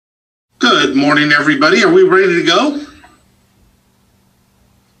Good morning, everybody. Are we ready to go?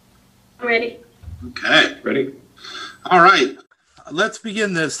 Ready. Okay. Ready? All right. Let's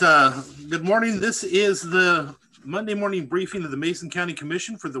begin this. Good morning. This is the Monday morning briefing of the Mason County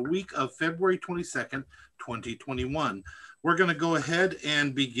Commission for the week of February 22nd, 2021. We're going to go ahead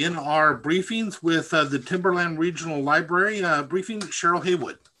and begin our briefings with the Timberland Regional Library briefing. Cheryl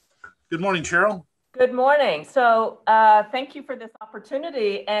Heywood. Good morning, Cheryl. Good morning. So thank you for this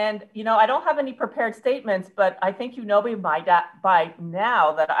opportunity. And, you know, I don't have any prepared statements, but I think you know me by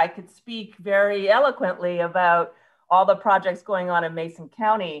now that I could speak very eloquently about all the projects going on in Mason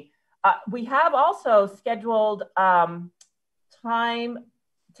County. We have also scheduled a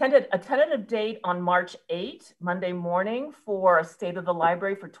tentative date on March 8, Monday morning, for a State of the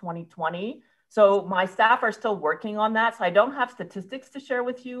Library for 2020. So my staff are still working on that. So I don't have statistics to share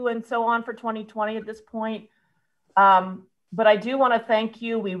with you and so on for 2020 at this point. But I do want to thank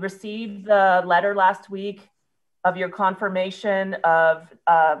you. We received the letter last week of your confirmation of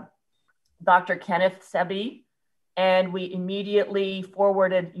Dr. Kenneth Sebi, and we immediately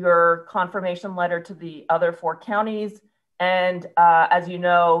forwarded your confirmation letter to the other 4 counties. And as you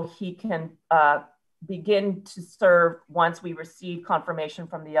know, he can begin to serve once we receive confirmation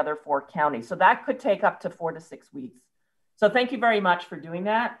from the other 4 counties. So that could take up to 4 to 6 weeks. So thank you very much for doing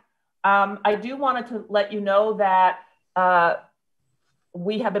that. I do want to let you know that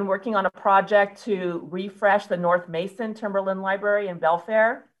we have been working on a project to refresh the North Mason Timberland Library in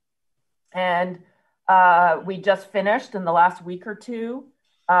Belfair. And we just finished in the last week or two.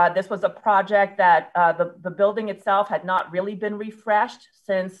 This was a project that the building itself had not really been refreshed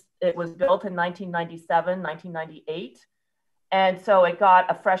since it was built in 1997, 1998. And so it got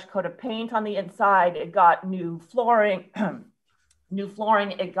a fresh coat of paint on the inside. It got new flooring,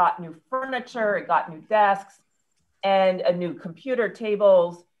 it got new furniture, it got new desks and a new computer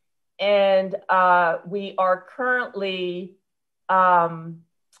tables. And we are currently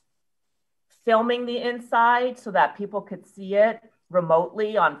filming the inside so that people could see it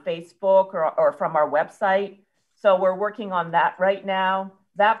remotely on Facebook or from our website. So we're working on that right now.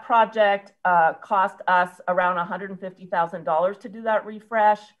 That project cost us around $150,000 to do that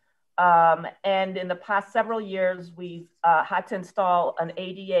refresh. And in the past several years, we've had to install an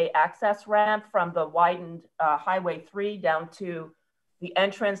ADA access ramp from the widened Highway 3 down to the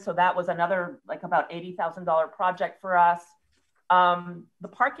entrance. So that was another like about $80,000 project for us. The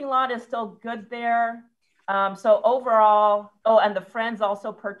parking lot is still good there. So overall, and the Friends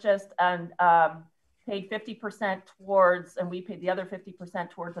also purchased and paid 50% towards, and we paid the other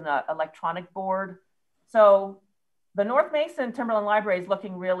 50% towards an electronic board. So the North Mason Timberland Library is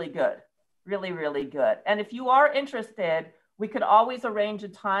looking really good, really, really good. And if you are interested, we could always arrange a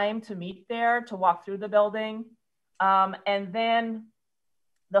time to meet there to walk through the building. And then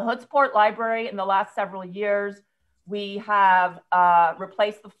the Hoodsport Library in the last several years, we have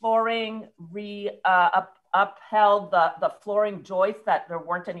replaced the flooring, upheld the flooring joists that there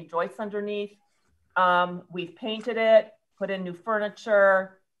weren't any joists underneath. We've painted it, put in new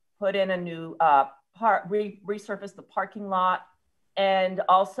furniture, put in a new resurfaced the parking lot, and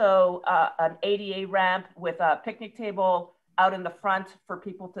also an ADA ramp with a picnic table out in the front for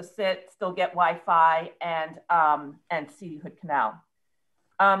people to sit, still get Wi-Fi, and see Hood Canal.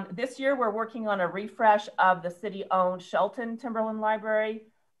 This year, we're working on a refresh of the city-owned Shelton Timberland Library.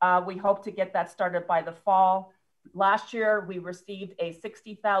 We hope to get that started by the fall. Last year, we received a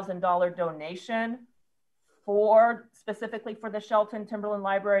 $60,000 donation specifically for the Shelton Timberland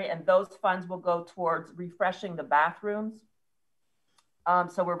Library, and those funds will go towards refreshing the bathrooms.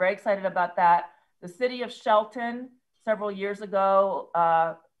 So we're very excited about that. The city of Shelton, several years ago,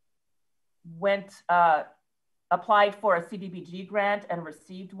 applied for a CDBG grant and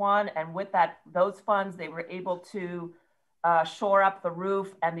received one. And with those funds, they were able to shore up the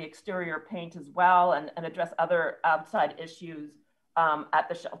roof and the exterior paint as well, and address other outside issues at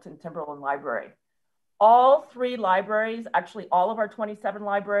the Shelton Timberland Library. All 3 libraries, actually all of our 27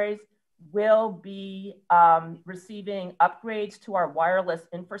 libraries, will be receiving upgrades to our wireless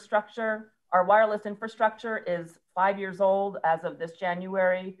infrastructure. Our wireless infrastructure is 5 years old as of this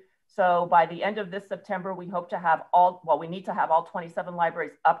January. So by the end of this September, we hope to have we need to have all 27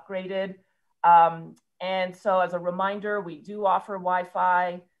 libraries upgraded. And so as a reminder, we do offer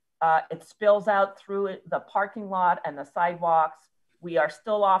Wi-Fi. It spills out through the parking lot and the sidewalks. We are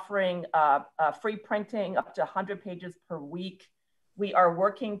still offering free printing up to 100 pages per week. We are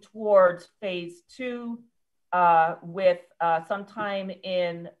working towards phase 2 with sometime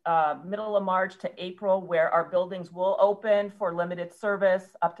in middle of March to April, where our buildings will open for limited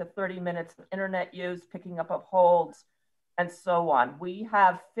service, up to 30 minutes of internet use, picking up of holds, and so on. We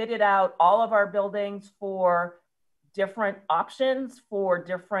have fitted out all of our buildings for different options, for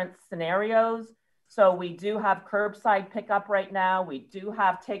different scenarios. So we do have curbside pickup right now. We do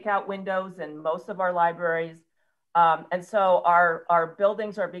have takeout windows in most of our libraries. And so our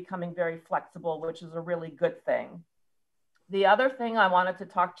buildings are becoming very flexible, which is a really good thing. The other thing I wanted to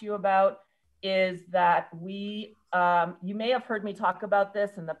talk to you about is that you may have heard me talk about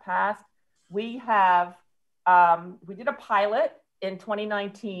this in the past. We did a pilot in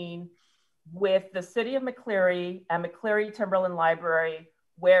 2019 with the city of McCleary and McCleary Timberland Library,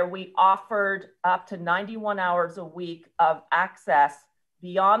 where we offered up to 91 hours a week of access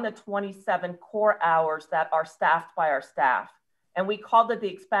beyond the 27 core hours that are staffed by our staff. And we called it the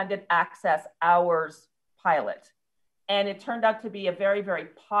Expanded Access Hours Pilot. And it turned out to be a very, very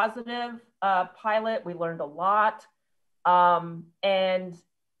positive pilot. We learned a lot. And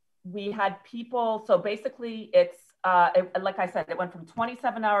we had people, so basically like I said, it went from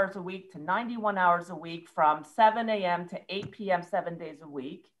 27 hours a week to 91 hours a week from 7 a.m. to 8 p.m. 7 days a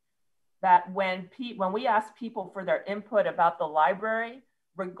week. That when we asked people for their input about the library,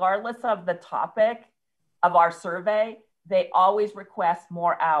 regardless of the topic of our survey, they always request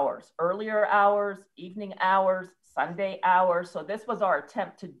more hours, earlier hours, evening hours, Sunday hours. So this was our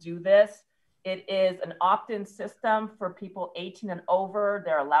attempt to do this. It is an opt-in system for people 18 and over.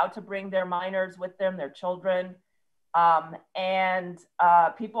 They're allowed to bring their minors with them, their children.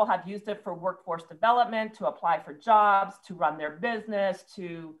 People have used it for workforce development, to apply for jobs, to run their business,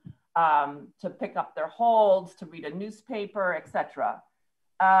 to pick up their holds, to read a newspaper, etc.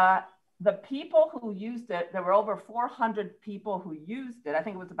 The people who used it, there were over 400 people who used it. I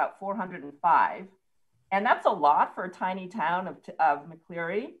think it was about 405. And that's a lot for a tiny town of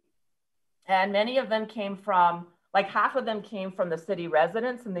McCleary. And many of them came from, like half of them came from the city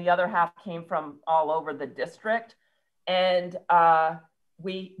residents and the other half came from all over the district. And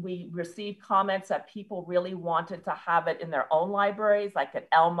we received comments that people really wanted to have it in their own libraries, like at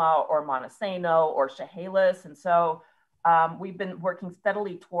Elma or Montesano or Chehalis. And so we've been working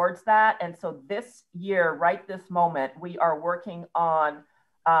steadily towards that. And so this year, right this moment, we are working on,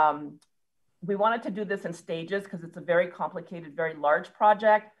 we wanted to do this in stages because it's a very complicated, very large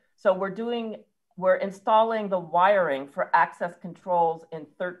project. So we're installing the wiring for access controls in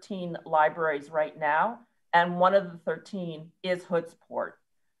 13 libraries right now. And one of the 13 is Hoodsport.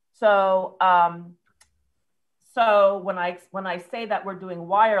 So, when I say that we're doing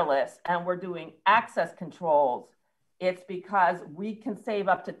wireless and we're doing access controls, it's because we can save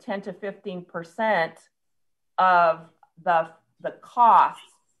up to 10 to 15% of the costs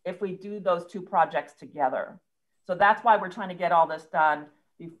if we do those two projects together. So that's why we're trying to get all this done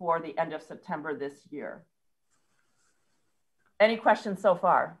before the end of September this year. Any questions so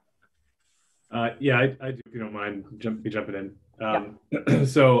far? Yeah, I do, if you don't mind jumping in.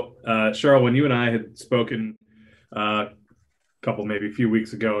 So, Cheryl, when you and I had spoken a few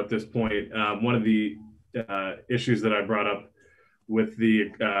weeks ago at this point, one of the issues that I brought up with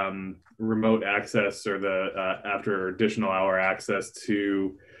the remote access or the after additional hour access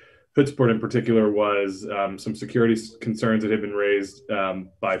to Hoodsport in particular was some security concerns that had been raised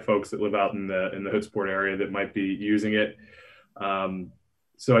by folks that live out in the Hoodsport area that might be using it.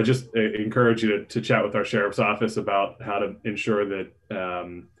 So I just encourage you to chat with our sheriff's office about how to ensure that,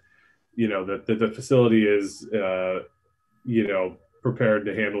 that the facility is, prepared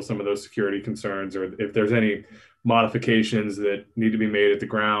to handle some of those security concerns, or if there's any modifications that need to be made at the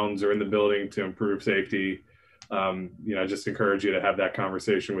grounds or in the building to improve safety. I just encourage you to have that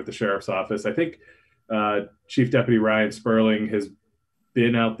conversation with the sheriff's office. I think Chief Deputy Ryan Sperling has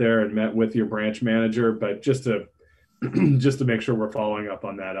been out there and met with your branch manager, but just to make sure we're following up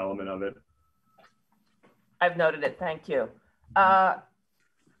on that element of it. I've noted it. Thank you.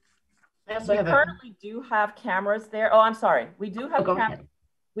 We currently do have cameras there. Oh, I'm sorry. We do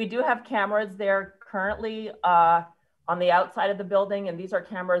have cameras there currently on the outside of the building, and these are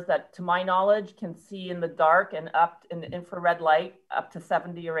cameras that, to my knowledge, can see in the dark and up in the infrared light up to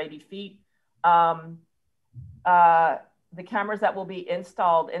 70 or 80 feet. The cameras that will be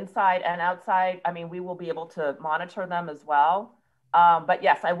installed inside and outside, I mean, we will be able to monitor them as well. But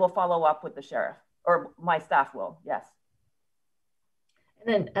yes, I will follow up with the sheriff, or my staff will, yes.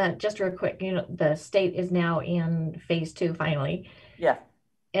 And then just real quick, the state is now in phase 2 finally. Yeah.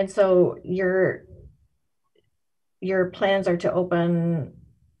 And so your plans are to open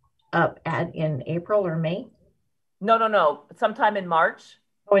up in April or May? No. Sometime in March.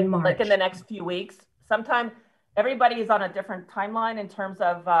 Oh, in March. Like in the next few weeks. Sometime, everybody is on a different timeline in terms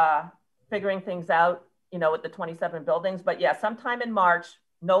of figuring things out, with the 27 buildings. But yeah, sometime in March,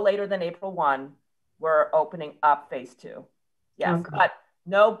 no later than April 1, we're opening up phase 2. Yes, Okay. but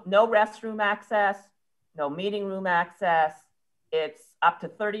no restroom access, no meeting room access. It's up to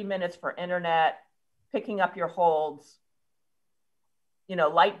 30 minutes for internet, picking up your holds,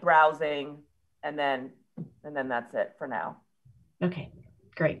 light browsing, and then that's it for now. Okay,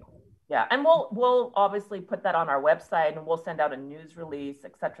 great. Yeah, and we'll obviously put that on our website, and we'll send out a news release,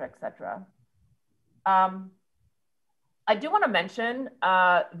 et cetera, et cetera. I do want to mention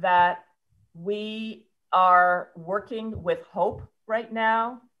that we are working with Hope right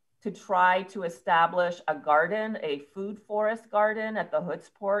now to try to establish a garden, a food forest garden at the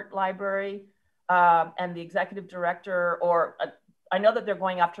Hoodsport Library. And the executive director, I know that they're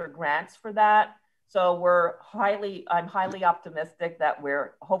going after grants for that. So I'm highly optimistic that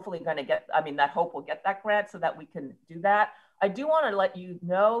we're hopefully going to that Hope will get that grant so that we can do that. I do want to let you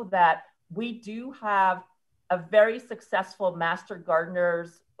know that we do have a very successful Master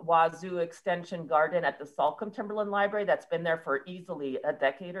Gardeners Wazoo Extension Garden at the Salcombe Timberland Library that's been there for easily a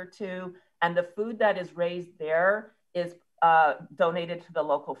decade or two. And the food that is raised there is donated to the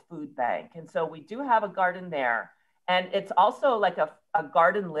local food bank. And so we do have a garden there. And it's also like a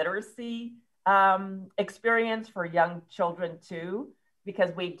garden literacy experience for young children too, because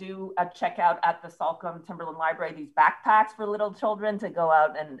we do check out at the Salcombe Timberland Library these backpacks for little children to go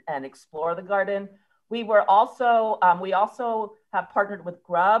out and explore the garden. We also have partnered with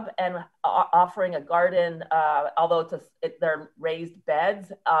Grub and offering a garden, although they're raised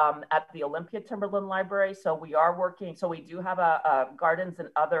beds at the Olympia Timberland Library. So we are working. So we do have gardens in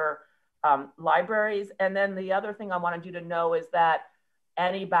other libraries. And then the other thing I wanted you to know is that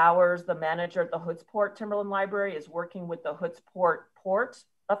Annie Bowers, the manager at the Hoodsport Timberland Library, is working with the Hoodsport Port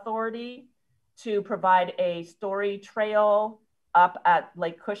Authority to provide a story trail up at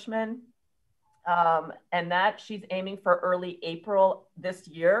Lake Cushman. And that she's aiming for early April this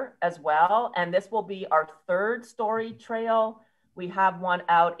year as well. And this will be our 3rd story trail. We have one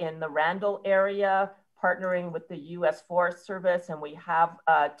out in the Randall area, partnering with the U.S. Forest Service, and we have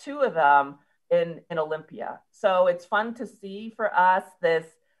 2 of them in Olympia. So it's fun to see for us this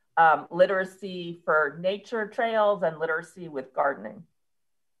literacy for nature trails and literacy with gardening.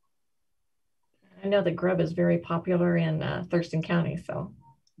 I know the Grub is very popular in Thurston County, so.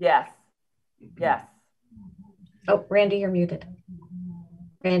 Yes. Yes. Oh, Randy, you're muted.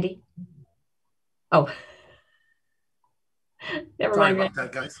 Randy? Oh. Never Sorry mind. about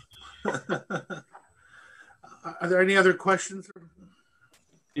that, guys. Are there any other questions?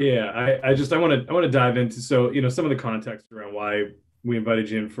 Yeah, I want to dive into some of the context around why we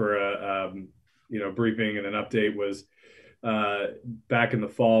invited you in for a briefing and an update was back in the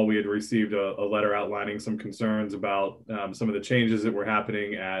fall we had received a letter outlining some concerns about some of the changes that were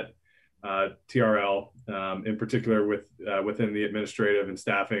happening at TRL, in particular within the administrative and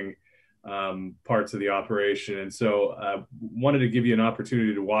staffing parts of the operation. And so wanted to give you an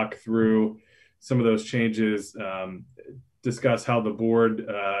opportunity to walk through some of those changes, discuss how the board,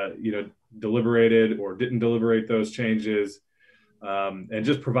 deliberated or didn't deliberate those changes, and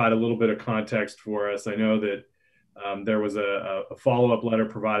just provide a little bit of context for us. I know that there was a follow-up letter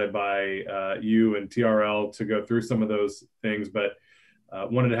provided by you and TRL to go through some of those things, but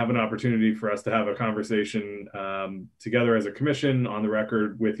wanted to have an opportunity for us to have a conversation together as a commission on the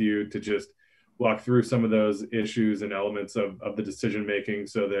record with you to just walk through some of those issues and elements of the decision making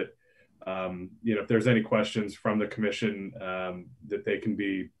so that if there's any questions from the commission that they can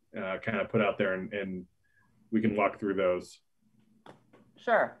be kind of put out there and we can walk through those.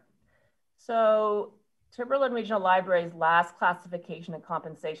 Sure. So Timberland Regional Library's last classification and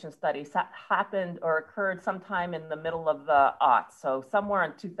compensation study happened or occurred sometime in the middle of the aughts, so somewhere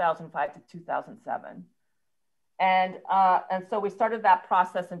in 2005 to 2007. And so we started that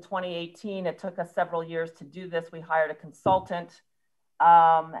process in 2018. It took us several years to do this. We hired a consultant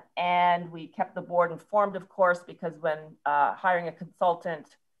and we kept the board informed, of course, because when hiring a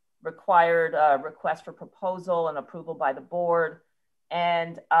consultant required a request for proposal and approval by the board.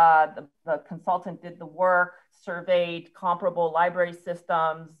 And the consultant did the work, surveyed comparable library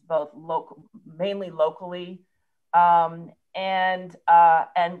systems, both mainly locally. And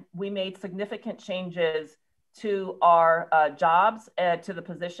we made significant changes to our jobs, to the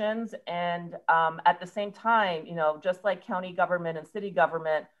positions. And at the same time, just like county government and city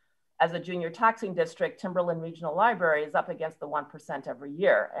government, as a junior taxing district, Timberland Regional Library is up against the 1% every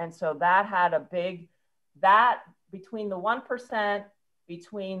year. And so that had between the 1%,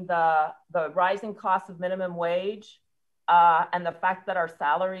 between the rising cost of minimum wage and the fact that our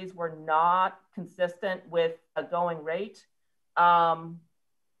salaries were not consistent with a going rate,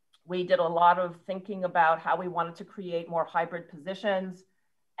 we did a lot of thinking about how we wanted to create more hybrid positions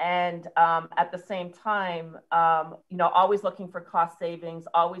And at the same time, always looking for cost savings,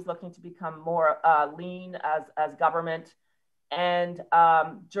 always looking to become more lean as government. And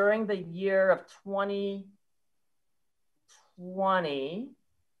during the year of 2020,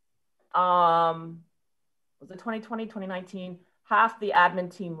 was it 2020, 2019? Half the admin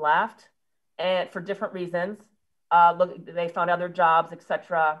team left, and for different reasons. They found other jobs,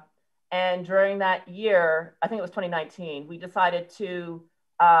 etc. And during that year, I think it was 2019, we decided to,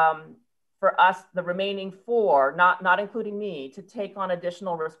 for us, the remaining four, not including me, to take on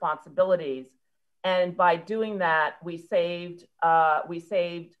additional responsibilities. And by doing that, we saved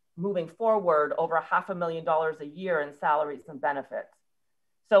moving forward over $500,000 a year in salaries and benefits.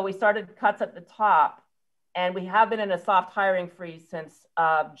 So we started cuts at the top, and we have been in a soft hiring freeze since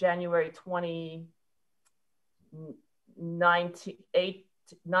January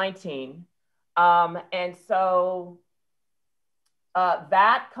 2019. And so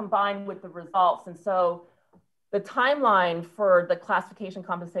that combined with the results. And so the timeline for the classification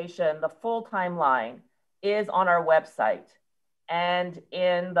compensation, the full timeline, is on our website. And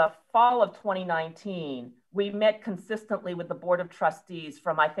in the fall of 2019, we met consistently with the Board of Trustees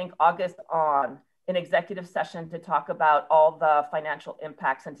from, I think, August on, in executive session to talk about all the financial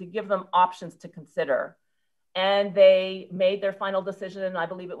impacts and to give them options to consider. And they made their final decision, and I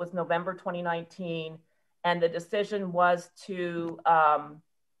believe it was November 2019. And the decision was to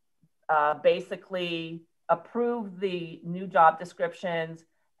basically approve the new job descriptions.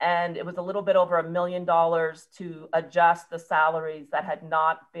 And it was a little bit over $1 million to adjust the salaries that had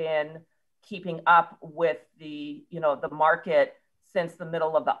not been keeping up with the market since the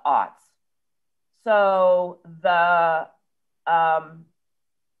middle of the aughts. So the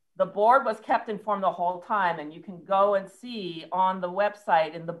board was kept informed the whole time, and you can go and see on the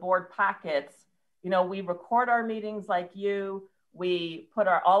website in the board packets. We record our meetings like you. We put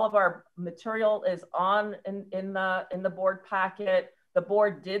all of our material is on in the board packet. The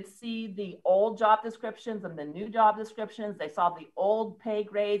board did see the old job descriptions and the new job descriptions. They saw the old pay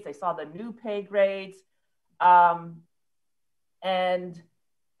grades. They saw the new pay grades.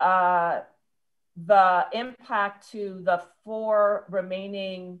 The impact to the 4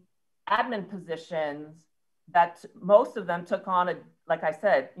 remaining admin positions, that most of them took on, like I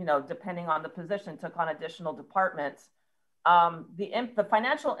said, depending on the position, took on additional departments. The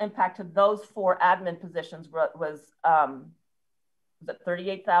financial impact to those 4 admin positions was it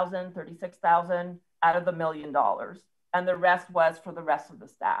 $38,000, $36,000 out of the $1 million, and the rest was for the rest of the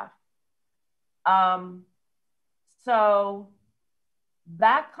staff. So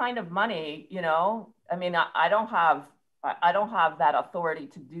that kind of money, I don't have that authority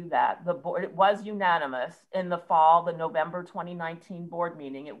to do that. The board, it was unanimous in the fall, the November 2019 board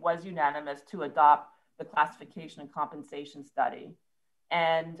meeting. It was unanimous to adopt the classification and compensation study,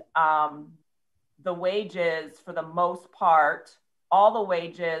 and the wages, for the most part, all the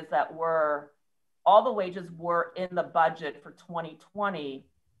wages were in the budget for 2020.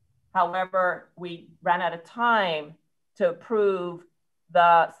 However, we ran out of time to approve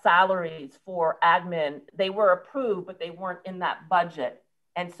the salaries for admin. They were approved, but they weren't in that budget.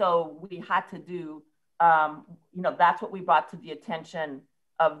 And so we had to do, that's what we brought to the attention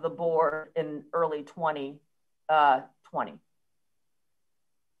of the board in early 2020.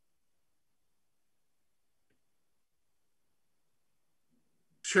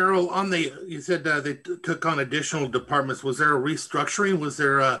 Cheryl, you said they took on additional departments. Was there a restructuring? Was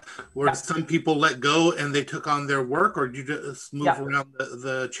there were some people let go and they took on their work, or did you just move around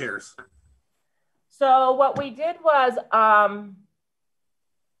the chairs? So what we did was,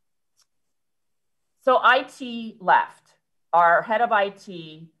 so IT left. Our head of IT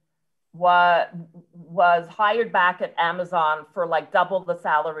was hired back at Amazon for like double the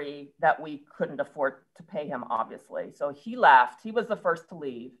salary that we couldn't afford to pay him, obviously. So he left. He was the first to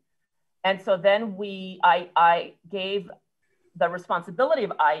leave. And so then I gave the responsibility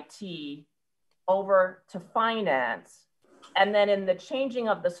of IT over to finance. And then in the changing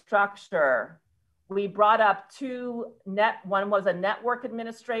of the structure, we brought up one was a network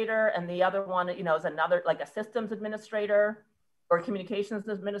administrator, and the other one, is another, like a systems administrator or communications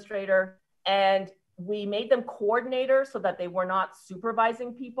administrator. And we made them coordinators so that they were not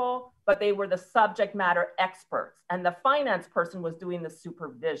supervising people, but they were the subject matter experts. And the finance person was doing the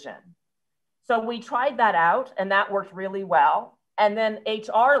supervision. So we tried that out, and that worked really well. And then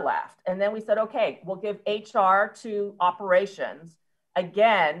HR left. And then we said, okay, we'll give HR to operations,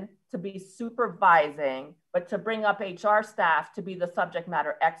 again, to be supervising, but to bring up HR staff to be the subject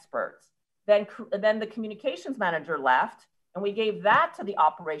matter experts. Then the communications manager left, and we gave that to the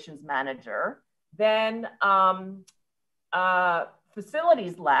operations manager. Then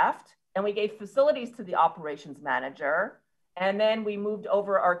facilities left, and we gave facilities to the operations manager. And then we moved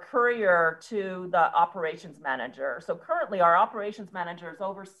over our courier to the operations manager. So currently our operations manager is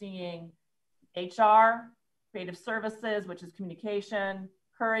overseeing HR, creative services, which is communication,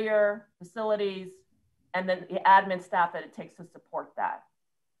 courier, facilities, and then the admin staff that it takes to support that.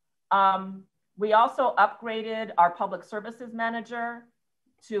 We also upgraded our public services manager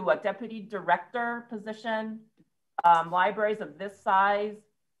to a deputy director position. Libraries of this size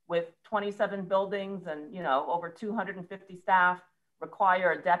with 27 buildings and over 250 staff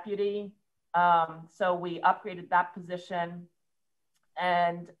require a deputy. So we upgraded that position.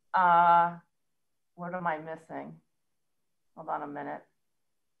 And what am I missing? Hold on a minute.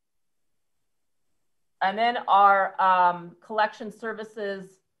 And then our collection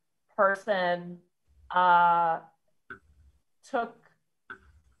services person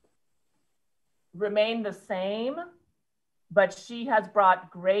remained the same, but she has brought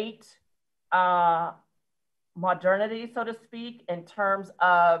great modernity, so to speak, in terms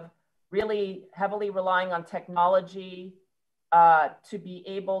of really heavily relying on technology to be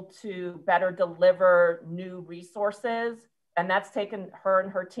able to better deliver new resources. And that's taken her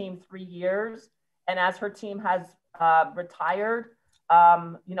and her team 3 years. And as her team has retired,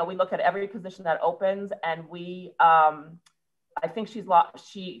 we look at every position that opens, and we, I think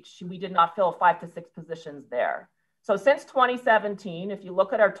we did not fill 5 to 6 positions there. So since 2017, if you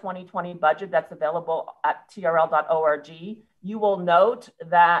look at our 2020 budget that's available at trl.org, you will note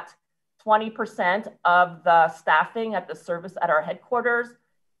that 20% of the staffing at the service at our headquarters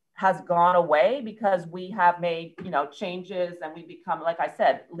has gone away because we have made, changes, and we become, like I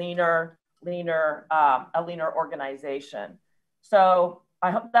said, a leaner organization. So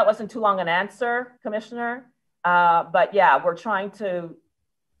I hope that wasn't too long an answer, Commissioner. But yeah,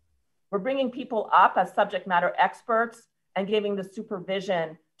 we're bringing people up as subject matter experts and giving the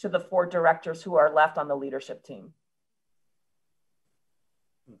supervision to the 4 directors who are left on the leadership team.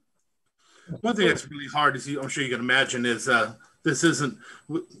 One thing that's really hard, as I'm sure you can imagine, is this isn't,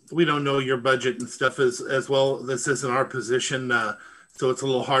 we don't know your budget and stuff as well. This isn't our position. So it's a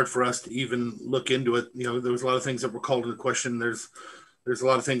little hard for us to even look into it. There was a lot of things that were called into question. There's a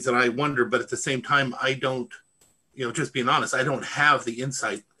lot of things that I wonder, but at the same time, I don't, just being honest, I don't have the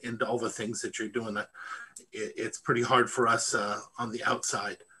insight into all the things that you're doing. It's pretty hard for us on the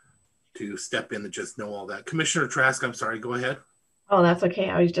outside to step in and just know all that. Commissioner Trask, I'm sorry, go ahead. Oh, that's okay.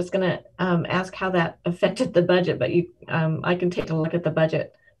 I was just going to ask how that affected the budget, but I can take a look at the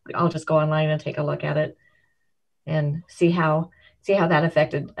budget. I'll just go online and take a look at it and see how that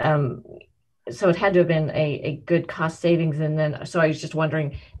affected. So it had to have been a good cost savings. And then, so I was just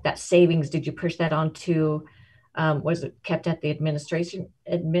wondering, that savings, did you push that on to, was it kept at the administrative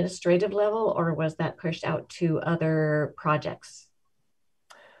level, or was that pushed out to other projects?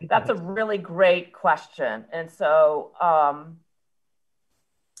 That's a really great question. And so,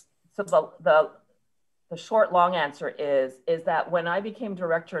 the short long answer is that when I became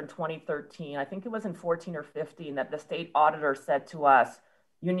director in 2013, I think it was in 14 or 15, that the state auditor said to us,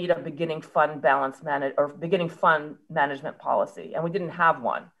 you need a beginning fund management policy. And we didn't have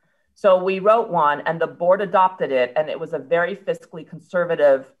one. So we wrote one, and the board adopted it. And it was a very fiscally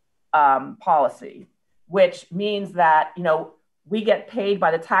conservative policy, which means that, we get paid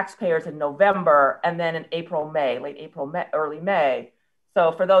by the taxpayers in November, and then in late April, early May.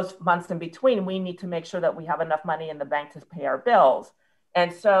 So for those months in between, we need to make sure that we have enough money in the bank to pay our bills.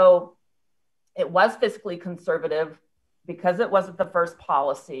 And so it was fiscally conservative because it wasn't the first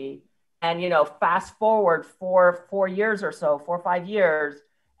policy. And, fast forward 4 years or so, 4 or 5 years,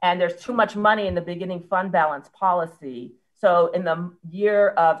 and there's too much money in the beginning fund balance policy. So in the year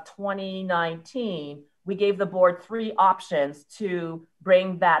of 2019, we gave the board 3 options to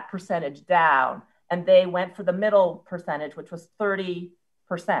bring that percentage down. And they went for the middle percentage, which was 30%.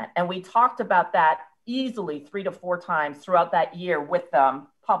 And we talked about that easily 3 to 4 times throughout that year with them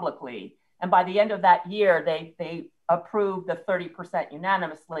publicly. And by the end of that year, they approved the 30%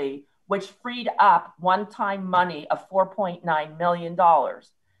 unanimously, which freed up one-time money of $4.9 million.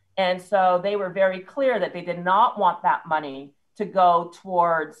 And so they were very clear that they did not want that money to go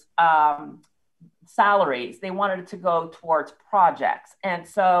towards salaries. They wanted it to go towards projects. And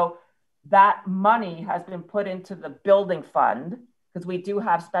so that money has been put into the building fund, because we do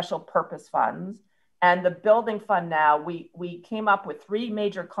have special purpose funds. And the building fund now, we came up with 3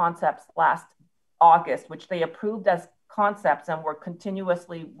 major concepts last August, which they approved as concepts, and we're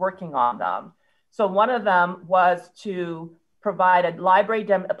continuously working on them. So one of them was to provide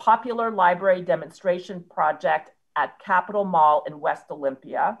a popular library demonstration project at Capitol Mall in West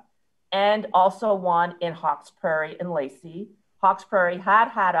Olympia, and also one in Hawks Prairie and Lacey. Hawks Prairie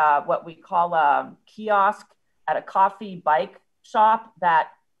had a what we call a kiosk at a coffee bike shop that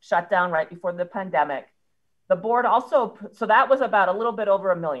shut down right before the pandemic. The board also, so that was about a little bit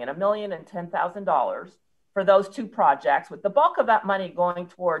over $1,010,000 for those two projects, with the bulk of that money going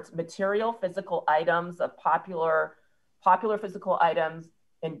towards material physical items of popular physical items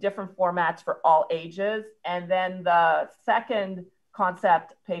in different formats for all ages. And then the second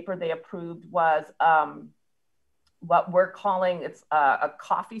concept paper they approved was what we're calling, it's a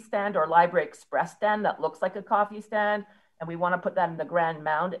coffee stand or library express stand that looks like a coffee stand. And we want to put that in the Grand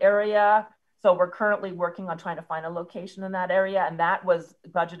Mound area. So we're currently working on trying to find a location in that area. And that was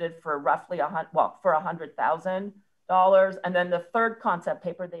budgeted for roughly $100,000. And then the third concept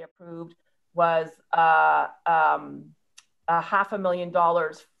paper they approved was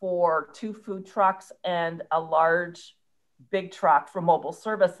 $500,000 for 2 food trucks and a large big truck for mobile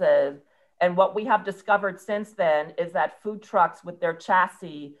services. And what we have discovered since then is that food trucks with their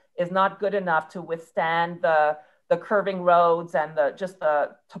chassis is not good enough to withstand the curving roads and the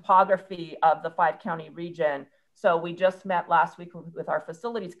topography of the 5-county region. So we just met last week with our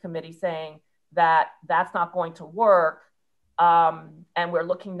facilities committee saying that that's not going to work. And we're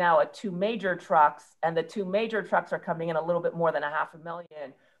looking now at 2 major trucks, and the 2 major trucks are coming in a little bit more than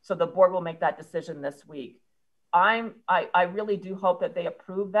 $500,000. So the board will make that decision this week. I really do hope that they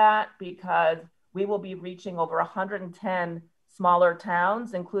approve that, because we will be reaching over 110 smaller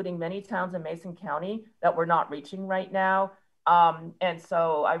towns, including many towns in Mason County that we're not reaching right now. And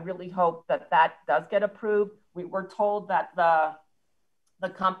so I really hope that that does get approved. We were told that the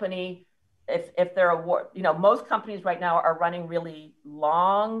company, if they're award, most companies right now are running really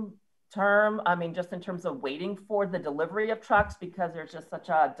long term. I mean, just in terms of waiting for the delivery of trucks, because there's just such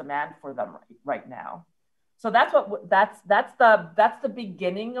a demand for them right now. So that's the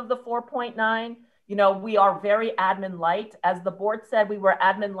beginning of the 4.9. We are very admin light. As the board said, we were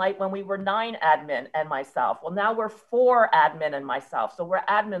admin light when we were 9 admin and myself. Well, now we're 4 admin and myself. So we're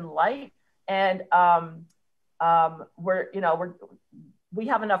admin light, and we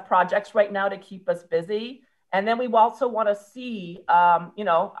have enough projects right now to keep us busy. And then we also want to see,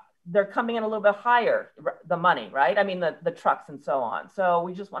 they're coming in a little bit higher, the money, right? I mean, the trucks and so on. So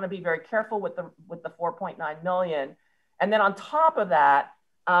we just want to be very careful with the 4.9 million. And then on top of that,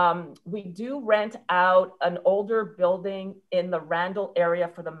 we do rent out an older building in the Randall area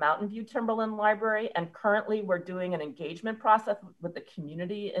for the Mountain View Timberland Library. And currently we're doing an engagement process with the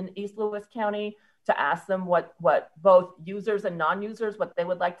community in East Lewis County to ask them what both users and non-users, what they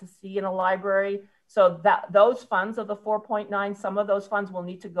would like to see in a library. So that those funds of the 4.9, some of those funds will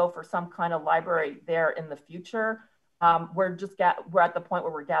need to go for some kind of library there in the future. We're at the point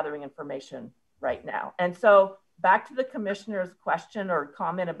where we're gathering information right now. And so back to the commissioner's question or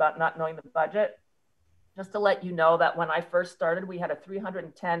comment about not knowing the budget, just to let you know that when I first started, we had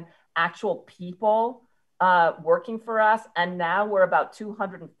 310 actual people working for us. And now we're about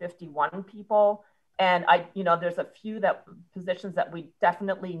 251 people. And there's a few positions that we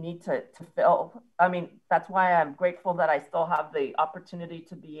definitely need to fill. I mean, that's why I'm grateful that I still have the opportunity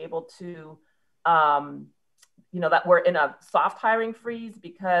to be able to, that we're in a soft hiring freeze,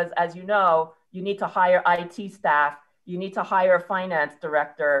 because as you know, you need to hire IT staff, you need to hire a finance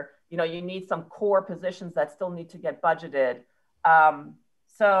director, you need some core positions that still need to get budgeted.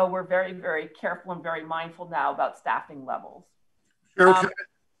 So we're very, very careful and very mindful now about staffing levels. Cheryl,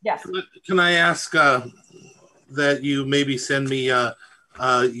 yes. Can I ask that you maybe send me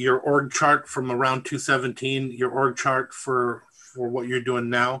your org chart from around 217, your org chart for what you're doing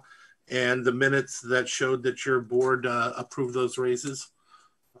now, and the minutes that showed that your board approved those raises?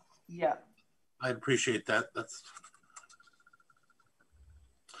 Yeah. I'd appreciate that.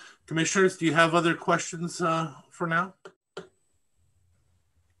 Commissioners, do you have other questions for now?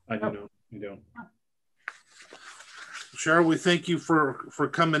 I do not. You don't. Cheryl, we thank you for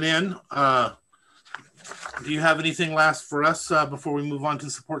coming in. Do you have anything last for us before we move on to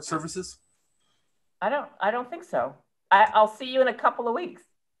support services? I don't think so. I'll see you in a couple of weeks.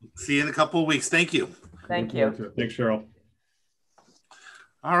 See you in a couple of weeks. Thank you. Thank you. Thanks, Cheryl.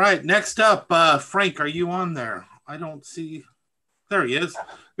 All right, next up, Frank, are you on there? I don't see. There he is.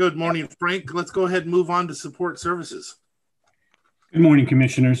 Good morning, Frank. Let's go ahead and move on to support services. Good morning,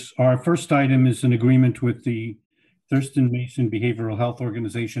 Commissioners. Our first item is an agreement with the Thurston Mason Behavioral Health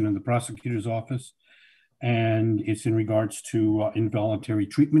Organization and the Prosecutor's Office, and it's in regards to involuntary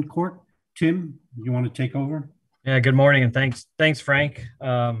treatment court. Tim, you want to take over? Yeah, good morning, and thanks, Frank.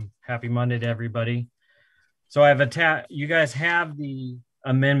 Happy Monday to everybody. So I have you guys have the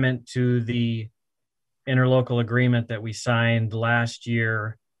amendment to the interlocal agreement that we signed last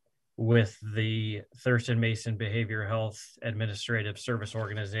year with the Thurston Mason Behavioral Health Administrative Service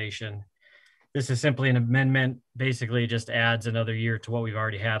Organization. This is simply an amendment. Basically, it just adds another year to what we've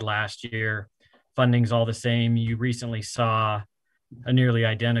already had last year. Funding's all the same. You recently saw a nearly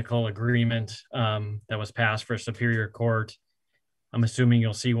identical agreement that was passed for Superior Court. I'm assuming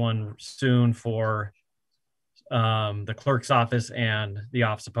you'll see one soon for the clerk's office and the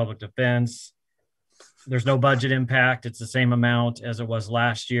Office of Public Defense. There's no budget impact. It's the same amount as it was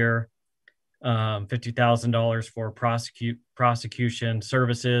last year. $50,000 for prosecution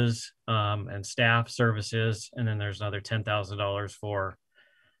services and staff services. And then there's another $10,000 for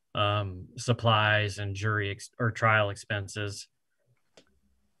supplies and jury or trial expenses.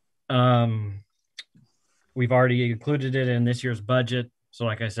 We've already included it in this year's budget. So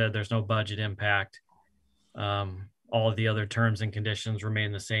like I said, there's no budget impact. All of the other terms and conditions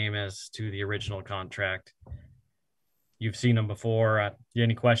remain the same as to the original contract. You've seen them before. You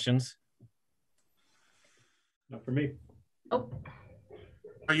any questions? Not for me. Oh,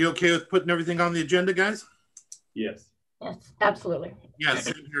 Are you okay with putting everything on the agenda, guys? Yes. yes, absolutely. Yes,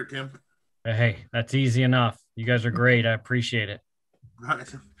 same here, Tim. Hey, that's easy enough. You guys are great. I appreciate it. Right.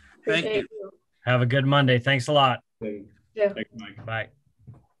 Thank Appreciate you. Have a good Monday. Thanks a lot. Yeah. Thanks, Mike. Bye.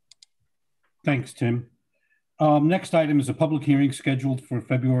 Thanks, Tim. Next item is a public hearing scheduled for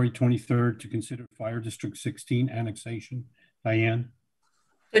February 23rd to consider Fire District 16 annexation. Diane?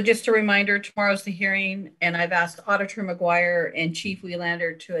 So just a reminder, tomorrow's the hearing, and I've asked Auditor McGuire and Chief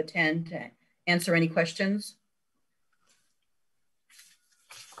Wheelander to attend to answer any questions.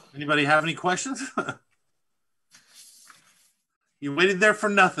 Anybody have any questions? You waited there for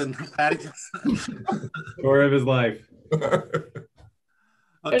nothing, Patty. Story of his life.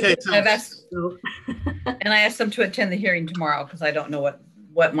 Okay, so I've asked, and I asked them to attend the hearing tomorrow because I don't know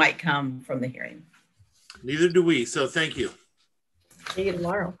what might come from the hearing. neither do we, so thank you. See you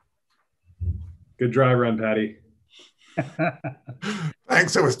tomorrow. Good dry run, Patty.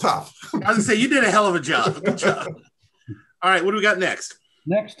 Thanks, it was tough. I was gonna say, you did a hell of a job. Good job. All right, what do we got next?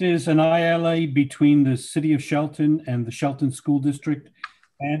 Next is an ILA between the City of Shelton and the Shelton School District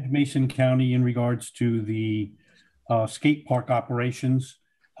and Mason County in regards to the skate park operations.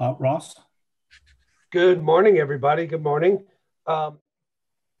 Ross? Good morning, everybody. Good morning.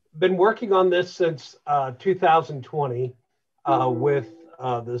 Been working on this since 2020 with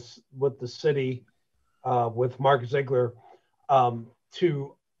the city, with Mark Ziegler,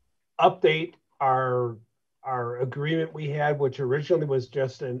 to update our agreement we had, which originally was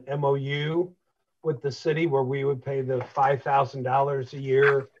just an MOU with the city where we would pay the $5,000 a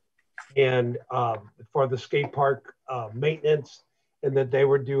year and for the skate park maintenance, and that they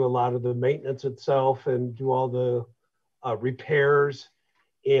would do a lot of the maintenance itself and do all the repairs.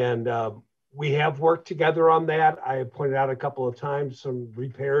 And we have worked together on that. I have pointed out a couple of times some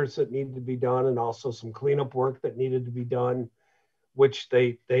repairs that needed to be done and also some cleanup work that needed to be done, which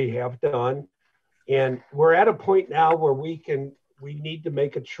they have done. And we're at a point now where we need to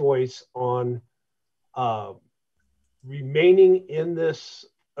make a choice on remaining in this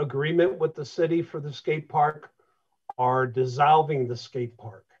agreement with the city for the skate park or dissolving the skate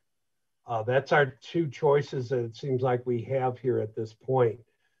park. That's our two choices that it seems like we have here at this point.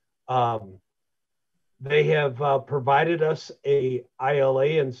 They have provided us a ILA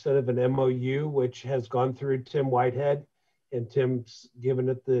instead of an MOU, which has gone through Tim Whitehead, and Tim's given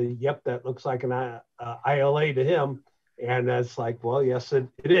it the, yep, that looks like an ILA to him. And that's like, well, yes, it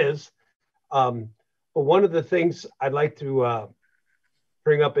is. But one of the things I'd like to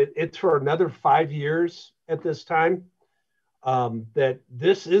bring up, it's for another 5 years at this time. That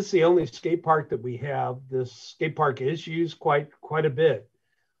this is the only skate park that we have. This skate park is used quite a bit.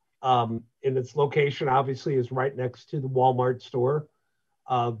 And its location obviously is right next to the Walmart store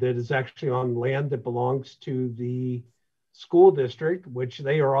that is actually on land that belongs to the school district, which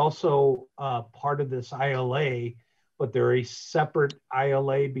they are also part of this ILA, but they're a separate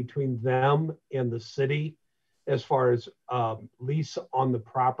ILA between them and the city as far as lease on the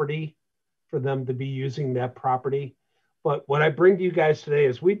property for them to be using that property. But what I bring to you guys today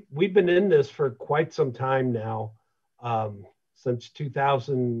is we've been in this for quite some time now, since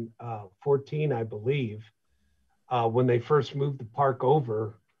 2014, I believe, when they first moved the park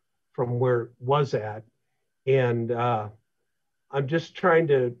over from where it was at. And I'm just trying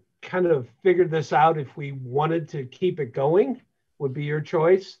to kind of figure this out. If we wanted to keep it going, would be your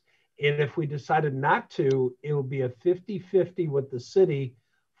choice. And if we decided not to, it would be a 50-50 with the city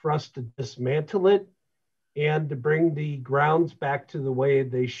for us to dismantle it and to bring the grounds back to the way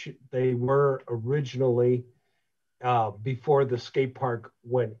they were originally before the skate park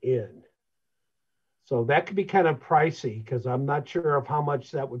went in. So that could be kind of pricey because I'm not sure of how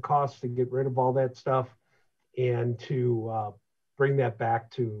much that would cost to get rid of all that stuff and to bring that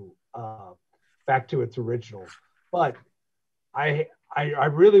back to its original. But I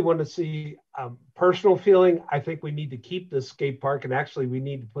really want to see personal feeling. I think we need to keep this skate park, and actually we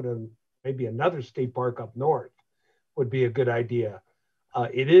need to put in maybe another skate park up north would be a good idea.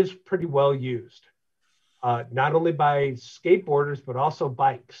 It is pretty well used. Not only by skateboarders, but also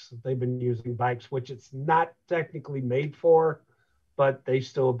bikes. They've been using bikes, which it's not technically made for, but they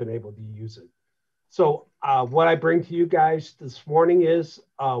still have been able to use it. So what I bring to you guys this morning is,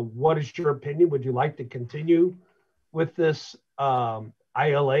 what is your opinion? Would you like to continue with this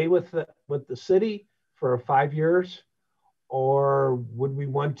ILA with the city for 5 years? Or would we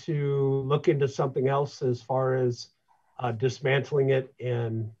want to look into something else as far as dismantling it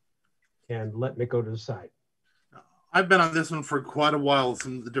and letting it go to the side? I've been on this one for quite a while,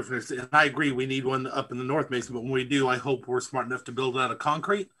 some of the different, and I agree we need one up in the North Mason, but when we do, I hope we're smart enough to build it out of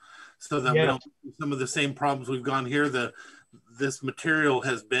concrete so that we don't have some of the same problems we've gone here. This material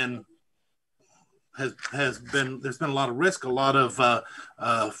has been, there's been a lot of risk, a lot of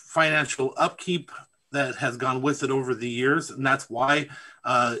financial upkeep that has gone with it over the years, and that's why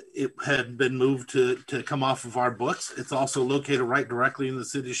it had been moved to come off of our books. It's also located right directly in the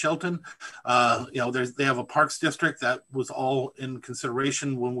city of Shelton. They have a parks district that was all in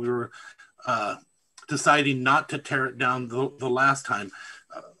consideration when we were deciding not to tear it down the last time.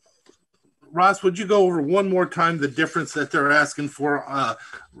 Ross, would you go over one more time the difference that they're asking for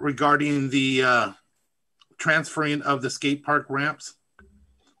regarding the transferring of the skate park ramps?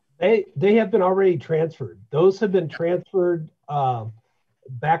 They have been already transferred. Those have been transferred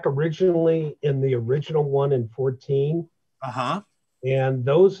back originally in the original one in 14. And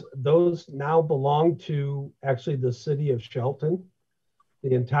those now belong to actually the city of Shelton.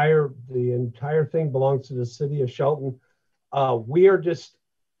 The entire thing belongs to the city of Shelton. All we are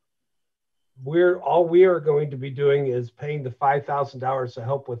going to be doing is paying the $5,000 to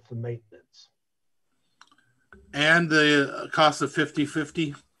help with the maintenance. And the cost of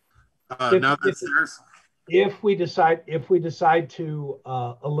 50/50. Now that's theirs. If we decide to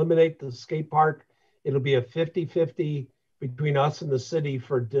eliminate the skate park, it'll be a 50/50 between us and the city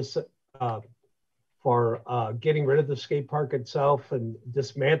for getting rid of the skate park itself and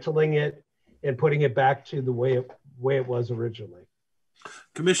dismantling it and putting it back to the way it was originally.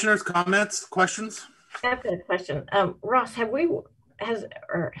 Commissioners, comments, questions? I have a question. Ross, has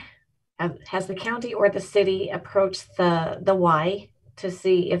the county or the city approached the Y to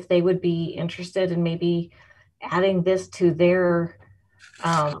see if they would be interested in maybe adding this to their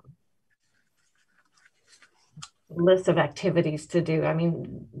list of activities to do? I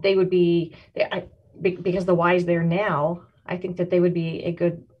mean, they would be, because the Y's there now, I think that they would be a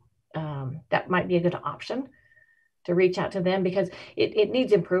good, that might be a good option to reach out to them because it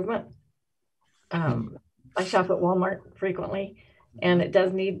needs improvement. I shop at Walmart frequently and it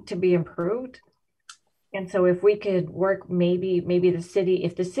does need to be improved. And so if we could work, maybe the city,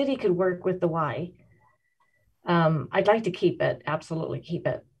 if the city could work with the Y, I'd like to keep it, absolutely keep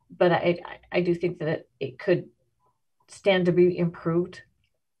it. But I do think that it could stand to be improved.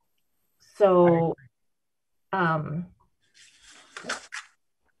 So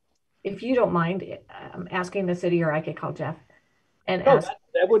if you don't mind asking the city, or I could call Jeff and ask.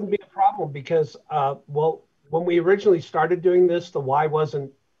 That wouldn't be a problem because, when we originally started doing this, the Y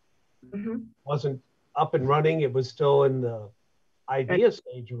wasn't up and running. It was still in the idea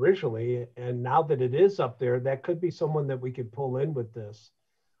stage originally. And now that it is up there, that could be someone that we could pull in with this.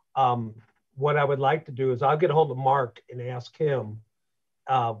 What I would like to do is I'll get a hold of Mark and ask him.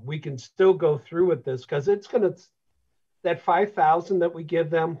 We can still go through with this because it's going to, that $5,000 that we give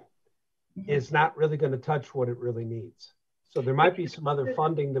them is not really going to touch what it really needs. So there might be some other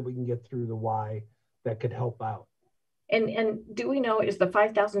funding that we can get through the Y that could help out. And do we know, is the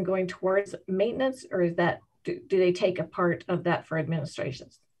 $5,000 going towards maintenance, or is that, do they take a part of that for administration?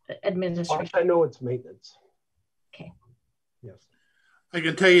 I know it's maintenance. Okay. Yes. I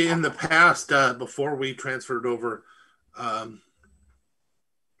can tell you in the past, before we transferred over,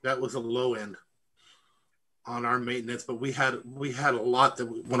 that was a low end on our maintenance, but we had a lot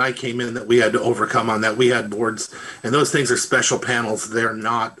that when I came in that we had to overcome on that. We had boards, and those things are special panels. They're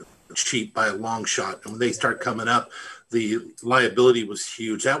not cheap by a long shot. And when they start coming up, the liability was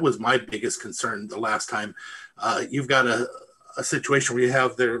huge. That was my biggest concern the last time. You've got a situation where you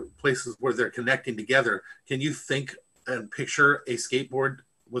have their places where they're connecting together. Can you think and picture a skateboard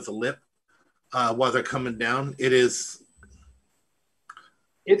with a lip while they're coming down? It was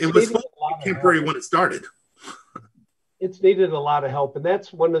temporary when it started. it's needed a lot of help. And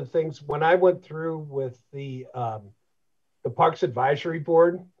that's one of the things when I went through with the Parks Advisory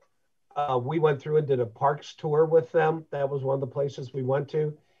Board, we went through and did a parks tour with them. That was one of the places we went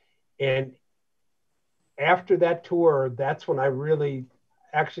to. And after that tour, that's when I really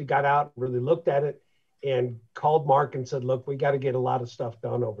actually got out and really looked at it and called Mark and said, look, we got to get a lot of stuff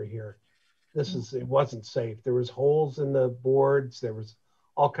done over here. It wasn't safe. There was holes in the boards. There was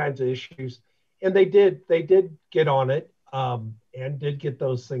all kinds of issues. And they did get on it and did get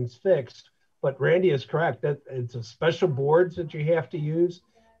those things fixed. But Randy is correct. That it's a special boards that you have to use.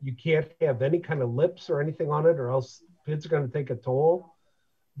 You can't have any kind of lips or anything on it, or else kids are going to take a toll.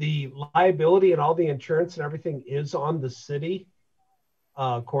 The liability and all the insurance and everything is on the city.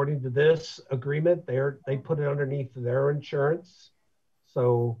 According to this agreement, they put it underneath their insurance.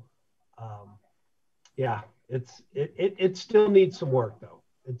 So, yeah, it still needs some work, though.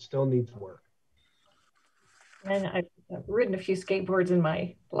 It still needs work. And I've ridden a few skateboards in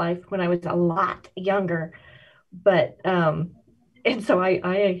my life when I was a lot younger, but and so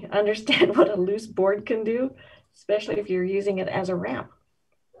I understand what a loose board can do, especially if you're using it as a ramp.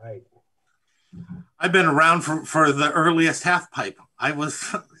 Right. I've been around for the earliest half pipe. I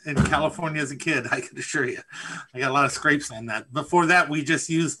was in California as a kid, I can assure you. I got a lot of scrapes on that. Before that, we just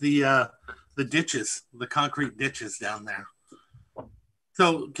used the ditches, the concrete ditches down there.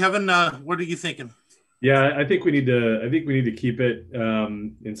 So, Kevin, what are you thinking? Yeah, I think we need to keep it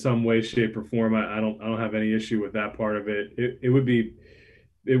in some way, shape, or form. I don't have any issue with that part of it. It would be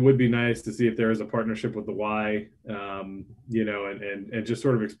nice to see if there is a partnership with the Y, you know, and just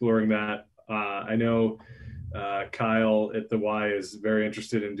sort of exploring that. I know Kyle at the Y is very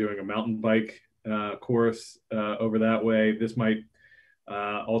interested in doing a mountain bike course over that way. This might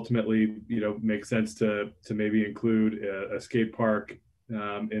ultimately, you know, make sense to maybe include a skate park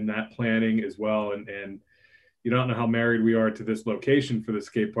in that planning as well. And you don't know how married we are to this location for the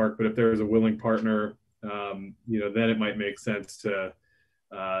skate park, but if there is a willing partner, you know, then it might make sense to,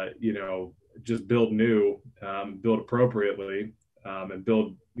 you know, just build new, build appropriately, and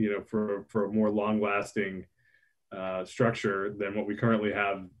build, you know, for a more long-lasting structure than what we currently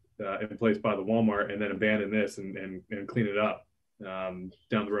have in place by the Walmart, and then abandon this and clean it up down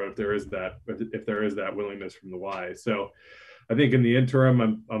the road if there is that willingness from the Y. So I think in the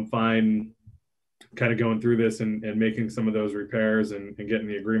interim, I'm fine kind of going through this and making some of those repairs and getting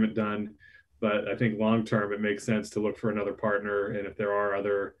the agreement done. But I think long-term, it makes sense to look for another partner. And if there are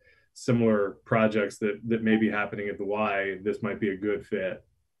other similar projects that may be happening at the Y, this might be a good fit.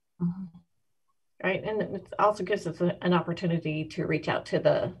 Mm-hmm. Right. And it also gives us an opportunity to reach out to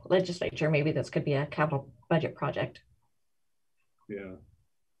the legislature. Maybe this could be a capital budget project. Yeah.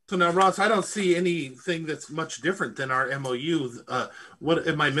 So now, Ross, I don't see anything that's much different than our MOU. What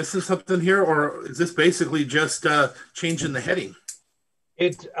am I missing something here, or is this basically just changing the heading?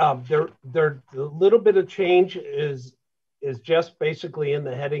 It's there. A little bit of change is just basically in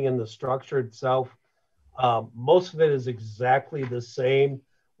the heading and the structure itself. Most of it is exactly the same.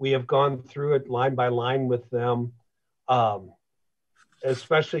 We have gone through it line by line with them,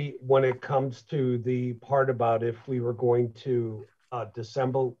 especially when it comes to the part about if we were going to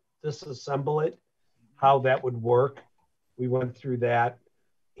disassemble it, how that would work. We went through that.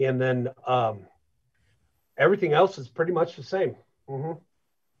 And then everything else is pretty much the same. Mm-hmm.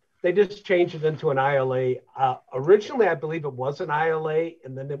 They just changed it into an ILA. Originally, I believe it was an ILA,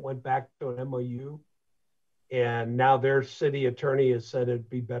 and then it went back to an MOU. And now their city attorney has said it'd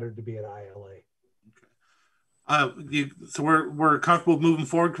be better to be an ILA. So we're comfortable moving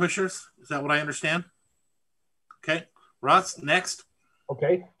forward, commissioners? Is that what I understand? Okay. Ross, next.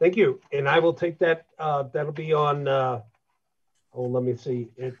 Okay, thank you. And I will take that. That'll be on, let me see.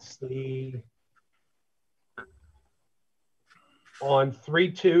 It's on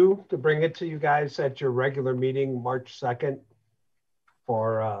 3/2 to bring it to you guys at your regular meeting, March 2nd,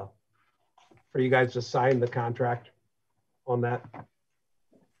 for you guys to sign the contract on that.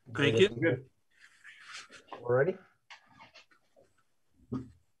 Thank you. Good. Alrighty.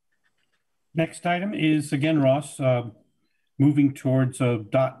 Next item is, again, Ross, moving towards a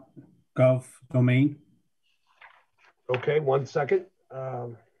 .gov domain. Okay, 1 second.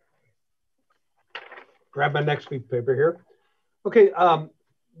 Grab my next week paper here. Okay,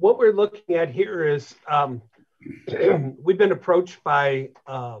 what we're looking at here is we've been approached by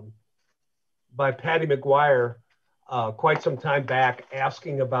Patty McGuire quite some time back,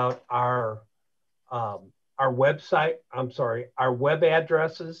 asking about our website. Our web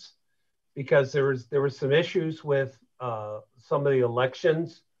addresses, because there was some issues with some of the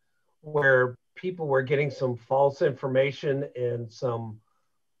elections where people were getting some false information and some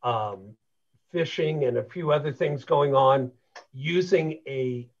phishing and a few other things going on using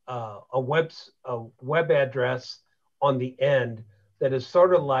a web address on the end that is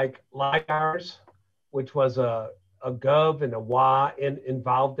sort of like ours, which was a gov and a wa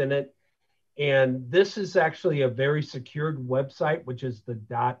involved in it. And this is actually a very secured website, which is the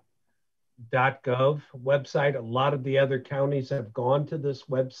 .gov website. A lot of the other counties have gone to this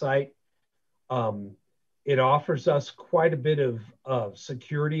website. It offers us quite a bit of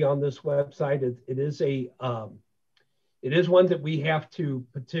security on this website. It is one that we have to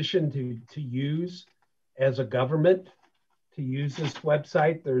petition to use as a government to use this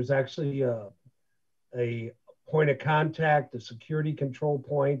website. There's actually a point of contact, the security control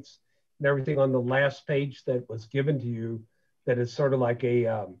points, and everything on the last page that was given to you that is sort of like you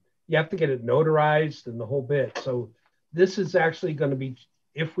have to get it notarized and the whole bit. So this is actually going to be,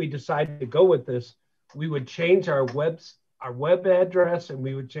 if we decide to go with this, we would change our web address and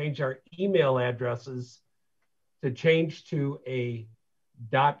we would change our email addresses to change to a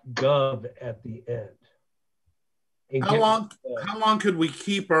 .gov at the end. How long could we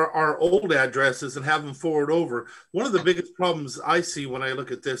keep our old addresses and have them forward over? One of the biggest problems I see when I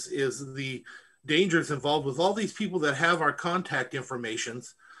look at this is the dangers involved with all these people that have our contact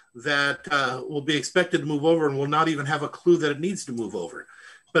informations that will be expected to move over and will not even have a clue that it needs to move over.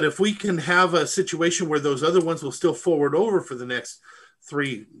 But if we can have a situation where those other ones will still forward over for the next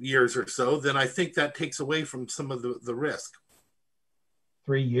 3 years or so, then I think that takes away from some of the risk.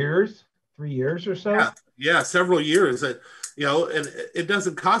 3 years? 3 years or so? Yeah, several years. And it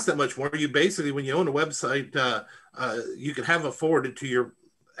doesn't cost that much more. You basically, when you own a website, you can have it forwarded to your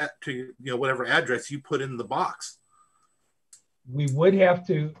whatever address you put in the box. We would have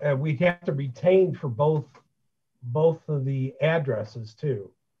to, we'd have to retain for both of the addresses too.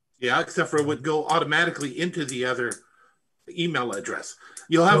 Yeah, except for it would go automatically into the other email address.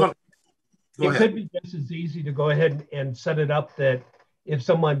 You'll have It could be just as easy to go ahead and set it up that if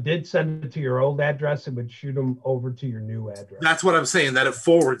someone did send it to your old address, it would shoot them over to your new address. That's what I'm saying, that it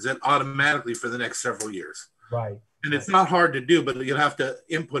forwards it automatically for the next several years. Right. And it's not hard to do, but you'll have to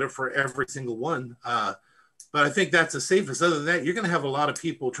input it for every single one. But I think that's the safest. Other than that, you're going to have a lot of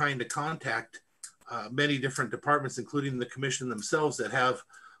people trying to contact many different departments, including the commission themselves, that have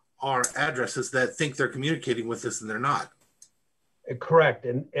our addresses that think they're communicating with us and they're not. Correct.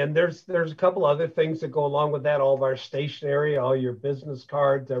 And there's a couple other things that go along with that. All of our stationery, all your business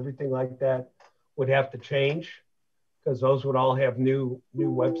cards, everything like that would have to change because those would all have new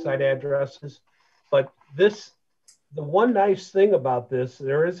website addresses. But the one nice thing about this,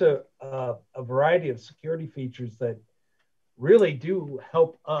 there is a variety of security features that really do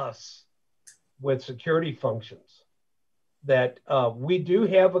help us with security functions. That we do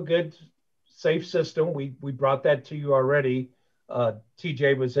have a good, safe system. We brought that to you already.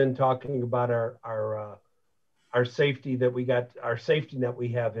 TJ was in talking about our safety that we got, our safety net we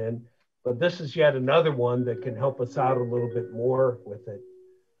have in, but this is yet another one that can help us out a little bit more with it.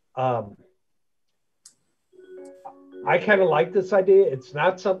 I kind of like this idea. It's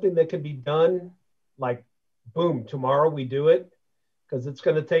not something that can be done like, boom, tomorrow we do it, because it's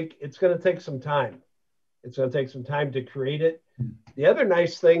going to take some time. It's going to take some time to create it. The other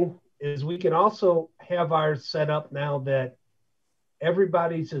nice thing is we can also have ours set up now that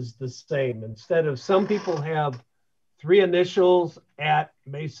everybody's is the same. Instead of, some people have 3 initials at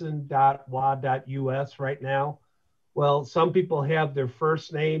mason.wa.us right now. Well, some people have their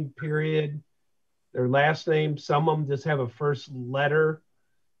first name, period, their last name. Some of them just have a first letter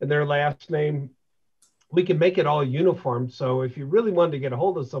in their last name. We can make it all uniform. So if you really wanted to get a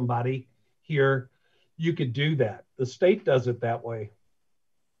hold of somebody here, you could do that. The state does it that way,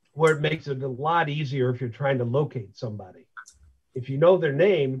 where it makes it a lot easier if you're trying to locate somebody. If you know their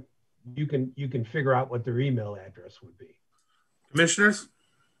name, you can figure out what their email address would be. Commissioners?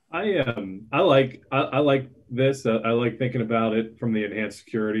 I like this. I like thinking about it from the enhanced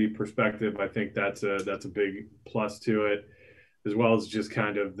security perspective. I think that's a big plus to it, as well as just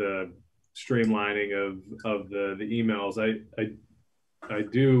kind of the streamlining of the emails. I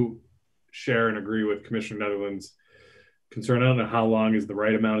do share and agree with Commissioner Netherland's concern. I don't know how long is the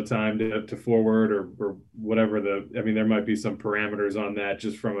right amount of time to forward or whatever there might be some parameters on that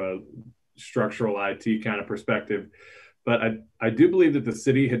just from a structural IT kind of perspective. But I do believe that the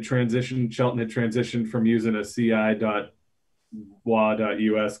city had transitioned, Shelton had transitioned from using a ci.wa.us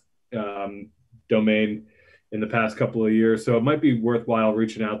domain in the past couple of years. So it might be worthwhile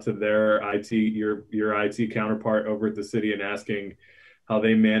reaching out to their IT, your IT counterpart over at the city, and asking how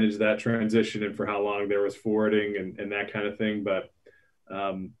they manage that transition and for how long there was forwarding and that kind of thing. But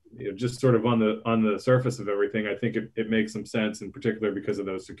just sort of on the surface of everything, I think it makes some sense, in particular because of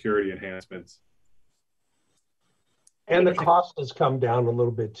those security enhancements. And the cost has come down a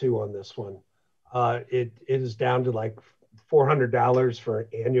little bit too on this one. It is down to like $400 for an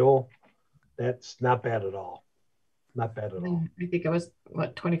annual. That's not bad at all. Not bad at all. I think it was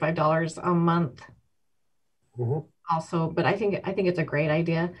what, $25 a month. Also, but I think it's a great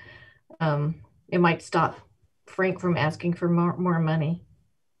idea. It might stop Frank from asking for more money.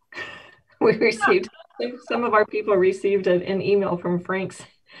 We received, some of our people received an email from Frank's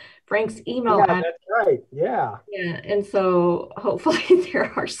email. Yeah, that's right. Yeah. Yeah, and so hopefully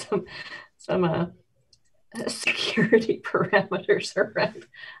there are some security parameters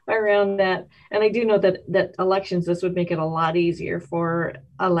around that. And I do know that elections, this would make it a lot easier for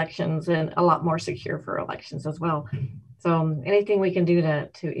elections and a lot more secure for elections as well. So anything we can do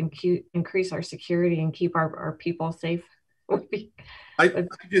to increase our security and keep our people safe would be. I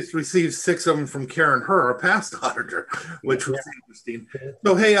just received 6 of them from Karen Herr, our past auditor, which was interesting.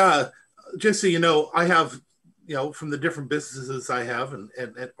 So, hey, just so you know, I have, from the different businesses I have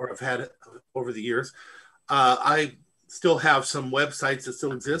or have had over the years, I still have some websites that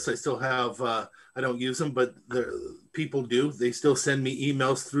still exist. I still have, I don't use them, but the people do. They still send me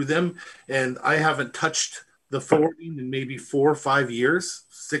emails through them. And I haven't touched the forwarding in maybe 4 or 5 years,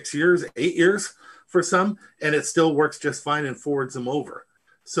 6 years, 8 years for some, and it still works just fine and forwards them over.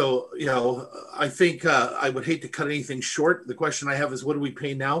 So, I think I would hate to cut anything short. The question I have is, what do we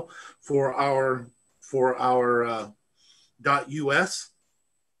pay now for our .us?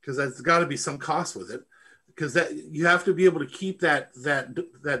 Because there's got to be some cost with it. Because that you have to be able to keep that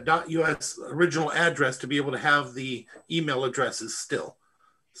 .us original address to be able to have the email addresses still.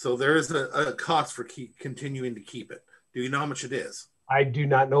 So there is a cost for continuing to keep it. Do you know how much it is? I do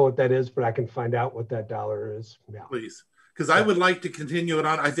not know what that is, but I can find out what that dollar is. Yeah. Please. Because I would like to continue it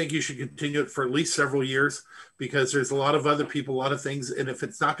on. I think you should continue it for at least several years, because there's a lot of other people, a lot of things. And if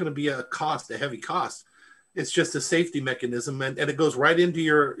it's not going to be a heavy cost, it's just a safety mechanism. And it goes right into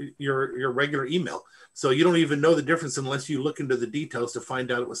your regular email. So you don't even know the difference unless you look into the details to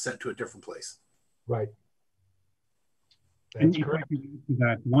find out it was sent to a different place. Right. That's correct.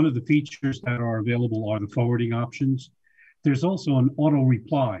 That one of the features that are available are the forwarding options. There's also an auto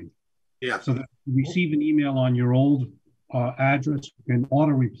reply. Yeah. So that you receive an email on your old address, you can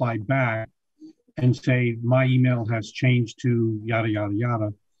auto reply back and say, my email has changed to yada, yada,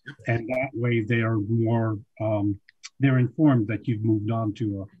 yada. And that way they are more, they're informed that you've moved on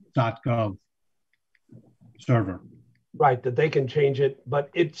to a .gov server. Right, that they can change it, but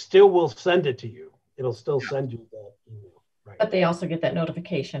it still will send it to you. It'll still send you that email. Right. But they also get that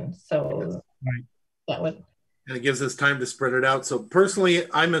notification. So that would. And it gives us time to spread it out. So personally,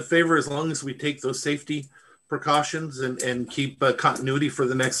 I'm in favor as long as we take those safety precautions and keep continuity for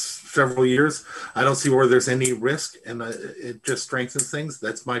the next several years. I don't see where there's any risk, and it just strengthens things.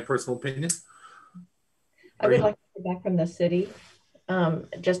 That's my personal opinion. I would like to hear back from the city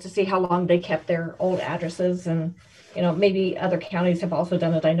just to see how long they kept their old addresses, and maybe other counties have also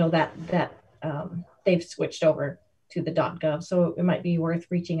done it. I know that they've switched over to the .gov, so it might be worth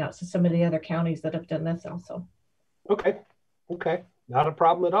reaching out to some of the other counties that have done this also. Okay, not a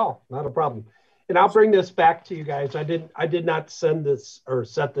problem at all. Not a problem. And I'll bring this back to you guys. I did not send this or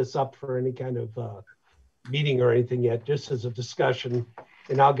set this up for any kind of meeting or anything yet, just as a discussion,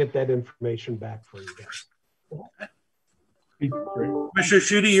 and I'll get that information back for you guys. Commissioner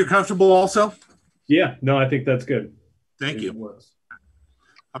Schutte, you're comfortable also? Yeah, no, I think that's good. Thank you. All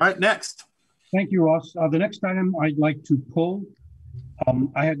right, next. Thank you, Ross. The next item I'd like to pull,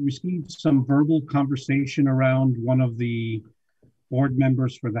 I had received some verbal conversation around one of the board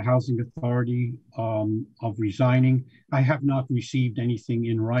members for the Housing Authority of resigning. I have not received anything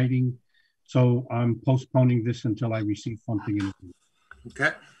in writing, so I'm postponing this until I receive something in writing.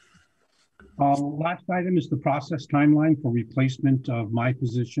 Okay. Last item is the process timeline for replacement of my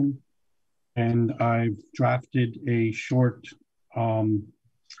position. And I've drafted a short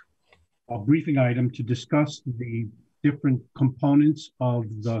a briefing item to discuss the different components of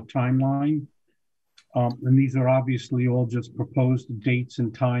the timeline. And these are obviously all just proposed dates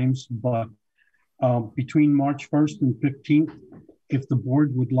and times, but between March 1st and 15th, if the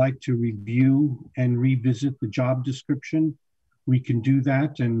board would like to review and revisit the job description, we can do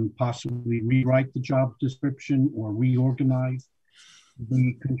that and possibly rewrite the job description or reorganize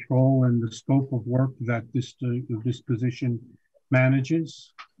the control and the scope of work that this position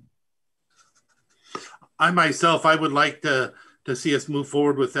manages. I myself, I would like to see us move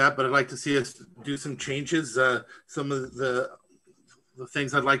forward with that, but I'd like to see us do some changes. Some of the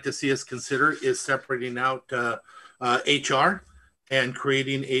things I'd like to see us consider is separating out HR and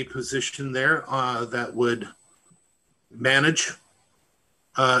creating a position there that would manage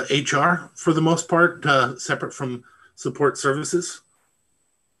HR for the most part, separate from support services.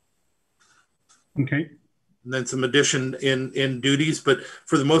 Okay. And then some addition in duties, but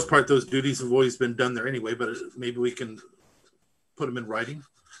for the most part, those duties have always been done there anyway, but maybe we can put them in writing.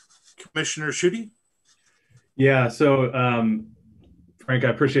 Commissioner Schutte? Yeah, so Frank, I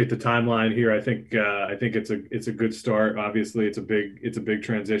appreciate the timeline here. I think it's a good start. Obviously, it's a big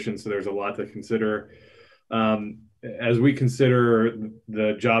transition, so there's a lot to consider. As we consider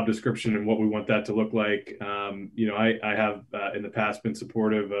the job description and what we want that to look like, I have in the past been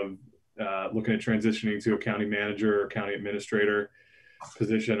supportive of looking at transitioning to a county manager or county administrator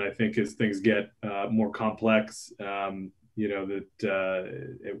position. I think as things get more complex, there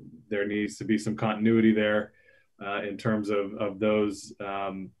needs to be some continuity there in terms of those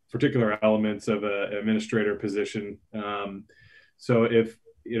particular elements of an administrator position. So if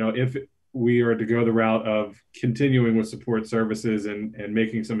we are to go the route of continuing with support services and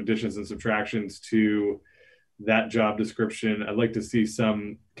making some additions and subtractions to that job description, I'd like to see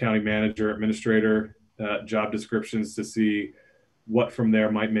some county manager, administrator job descriptions to see what from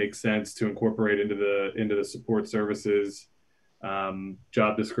there might make sense to incorporate into the support services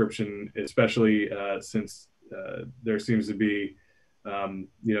job description, especially since there seems to be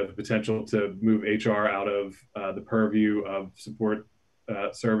the potential to move HR out of the purview of support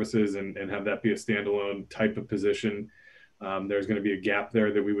services and have that be a standalone type of position. There's going to be a gap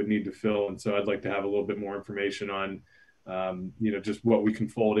there that we would need to fill. And so I'd like to have a little bit more information on, just what we can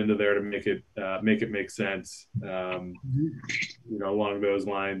fold into there to make it make sense, along those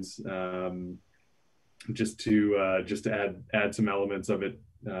lines, just to add some elements of it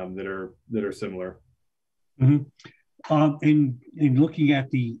that are similar. Mm-hmm. In looking at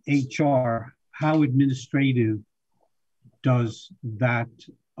the HR, how administrative does that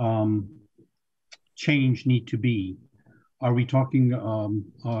change need to be? Are we talking a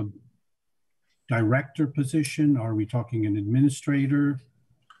director position? Are we talking an administrator?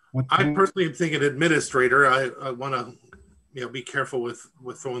 I personally am thinking administrator. I want to be careful with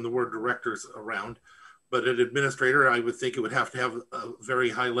throwing the word directors around, but an administrator, I would think it would have to have a very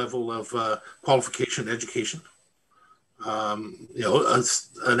high level of qualification, education.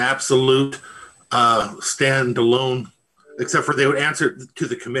 An absolute standalone, except for they would answer to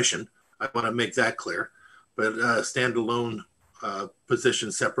the commission. I want to make that clear, but standalone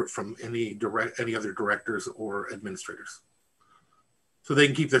position separate from any other directors or administrators, so they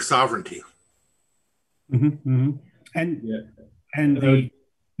can keep their sovereignty. Mm-hmm, mm-hmm. And the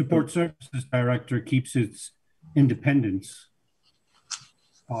support services director keeps its independence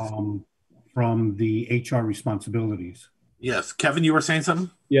from the HR responsibilities. Yes, Kevin, you were saying something?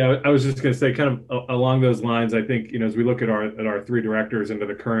 Yeah, I was just going to say, kind of along those lines. I think as we look at our three directors into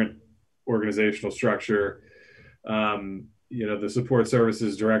the current organizational structure, the support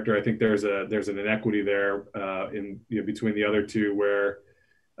services director, I think there's an inequity there in between the other two, where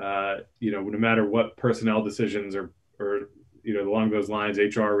no matter what personnel decisions or along those lines,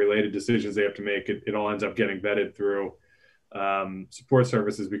 HR related decisions they have to make, it all ends up getting vetted through support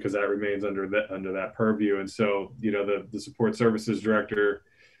services, because that remains under that purview. And so the support services director,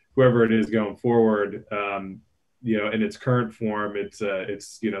 whoever it is going forward, in its current form, it's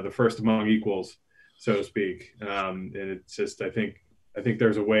the first among equals, so to speak. And it's just, I think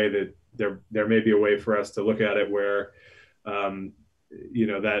there's a way that there may be a way for us to look at it where that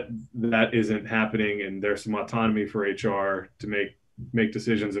isn't happening, and there's some autonomy for HR to make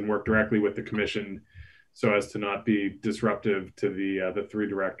decisions and work directly with the commission, so as to not be disruptive to the three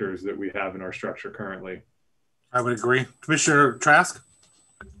directors that we have in our structure currently. I would agree. Commissioner Trask?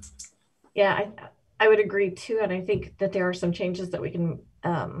 Yeah, I would agree too. And I think that there are some changes that we can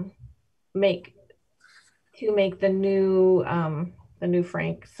make to make the new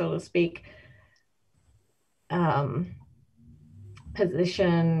Frank, so to speak,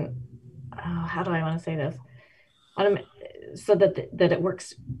 position. How do I want to say this? So that it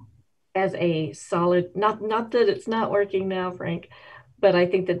works as a solid, not that it's not working now, Frank, but I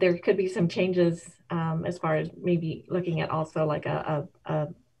think that there could be some changes as far as maybe looking at also like a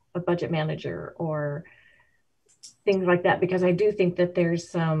budget manager or things like that, because I do think that there's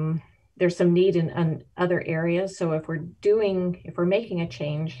some need in other areas. So if we're making a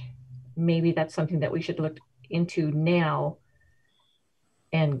change, maybe that's something that we should look into now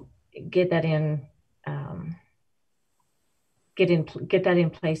and get that in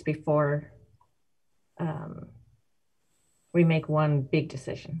place before we make one big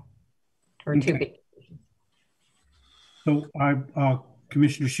decision or two big decisions. So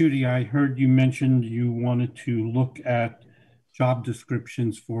Commissioner Schutte, I heard you mentioned you wanted to look at job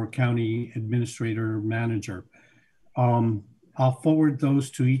descriptions for county administrator manager. I'll forward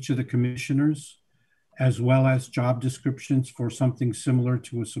those to each of the commissioners, as well as job descriptions for something similar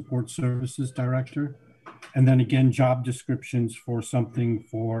to a support services director. And then again, job descriptions for something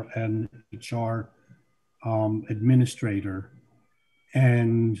for an HR administrator.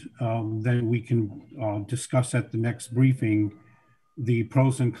 And then we can discuss at the next briefing the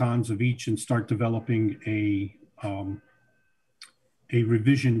pros and cons of each and start developing a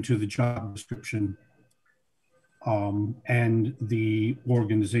revision to the job description and the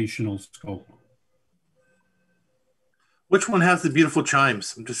organizational scope. Which one has the beautiful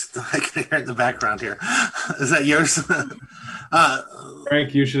chimes? I can hear it in the background here. Is that yours?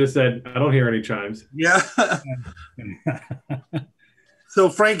 Frank, you should have said, I don't hear any chimes. Yeah. So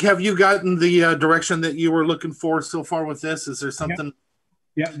Frank, have you gotten the direction that you were looking for so far with this? Is there something?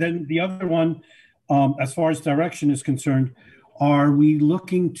 Yeah, then the other one, as far as direction is concerned, are we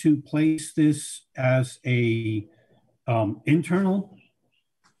looking to place this as a internal,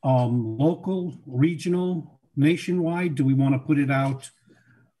 local, regional, nationwide? Do we want to put it out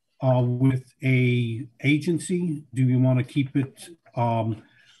with a agency? Do we want to keep it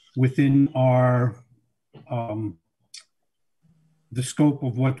within our the scope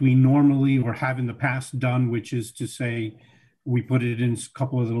of what we normally or have in the past done, which is to say we put it in a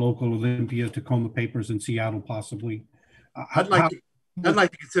couple of the local Olympia, Tacoma papers in Seattle, possibly? I'd like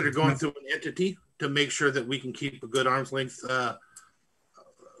to consider going through an entity to make sure that we can keep a good arm's length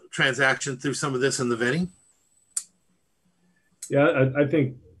transaction through some of this in the vetting. Yeah, I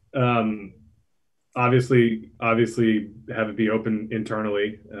think obviously have it be open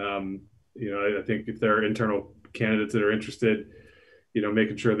internally. I think if there are internal candidates that are interested,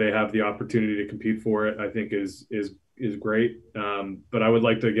 making sure they have the opportunity to compete for it, I think is great. But I would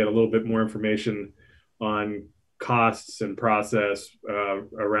like to get a little bit more information on costs and process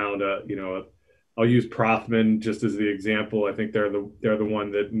around I'll use Prothman just as the example. I think they're the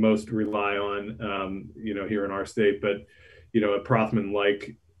one that most rely on here in our state, but a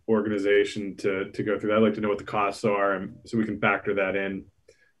Prothman-like organization to go through that. I'd like to know what the costs are, and so we can factor that in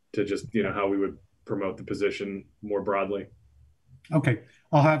to just how we would promote the position more broadly. Okay,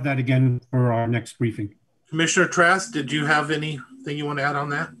 I'll have that again for our next briefing. Commissioner Trask, did you have anything you want to add on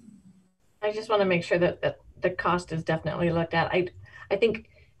that? I just want to make sure that the cost is definitely looked at. I think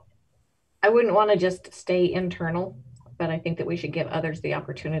I wouldn't want to just stay internal, but I think that we should give others the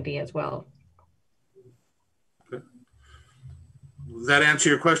opportunity as well. Okay. Does that answer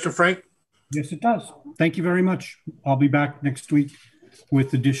your question, Frank? Yes, it does. Thank you very much. I'll be back next week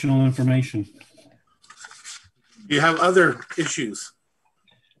with additional information. Do you have other issues?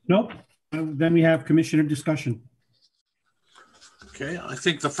 Nope. Then we have commissioner discussion. Okay, I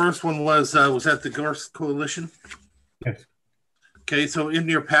think the first one was that the Gorse Coalition? Yes. Okay, so in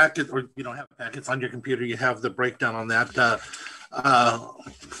your packet, or you don't have packets on your computer, you have the breakdown on that.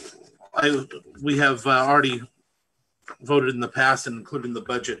 We have already voted in the past and including the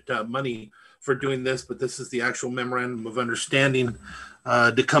budget money for doing this, but this is the actual memorandum of understanding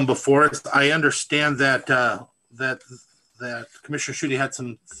to come before us. I understand that that Commissioner Schutte had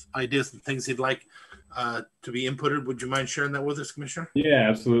some ideas and things he'd like to be inputted. Would you mind sharing that with us, Commissioner? Yeah,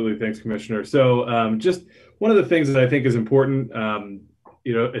 absolutely. Thanks, Commissioner. So just one of the things that I think is important,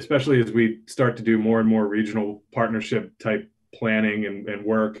 especially as we start to do more and more regional partnership type planning and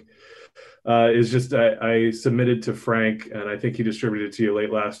work, is just I submitted to Frank, and I think he distributed it to you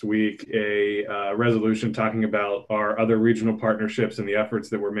late last week, a resolution talking about our other regional partnerships and the efforts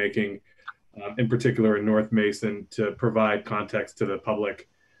that we're making, in particular in North Mason, to provide context to the public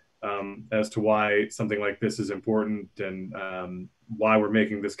as to why something like this is important and why we're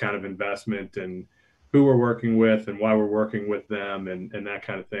making this kind of investment and who we're working with and why we're working with them and that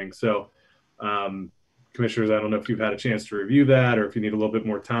kind of thing. So, commissioners, I don't know if you've had a chance to review that or if you need a little bit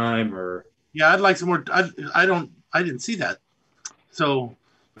more time or. Yeah, I'd like some more. I didn't see that. So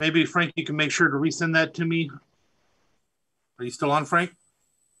maybe Frank, you can make sure to resend that to me. Are you still on, Frank?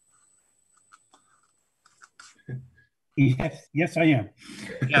 Yes, I am.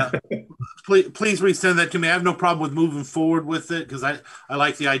 Yeah, please resend that to me. I have no problem with moving forward with it because I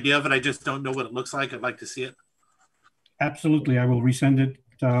like the idea of it. I just don't know what it looks like. I'd like to see it. Absolutely, I will resend it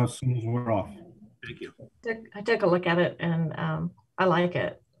as soon as we're off. Thank you. I took a look at it and I like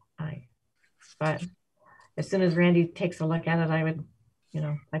it. But as soon as Randy takes a look at it, I would,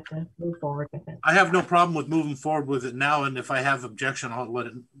 like to move forward with it. I have no problem with moving forward with it now, and if I have objection, I'll let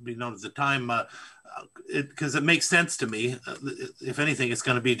it be known at the time. Because it makes sense to me. If anything, it's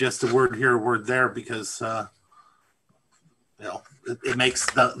going to be just a word here, a word there, because it makes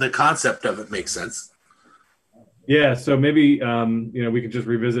the concept of it makes sense. Yeah, so maybe we could just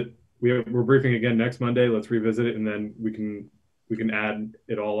revisit. We're briefing again next Monday. Let's revisit it, and then we can add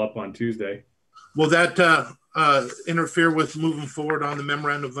it all up on Tuesday. Will that interfere with moving forward on the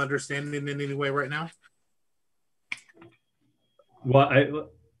memorandum of understanding in any way right now? Well,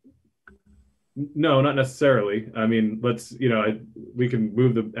 no, not necessarily. I mean, we can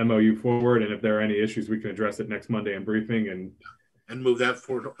move the MOU forward, and if there are any issues, we can address it next Monday in briefing and move that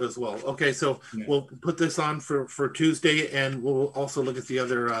forward as well. Okay, so we'll put this on for Tuesday, and we'll also look at the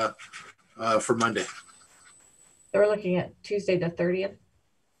other for Monday. So we're looking at Tuesday the 30th.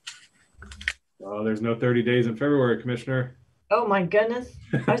 Oh, there's no 30 days in February, Commissioner. Oh my goodness.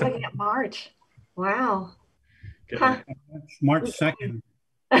 I was looking at March. Wow. Huh. March 2nd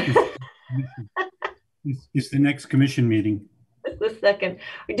is the next commission meeting. The 2nd.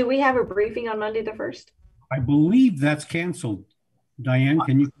 Do we have a briefing on Monday the 1st? I believe that's canceled. Diane,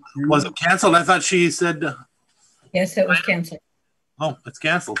 can you? Was it canceled? I thought she said. Yes, it was canceled. Oh, it's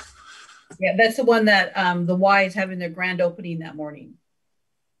canceled. Yeah, that's the one that the Y is having their grand opening that morning.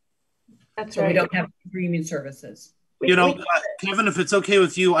 That's so right. We don't have streaming services. Kevin, if it's okay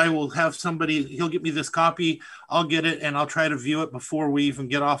with you, I will have somebody, he'll get me this copy. I'll get it and I'll try to view it before we even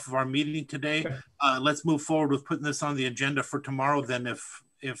get off of our meeting today. Let's move forward with putting this on the agenda for tomorrow then if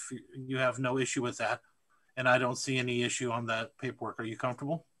you have no issue with that. And I don't see any issue on that paperwork. Are you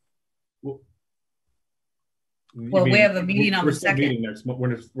comfortable? Well, we have a meeting on the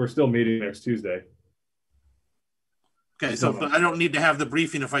 2nd. We're still meeting next Tuesday. Okay, so I don't need to have the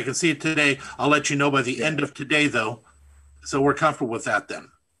briefing. If I can see it today, I'll let you know by the end of today, though. So we're comfortable with that then.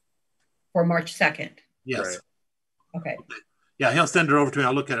 For March 2nd. Yes. Right. Okay. Yeah, he'll send it over to me.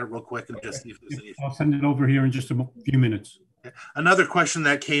 I'll look at it real quick and just see if there's anything. I'll send it over here in just a few minutes. Okay. Another question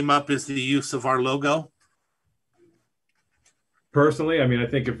that came up is the use of our logo. Personally, I mean, I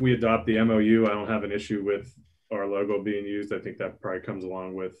think if we adopt the MOU, I don't have an issue with our logo being used. I think that probably comes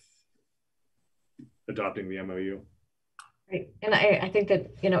along with adopting the MOU. Right. And I think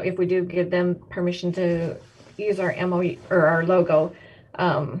that, if we do give them permission to use our MOU or our logo,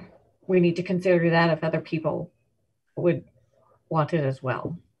 we need to consider that if other people would want it as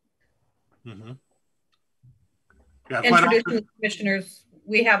well. Mm-hmm. Yeah, and traditional commissioners,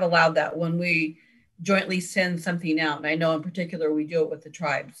 we have allowed that when we jointly send something out. And I know in particular, we do it with the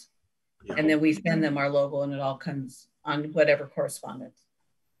tribes. Yeah. And then we send them our logo and it all comes on whatever correspondence.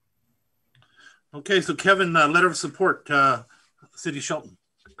 Okay, so Kevin, letter of support, City Shelton.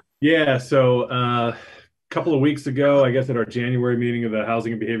 Yeah, so a couple of weeks ago, I guess at our January meeting of the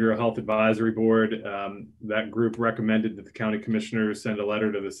Housing and Behavioral Health Advisory Board, that group recommended that the county commissioners send a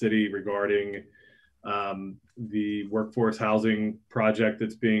letter to the city regarding the workforce housing project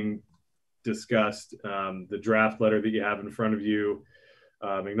that's being discussed. The draft letter that you have in front of you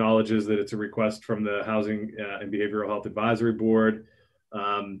acknowledges that it's a request from the Housing and Behavioral Health Advisory Board.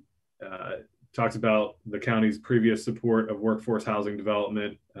 Talks about the county's previous support of workforce housing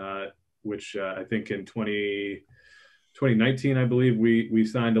development, which I think in 2019, I believe, we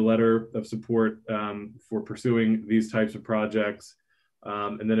signed a letter of support for pursuing these types of projects.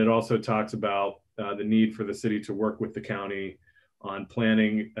 And then it also talks about the need for the city to work with the county on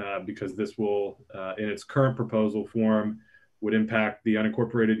planning because this will, in its current proposal form, would impact the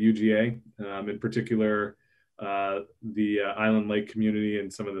unincorporated UGA, in particular, the Island Lake community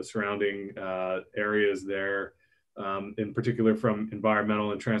and some of the surrounding areas there, in particular from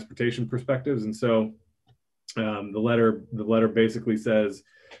environmental and transportation perspectives. And so the letter basically says,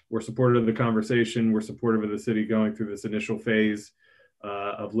 we're supportive of the conversation, we're supportive of the city going through this initial phase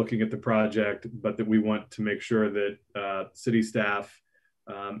of looking at the project, but that we want to make sure that city staff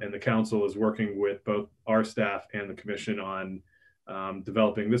and the council is working with both our staff and the commission on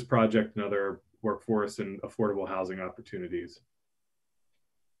developing this project and other workforce and affordable housing opportunities.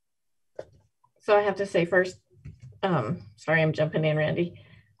 So I have to say first, sorry, I'm jumping in, Randy,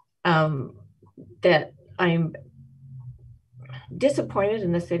 that I'm disappointed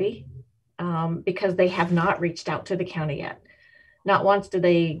in the city because they have not reached out to the county yet. Not once did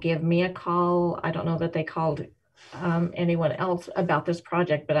they give me a call. I don't know that they called anyone else about this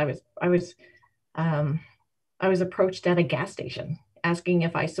project, but I was approached at a gas station asking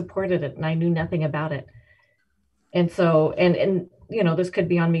if I supported it, and I knew nothing about it. And so, and this could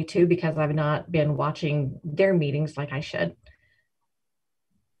be on me too, because I've not been watching their meetings like I should.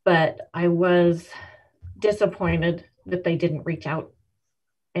 But I was disappointed that they didn't reach out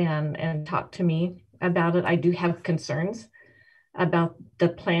and talk to me about it. I do have concerns about the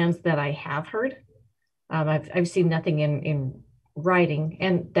plans that I have heard. I've seen nothing in writing,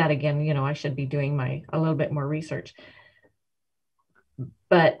 and that again, I should be doing a little bit more research.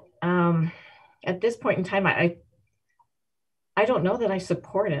 But at this point in time, I I don't know that I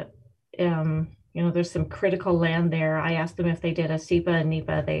support it. You know, there's some critical land there. I asked them if they did a SEPA and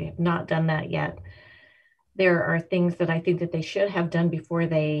NEPA. They have not done that yet. There are things that I think that they should have done before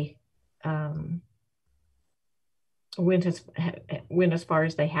they went as far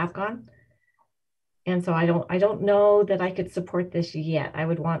as they have gone. And so I don't know that I could support this yet. I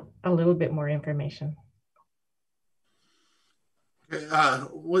would want a little bit more information.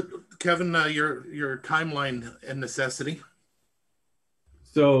 What, Kevin, your timeline and necessity?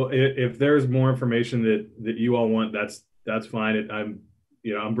 So if there's more information that you all want, that's fine.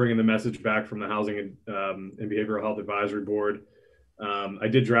 I'm bringing the message back from the Housing and Behavioral Health Advisory Board. I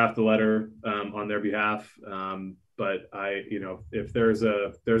did draft the letter on their behalf, but if there's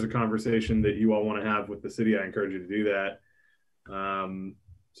a conversation that you all want to have with the city, I encourage you to do that.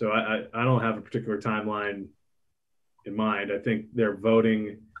 So I don't have a particular timeline in mind. I think they're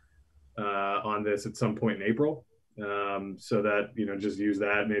voting on this at some point in April. So that, just use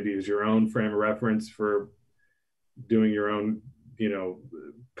that maybe as your own frame of reference for doing your own,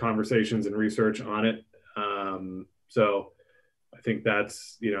 conversations and research on it. So I think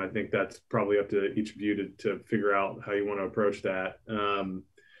that's probably up to each of you to figure out how you want to approach that.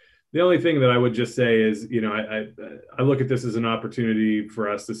 The only thing that I would just say is, I look at this as an opportunity for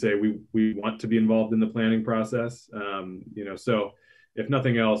us to say we want to be involved in the planning process. So if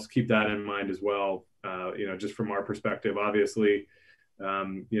nothing else, keep that in mind as well. Just from our perspective, obviously,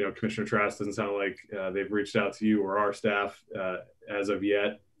 Commissioner Trask doesn't sound like they've reached out to you or our staff as of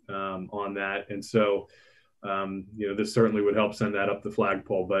yet on that. And so, this certainly would help send that up the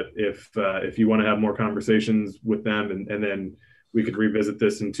flagpole. But if you want to have more conversations with them and then we could revisit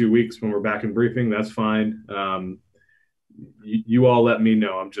this in 2 weeks when we're back in briefing, that's fine. You all let me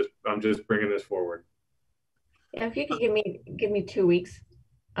know. I'm just bringing this forward. Yeah, if you could give me 2 weeks,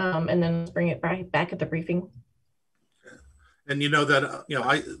 and then let's bring it back at the briefing. And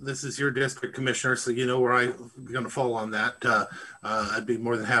this is your district, Commissioner, so you know where I'm going to fall on that. I'd be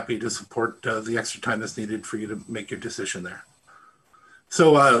more than happy to support the extra time that's needed for you to make your decision there.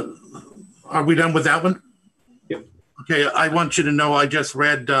 So are we done with that one? Yep. Okay, I want you to know I just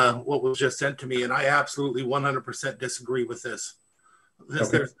read what was just sent to me, and I absolutely 100% disagree with this. Okay.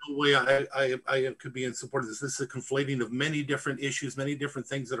 There's no way I could be in support of this. This is a conflating of many different issues, many different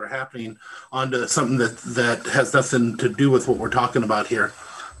things that are happening onto something that has nothing to do with what we're talking about here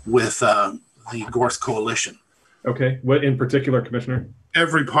with the Gorse Coalition. Okay. What in particular, Commissioner?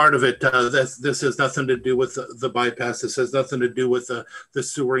 Every part of it. This has nothing to do with the bypass. This has nothing to do with the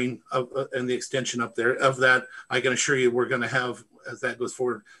sewering and the extension up there. Of that, I can assure you we're going to have, as that goes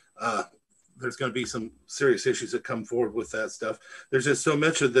forward, there's going to be some serious issues that come forward with that stuff. There's just so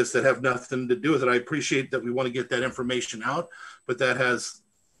much of this that have nothing to do with it. I appreciate that we want to get that information out, but that has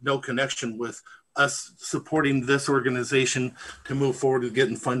no connection with us supporting this organization to move forward with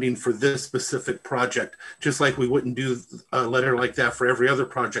getting funding for this specific project, just like we wouldn't do a letter like that for every other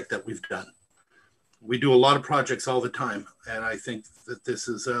project that we've done. We do a lot of projects all the time, and I think that this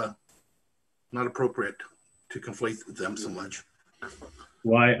is not appropriate to conflate them so much.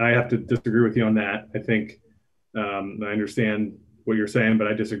 Well, I have to disagree with you on that. I think I understand what you're saying, but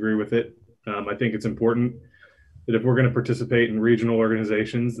I disagree with it. I think it's important that if we're going to participate in regional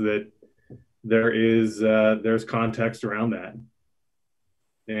organizations, that there's context around that.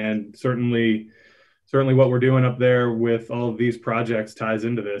 And certainly what we're doing up there with all of these projects ties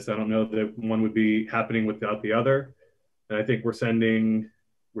into this. I don't know that one would be happening without the other. And I think we're sending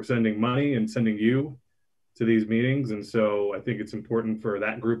money and sending you to these meetings. And so I think it's important for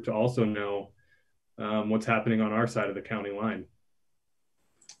that group to also know what's happening on our side of the county line.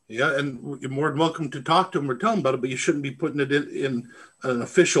 Yeah, and you're more than welcome to talk to them or tell them about it, but you shouldn't be putting it in an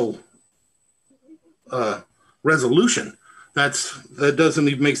official resolution. That doesn't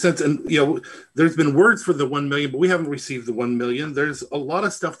even make sense. And there's been words for the 1 million, but we haven't received the 1 million. There's a lot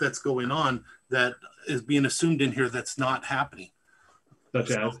of stuff that's going on that is being assumed in here that's not happening.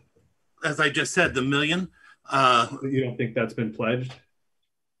 Such as I just said, the million. You don't think that's been pledged?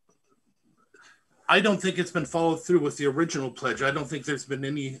 I don't think it's been followed through with the original pledge. I don't think there's been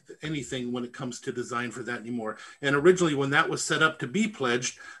anything when it comes to design for that anymore. And originally when that was set up to be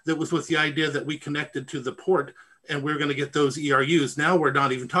pledged, that was with the idea that we connected to the port and we're going to get those ERUs. Now we're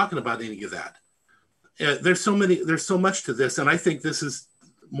not even talking about any of that. There's so much to this. And I think this is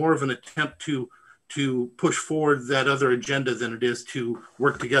more of an attempt to push forward that other agenda than it is to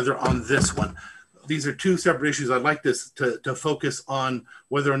work together on this one. These are two separate issues. I'd like this to focus on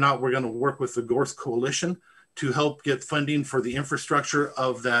whether or not we're going to work with the Gorse Coalition to help get funding for the infrastructure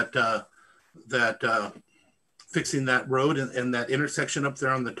of that fixing that road and that intersection up there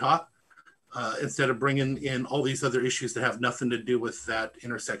on the top. instead of bringing in all these other issues that have nothing to do with that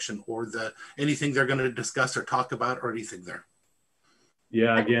intersection or anything they're going to discuss or talk about or anything there.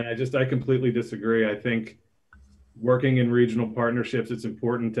 Yeah, again, I completely disagree. I think working in regional partnerships, it's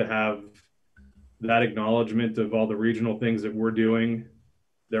important to have that acknowledgement of all the regional things that we're doing.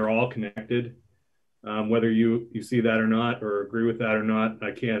 They're all connected. Whether you see that or not, or agree with that or not,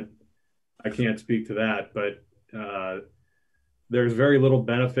 I can't speak to that. But there's very little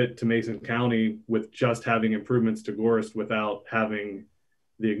benefit to Mason County with just having improvements to Gorst without having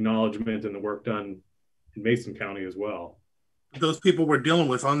the acknowledgement and the work done in Mason County as well. Those people we're dealing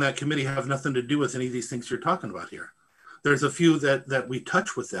with on that committee have nothing to do with any of these things you're talking about here. There's a few that we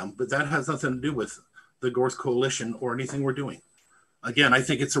touch with them, but that has nothing to do with the Gorst Coalition or anything we're doing. Again, I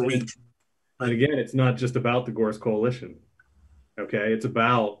think it's a reach. And again, it's not just about the Gorst Coalition. Okay, it's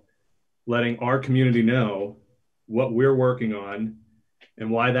about letting our community know what we're working on and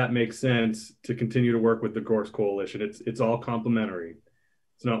why that makes sense to continue to work with the Gorst Coalition. It's all complementary.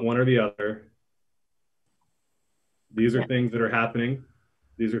 It's not one or the other. These are things that are happening.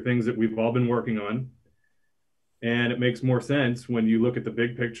 These are things that we've all been working on. And it makes more sense when you look at the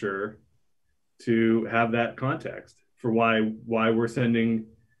big picture to have that context for why we're sending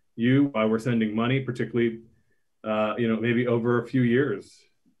why we're sending money, particularly, maybe over a few years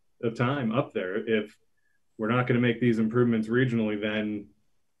of time up there. If we're not going to make these improvements regionally, then,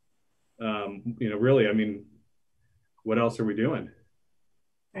 really, I mean, what else are we doing?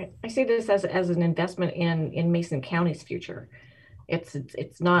 Right. I see this as an investment in Mason County's future.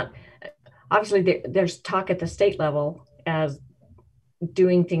 It's not, obviously there's talk at the state level as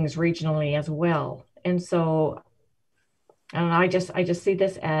doing things regionally as well. And so I just see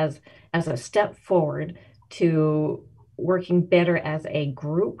this as a step forward to working better as a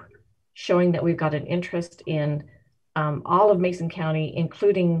group, showing that we've got an interest in all of Mason County,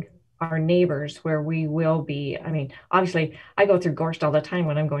 including our neighbors, where we will be. I mean, obviously, I go through Gorst all the time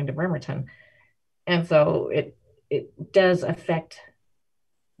when I'm going to Bremerton. And so it does affect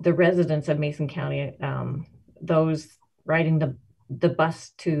the residents of Mason County, those riding the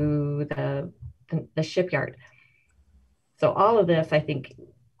bus to the shipyard. So all of this, I think,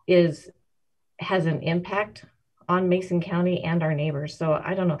 has an impact on Mason County and our neighbors. So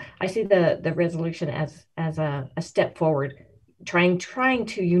I don't know. I see the resolution as a step forward, trying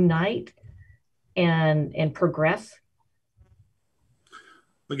to unite and progress.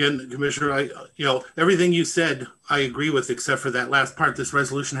 Again, Commissioner, everything you said, I agree with, except for that last part. This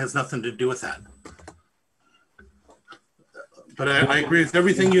resolution has nothing to do with that. But I agree with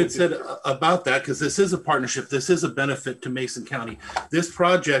everything you had said about that, because this is a partnership. This is a benefit to Mason County. This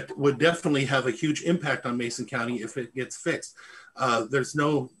project would definitely have a huge impact on Mason County if it gets fixed. There's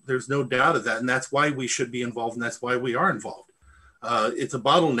no doubt of that, and that's why we should be involved, and that's why we are involved. It's a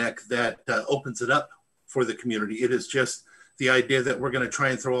bottleneck that opens it up for the community. It is just the idea that we're going to try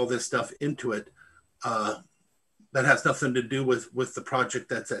and throw all this stuff into it that has nothing to do with the project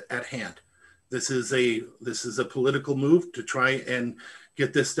that's at hand. This is a political move to try and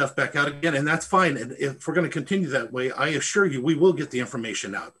get this stuff back out again, and that's fine. And if we're going to continue that way, I assure you, we will get the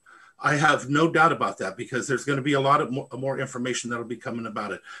information out. I have no doubt about that, because there's going to be a lot of more information that'll be coming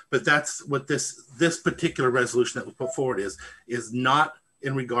about it. But that's what this particular resolution that was put forward is not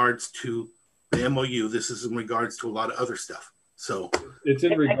in regards to the MOU. This is in regards to a lot of other stuff. So it's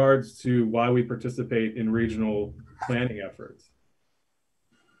in regards to why we participate in regional planning efforts.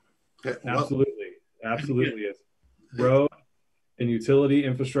 Okay, absolutely is. Road and utility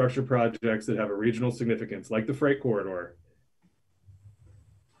infrastructure projects that have a regional significance, like the freight corridor,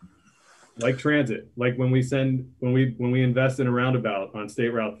 like transit, like when we invest in a roundabout on State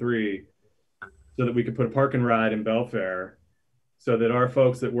Route 3, so that we could put a park and ride in Belfair, so that our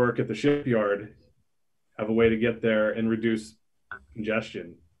folks that work at the shipyard have a way to get there and reduce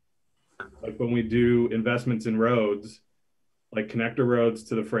congestion. Like when we do investments in roads, like connector roads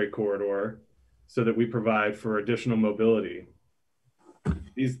to the freight corridor, so that we provide for additional mobility.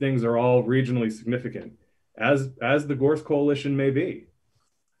 These things are all regionally significant, as the Gorst Coalition may be.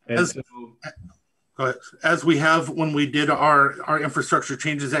 And as we have when we did our infrastructure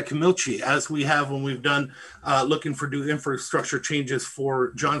changes at Camilchi, as we have when we've done looking for new infrastructure changes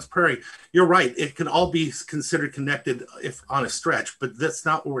for Johns Prairie. You're right, it can all be considered connected if on a stretch, but that's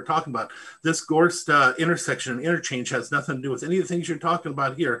not what we're talking about. This Gorst intersection and interchange has nothing to do with any of the things you're talking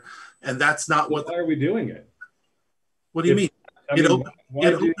about here, and that's not what. Why are we doing it? What do you mean?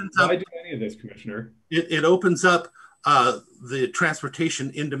 Why do any of this, Commissioner? It opens up the transportation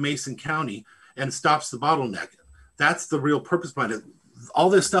into Mason County and stops the bottleneck. That's the real purpose behind it. All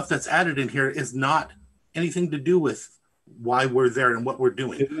this stuff that's added in here is not anything to do with why we're there and what we're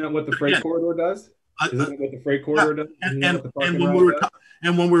doing. Isn't that what the freight corridor does? Isn't that what the freight corridor does?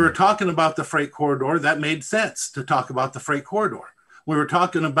 And when we were talking about the freight corridor, that made sense to talk about the freight corridor. We were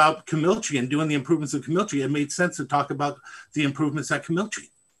talking about Camilchi and doing the improvements of Camilchi. It made sense to talk about the improvements at Camilchi.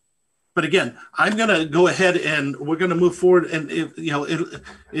 But again, I'm going to go ahead and we're going to move forward. And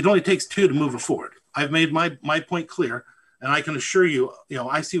it only takes two to move it forward. I've made my point clear, and I can assure you,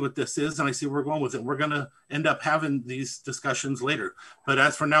 I see what this is, and I see where we're going with it. We're going to end up having these discussions later. But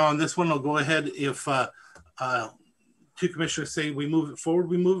as for now on this one, I'll go ahead. If two commissioners say we move it forward,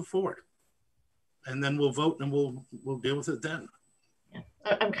 we move it forward, and then we'll vote and we'll deal with it then.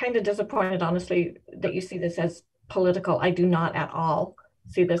 I'm kind of disappointed, honestly, that you see this as political. I do not at all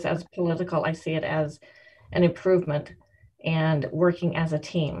see this as political. I see it as an improvement and working as a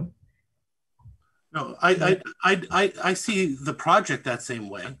team. No, I see the project that same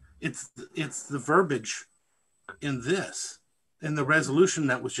way. It's the verbiage in the resolution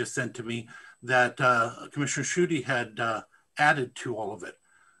that was just sent to me that Commissioner Schutte had added to all of it.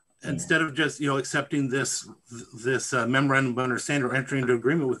 Instead of just accepting this memorandum of understanding or entering into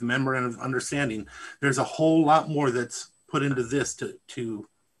agreement with the memorandum of understanding, there's a whole lot more that's put into this to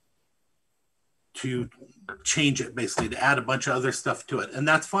change it, basically, to add a bunch of other stuff to it, and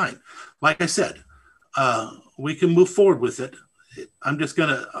that's fine. Like I said, we can move forward with it. I'm just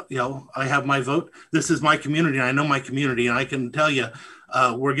gonna, I have my vote. This is my community, and I know my community, and I can tell you,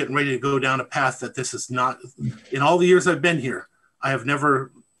 we're getting ready to go down a path that this is not. In all the years I've been here, I have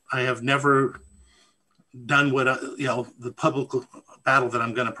never done what the public battle that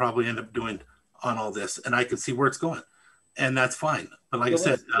I'm going to probably end up doing on all this, and I can see where it's going, and that's fine. But like I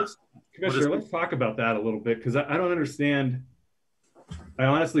said, Commissioner, let's talk about that a little bit, because I don't understand. I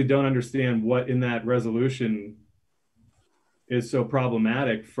honestly don't understand what in that resolution is so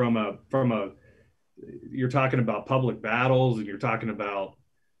problematic from a. You're talking about public battles and you're talking about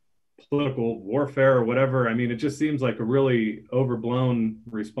political warfare or whatever. I mean, it just seems like a really overblown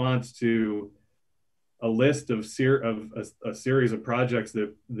response to a list of a series of projects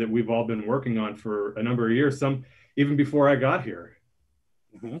that we've all been working on for a number of years, some even before I got here.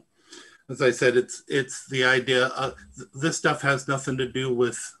 Mm-hmm. As I said, it's the idea of this stuff has nothing to do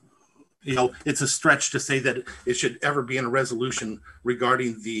with, it's a stretch to say that it should ever be in a resolution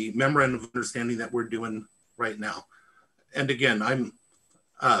regarding the memorandum of understanding that we're doing right now. And again,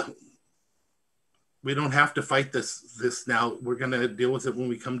 we don't have to fight this now. We're going to deal with it when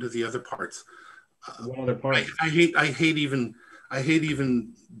we come to the other parts. What other parts? I hate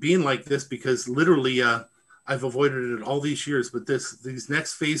even being like this, because literally I've avoided it all these years. But these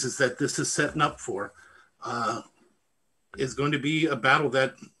next phases that this is setting up for is going to be a battle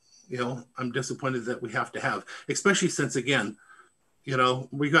that I'm disappointed that we have to have, especially since, again,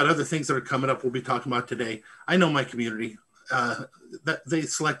 we got other things that are coming up we'll be talking about today. I know my community, that they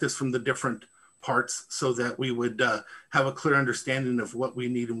select us from the different parts so that we would have a clear understanding of what we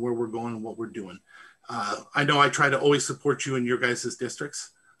need and where we're going and what we're doing. I know I try to always support you in your guys'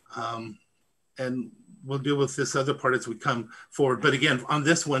 districts, and we'll deal with this other part as we come forward. But again, on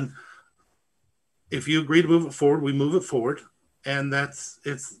this one, if you agree to move it forward, we move it forward, and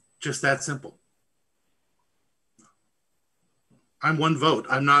it's just that simple. I'm one vote.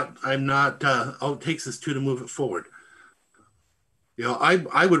 I'm not, all it takes is two to move it forward.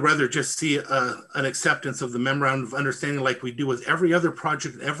 I would rather just see an acceptance of the memorandum of understanding like we do with every other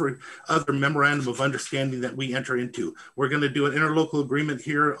project, every other memorandum of understanding that we enter into. We're going to do an interlocal agreement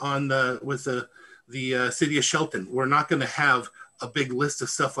here with the city of Shelton. We're not going to have a big list of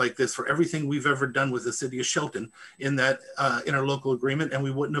stuff like this for everything we've ever done with the city of Shelton in that interlocal agreement, and we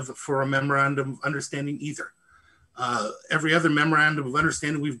wouldn't have for a memorandum of understanding either. Every other memorandum of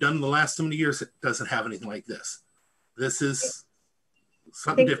understanding we've done in the last so many years doesn't have anything like this. This is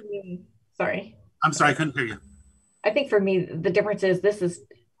something different. Sorry. I'm sorry, I couldn't hear you. I think for me, the difference is this is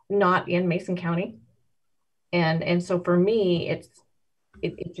not in Mason County. And so for me,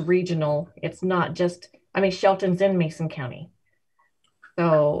 it's regional. It's not just, Shelton's in Mason County.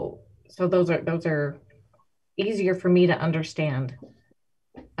 So those are easier for me to understand.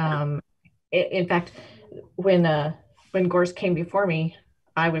 In fact, when Gorse came before me,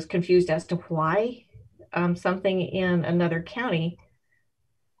 I was confused as to why something in another county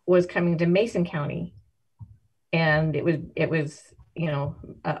was coming to Mason County, and it was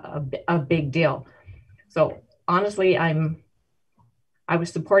a big deal. So honestly, I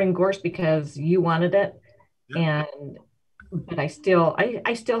was supporting Gorse because you wanted it, but I still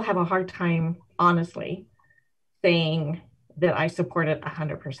have a hard time, honestly, saying that I support it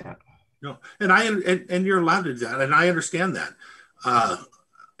 100%. No, and you're allowed to do that, and I understand that.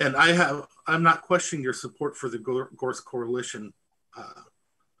 And I I'm not questioning your support for the Gorse Coalition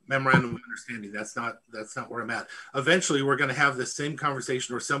memorandum of understanding. That's not where I'm at. Eventually, we're going to have the same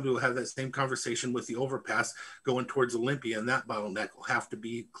conversation, or somebody will have that same conversation with the overpass going towards Olympia, and that bottleneck will have to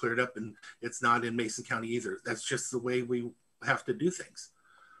be cleared up, and it's not in Mason County either. That's just the way we have to do things.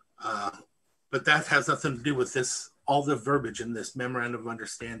 But that has nothing to do with this, all the verbiage in this memorandum of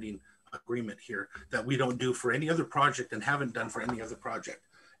understanding agreement here that we don't do for any other project and haven't done for any other project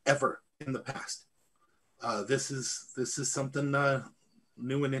ever in the past. This is something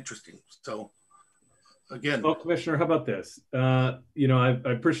new and interesting. So again, well, Commissioner, how about this? You know, I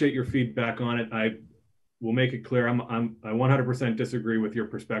appreciate your feedback on it. I will make it clear I 100% disagree with your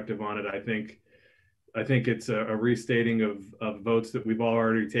perspective on it. I think it's a restating of votes that we've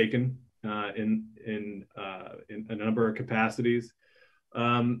already taken in a number of capacities.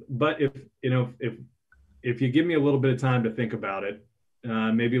 But if you give me a little bit of time to think about it,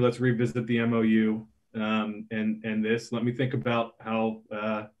 maybe let's revisit the MOU and this. Let me think about how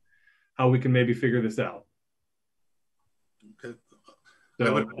we can maybe figure this out. Okay.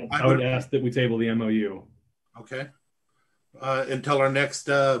 So I would ask that we table the MOU. Okay. Until our next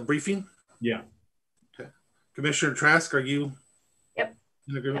briefing? Yeah. Okay. Commissioner Trask, are you Yep.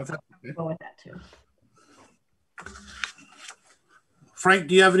 in agreement with that? Okay. Go with that too. Frank,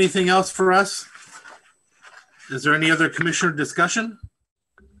 do you have anything else for us? Is there any other commissioner discussion?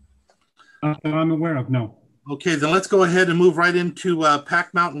 That I'm aware of, no. Okay, then let's go ahead and move right into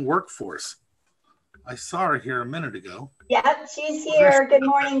Pack Mountain Workforce. I saw her here a minute ago. Yep, she's here. Good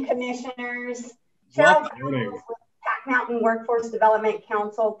morning, commissioners. Cheryl with Pack Mountain Workforce Development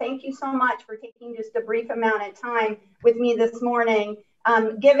Council. Thank you so much for taking just a brief amount of time with me this morning.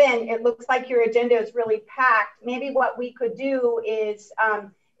 Given it looks like your agenda is really packed, maybe what we could do is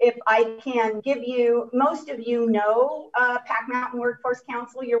if I can give you, most of you know Pack Mountain Workforce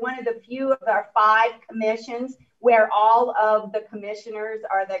Council. You're one of the few of our 5 commissions where all of the commissioners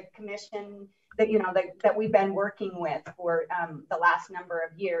are the commission that we've been working with for the last number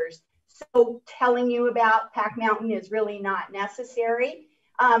of years. So telling you about Pack Mountain is really not necessary.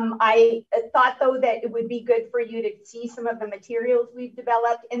 I thought, though, that it would be good for you to see some of the materials we've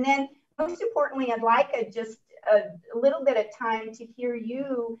developed. And then, most importantly, I'd like just a little bit of time to hear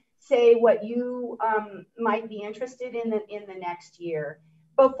you say what you might be interested in the next year.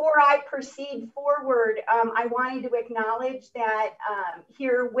 Before I proceed forward, I wanted to acknowledge that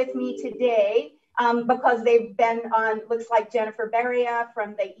here with me today, because they've been on, looks like Jennifer Baria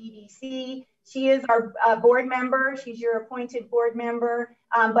from the EDC. She is our board member. She's your appointed board member,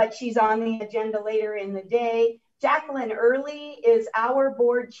 but she's on the agenda later in the day. Jacqueline Early is our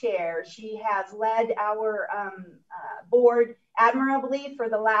board chair. She has led our board admirably for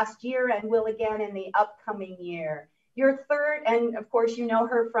the last year and will again in the upcoming year. Your third, and of course you know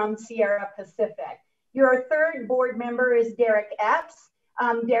her from Sierra Pacific. Your third board member is Derek Epps.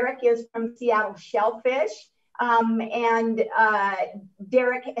 Derek is from Seattle Shellfish.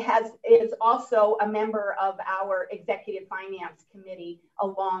 Derek is also a member of our Executive Finance Committee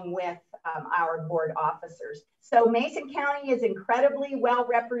along with our board officers. So Mason County is incredibly well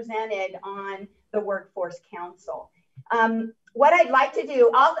represented on the Workforce Council. What I'd like to do,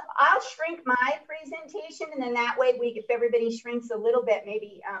 I'll shrink my presentation, and then that way if everybody shrinks a little bit,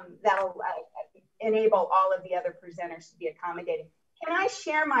 maybe that'll enable all of the other presenters to be accommodating. Can I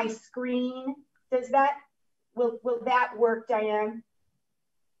share my screen? Will that work, Diane?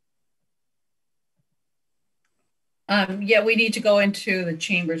 Yeah, we need to go into the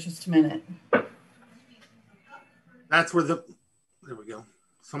chambers just a minute. That's where there we go.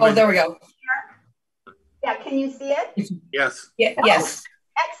 Oh, there we go. Yeah, can you see it? Yes. Yeah, yes.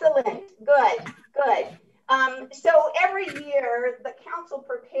 Excellent, good. So every year the council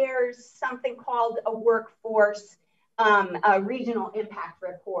prepares something called a workforce a regional impact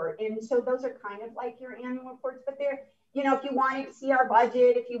report. And so those are kind of like your annual reports, but they're, if you wanted to see our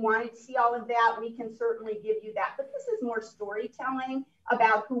budget, if you wanted to see all of that, we can certainly give you that. But this is more storytelling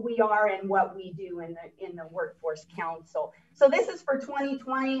about who we are and what we do in the Workforce Council. So this is for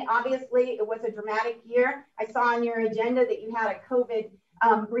 2020. Obviously, it was a dramatic year. I saw on your agenda that you had a COVID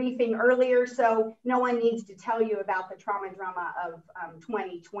briefing earlier, so no one needs to tell you about the trauma drama of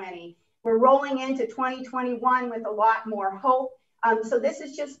 2020. We're rolling into 2021 with a lot more hope. So this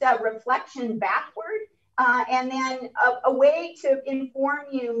is just a reflection backward and then a way to inform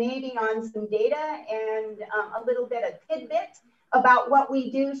you maybe on some data and a little bit of tidbit about what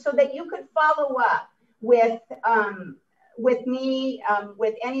we do so that you could follow up with me,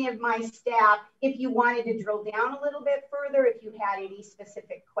 with any of my staff, if you wanted to drill down a little bit further, if you had any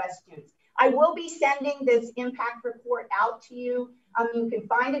specific questions. I will be sending this impact report out to you. You can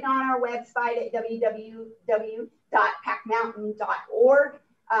find it on our website at www.packmountain.org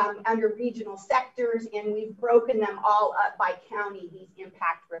under regional sectors, and we've broken them all up by county, these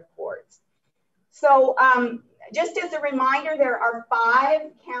impact reports. So just as a reminder, there are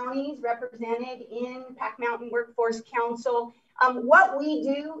 5 counties represented in Pack Mountain Workforce Council. What we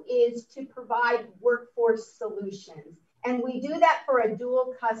do is to provide workforce solutions. And we do that for a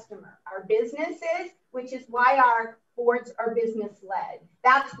dual customer, our businesses, which is why our boards are business led.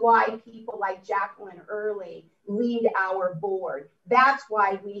 That's why people like Jacqueline Early lead our board. That's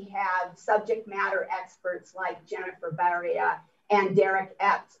why we have subject matter experts like Jennifer Baria and Derek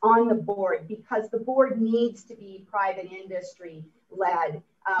Epps on the board, because the board needs to be private industry led.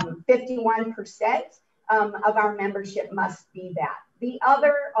 51% of our membership must be that. The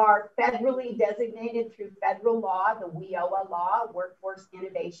other are federally designated through federal law, the WIOA law, Workforce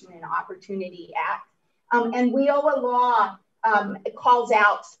Innovation and Opportunity Act. And WIOA law it calls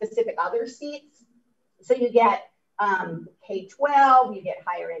out specific other seats. So you get K-12, you get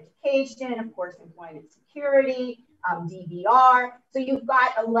higher education, of course, employment security, DBR. So you've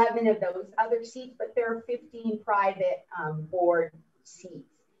got 11 of those other seats, but there are 15 private board seats.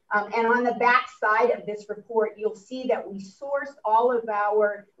 And on the back side of this report, you'll see that we sourced all of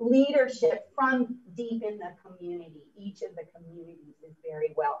our leadership from deep in the community. Each of the communities is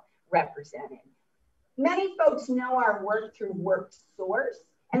very well represented. Many folks know our work through WorkSource,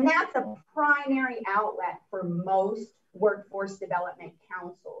 and that's a primary outlet for most workforce development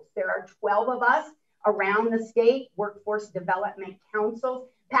councils. There are 12 of us around the state, workforce development councils.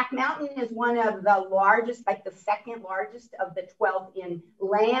 Pack Mountain is one of the largest, like the second largest of the 12 in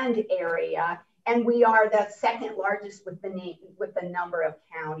land area, and we are the second largest with the number of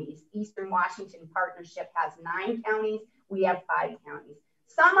counties. Eastern Washington Partnership has 9 counties. We have 5 counties.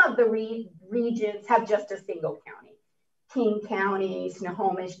 Some of the regions have just a single county. King County,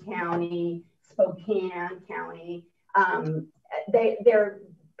 Snohomish County, Spokane County. They're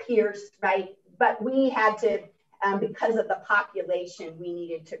pierced, right? But we had to, because of the population, we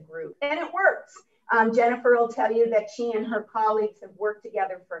needed to group, and it works. Jennifer will tell you that she and her colleagues have worked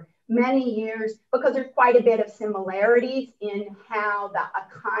together for many years because there's quite a bit of similarities in how the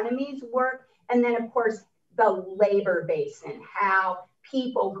economies work. And then of course, the labor basin, how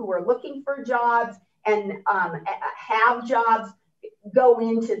people who are looking for jobs and have jobs go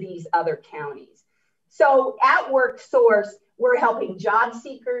into these other counties. So at WorkSource, we're helping job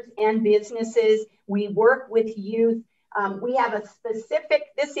seekers and businesses. We work with youth. We have a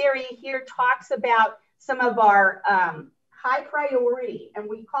specific, this area here talks about some of our high priority, and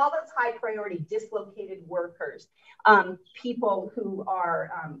we call those high priority dislocated workers, people who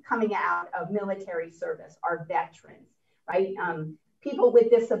are coming out of military service, our veterans, right? People with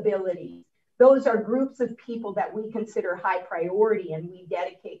disabilities. Those are groups of people that we consider high priority, and we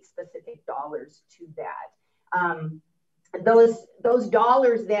dedicate specific dollars to that. Those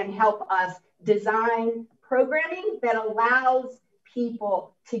dollars then help us design programming that allows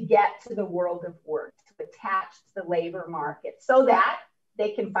people to get to the world of work, to attach to the labor market so that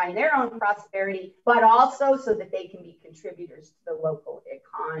they can find their own prosperity, but also so that they can be contributors to the local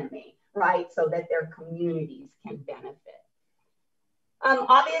economy, right? So that their communities can benefit.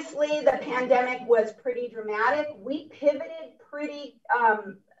 Obviously, the pandemic was pretty dramatic. We pivoted pretty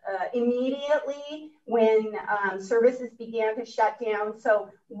immediately when services began to shut down.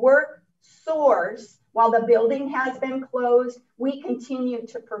 So WorkSource, while the building has been closed, we continue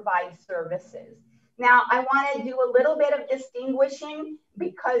to provide services. Now, I want to do a little bit of distinguishing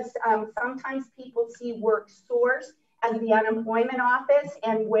because sometimes people see WorkSource as the unemployment office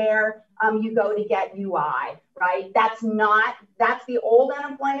and where you go to get UI, right? That's the old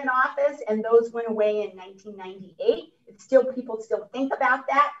unemployment office, and those went away in 1998. People still think about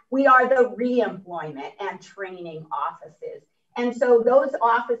that. We are the reemployment and training offices. And so those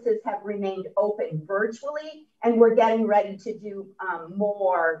offices have remained open virtually, and we're getting ready to do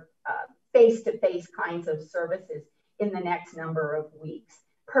more face-to-face kinds of services in the next number of weeks,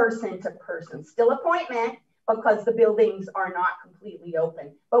 person to person, still appointment, because the buildings are not completely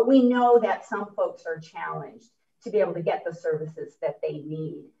open. But we know that some folks are challenged to be able to get the services that they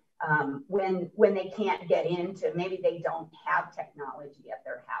need when they can't get into, maybe they don't have technology at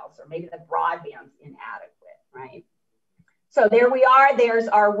their house, or maybe the broadband's inadequate, right? So there we are, there's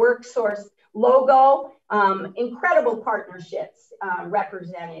our WorkSource logo, incredible partnerships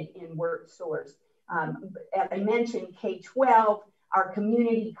represented in WorkSource. As I mentioned, K-12, our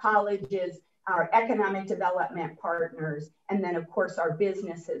community colleges, our economic development partners, and then of course our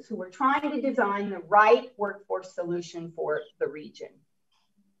businesses who are trying to design the right workforce solution for the region.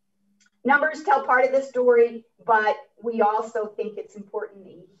 Numbers tell part of the story, but we also think it's important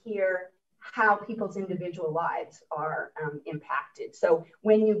that you hear how people's individual lives are impacted. So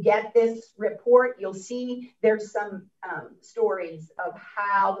when you get this report, you'll see there's some stories of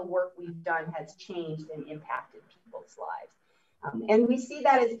how the work we've done has changed and impacted people's lives. And we see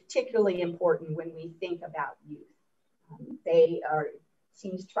that as particularly important when we think about youth. They are,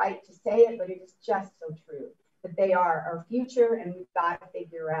 seems trite to say it, but it's just so true, that they are our future, and we've got to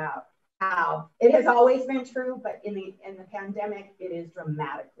figure out how. It has always been true, but in the pandemic, it is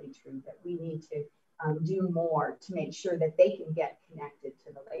dramatically true that we need to do more to make sure that they can get connected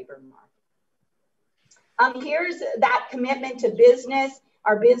to the labor market. Here's that commitment to business,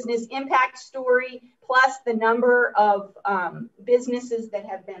 our business impact story, plus the number of businesses that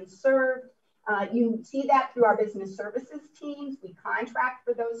have been served. You see that through our business services teams. We contract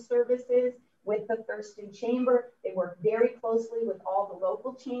for those services with the Thurston Chamber. They work very closely with all the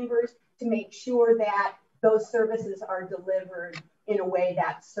local chambers to make sure that those services are delivered in a way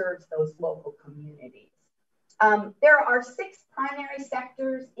that serves those local communities. There are 6 primary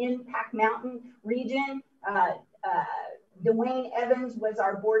sectors in Pac Mountain region. Dwayne Evans was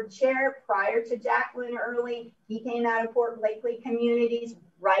our board chair prior to Jacqueline Early. He came out of Port Blakely Communities,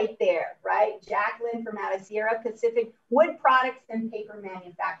 right there, right? Jacqueline from out of Sierra Pacific, wood products and paper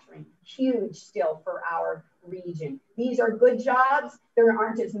manufacturing, huge still for our region. These are good jobs. There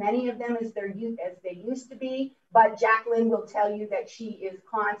aren't as many of them as they used to be, but Jacqueline will tell you that she is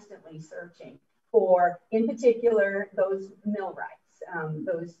constantly searching for, in particular, those millwrights,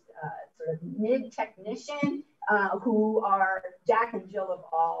 those sort of mid-technician who are Jack and Jill of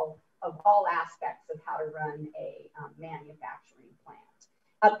all aspects of how to run a manufacturing plant.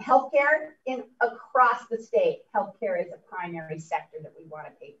 Healthcare across the state, healthcare is a primary sector that we want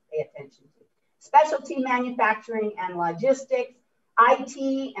to pay attention to. Specialty manufacturing and logistics,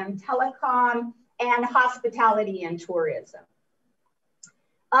 IT and telecom, and hospitality and tourism.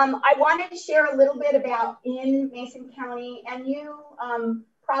 I wanted to share a little bit about in Mason County, and you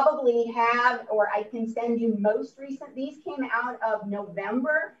probably have, or I can send you most recent. These came out of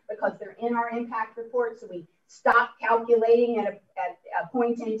November because they're in our impact report, so we stopped calculating at a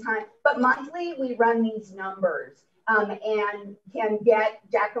point in time. But monthly, we run these numbers and can get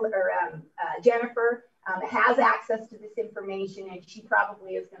Jacqueline or Jennifer has access to this information, and she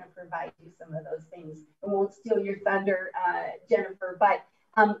probably is going to provide you some of those things. I won't steal your thunder, Jennifer, but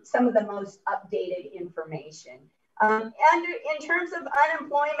some of the most updated information. And in terms of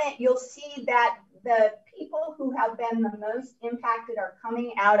unemployment, you'll see that the people who have been the most impacted are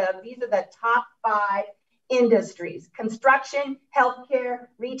coming out of, these are the top 5 industries: construction, healthcare,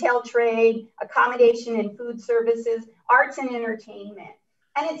 retail trade, accommodation and food services, arts and entertainment.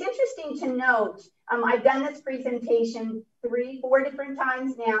 And it's interesting to note, I've done this presentation 3-4 different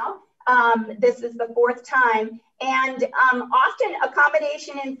times now. This is the 4th time. And often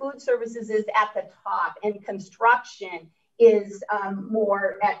accommodation and food services is at the top, and construction is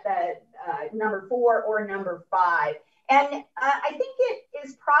more at the number 4 or number 5. And I think it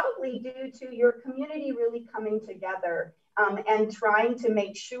is probably due to your community really coming together and trying to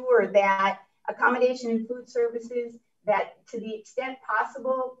make sure that accommodation and food services, that to the extent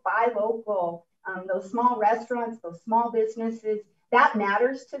possible, buy local, those small restaurants, those small businesses, that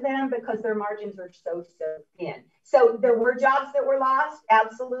matters to them because their margins are so thin. So there were jobs that were lost,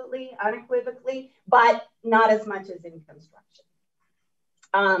 absolutely, unequivocally, but not as much as in construction.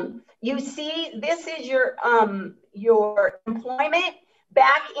 You see, this is your employment.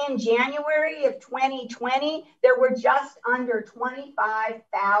 Back in January of 2020, there were just under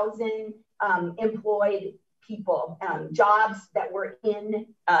 25,000 employed people, jobs that were in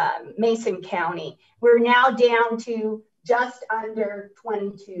Mason County. We're now down to just under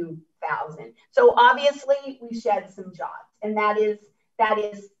 22,000. So obviously we shed some jobs, and that is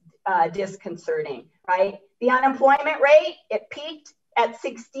disconcerting, right? The unemployment rate, it peaked at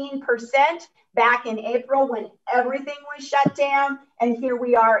 16% back in April when everything was shut down. And here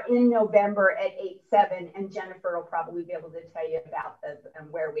we are in November at 8.7, and Jennifer will probably be able to tell you about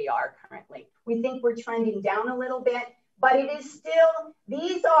where we are currently. We think we're trending down a little bit, but it is still,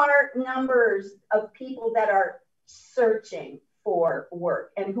 these are numbers of people that are searching for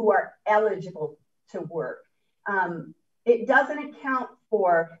work and who are eligible to work. It doesn't account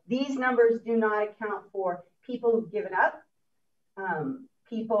for, these numbers do not account for people who've given up,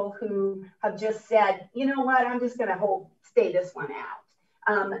 people who have just said, you know what, I'm just gonna stay this one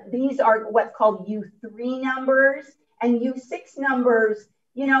out. These are what's called U3 numbers, and U6 numbers,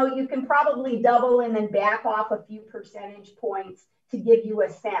 you know, you can probably double and then back off a few percentage points to give you a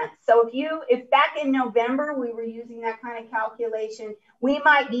sense. So if back in November we were using that kind of calculation, we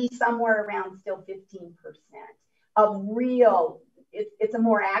might be somewhere around still 15% of real. It's a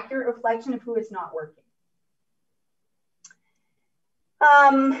more accurate reflection of who is not working.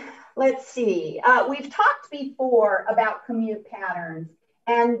 Let's see. We've talked before about commute patterns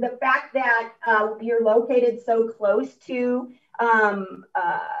and the fact that you're located so close to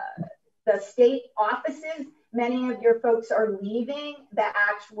the state offices. Many of your folks are leaving the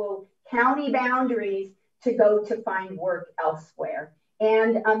actual county boundaries to go to find work elsewhere.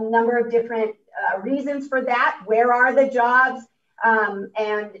 And a number of different reasons for that. Where are the jobs?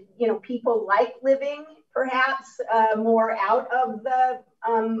 And, you know, people like living perhaps more out of the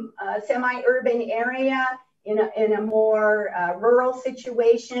semi-urban area in a more rural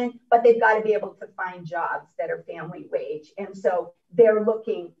situation, but they've got to be able to find jobs that are family wage. And so they're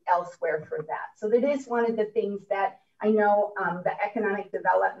looking elsewhere for that. So that is one of the things that I know the economic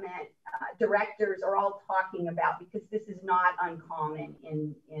development directors are all talking about, because this is not uncommon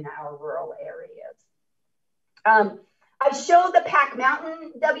in our rural areas. I showed the Pac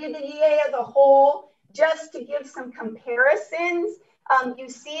Mountain WDEA as a whole just to give some comparisons. You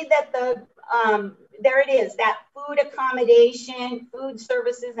see that there it is, that food accommodation, food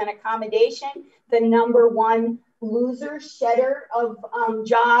services and accommodation, the #1 loser shedder of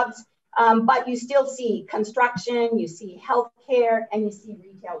jobs. But you still see construction, you see healthcare, and you see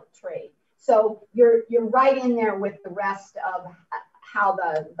retail trade. So you're right in there with the rest of how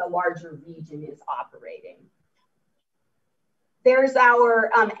the larger region is operating. There's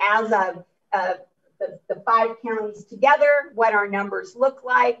our, as of the 5 counties together, what our numbers look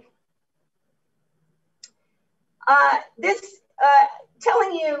like.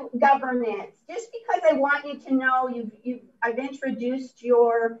 Telling you governance, just because I want you to know I've introduced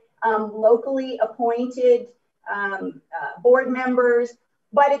your locally appointed board members,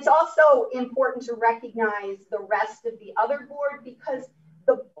 but it's also important to recognize the rest of the other board, because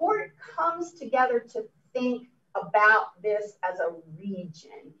the board comes together to think about this as a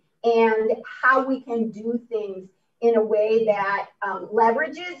region and how we can do things in a way that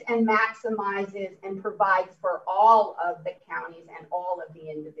leverages and maximizes and provides for all of the counties and all of the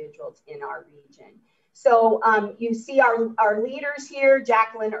individuals in our region. So you see our leaders here: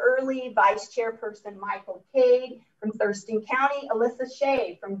 Jacqueline Early, Vice Chairperson Michael Cade from Thurston County, Alyssa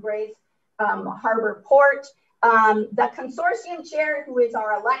Shea from Grace Harbor Port, the consortium chair, who is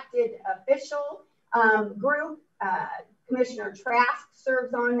our elected official group, Commissioner Trask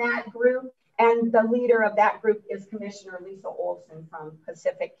serves on that group, and the leader of that group is Commissioner Lisa Olson from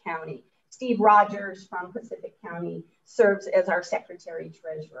Pacific County. Steve Rogers from Pacific County serves as our Secretary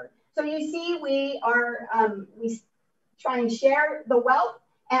Treasurer. So you see, we try and share the wealth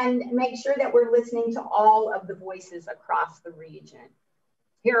and make sure that we're listening to all of the voices across the region.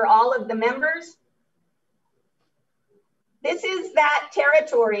 Here are all of the members. This is that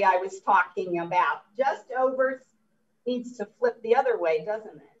territory I was talking about. Just over, needs to flip the other way,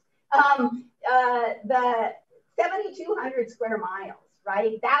 doesn't it? The 7,200 square miles,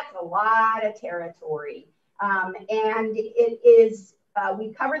 right? That's a lot of territory. And it is,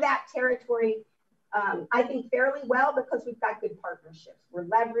 we cover that territory, I think, fairly well, because we've got good partnerships. We're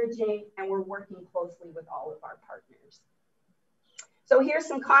leveraging and we're working closely with all of our partners. So here's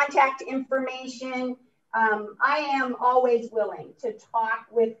some contact information. I am always willing to talk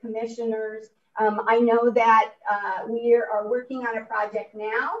with commissioners. I know that we are working on a project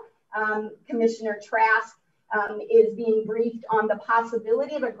now. Commissioner Trask is being briefed on the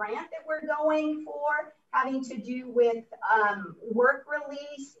possibility of a grant that we're going for, having to do with work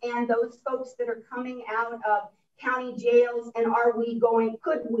release and those folks that are coming out of county jails. And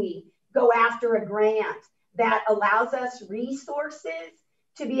could we go after a grant that allows us resources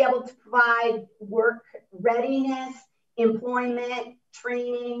to be able to provide work readiness, employment,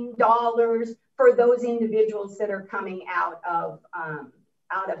 training, dollars for those individuals that are coming out of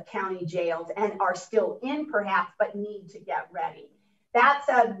county jails and are still in perhaps, but need to get ready. That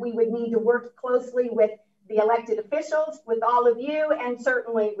said, we would need to work closely with the elected officials, with all of you, and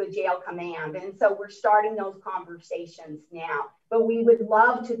certainly with jail command. And so we're starting those conversations now, but we would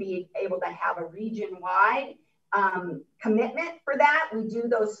love to be able to have a region-wide commitment for that. We do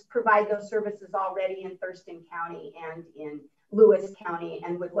provide those services already in Thurston County and in Lewis County,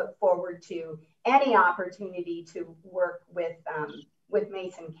 and would look forward to any opportunity to work with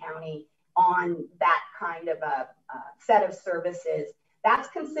Mason County on that kind of a set of services. That's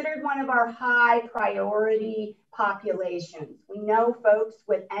considered one of our high priority populations. We know folks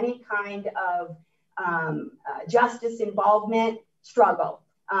with any kind of justice involvement struggle.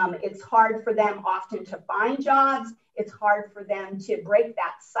 It's hard for them often to find jobs. It's hard for them to break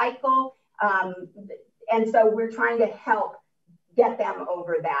that cycle. And so we're trying to help get them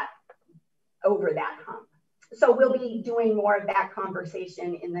over that hump. So we'll be doing more of that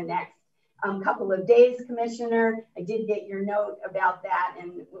conversation in the next couple of days, Commissioner. I did get your note about that,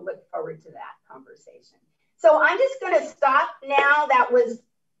 and we'll look forward to that conversation. So I'm just going to stop now. That was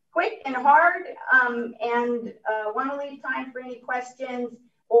quick and hard, and want to leave time for any questions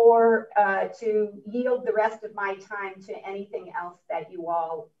or to yield the rest of my time to anything else that you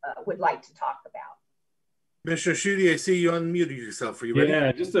all would like to talk about. Mr. Schutte, I see you unmuted yourself. Are you ready?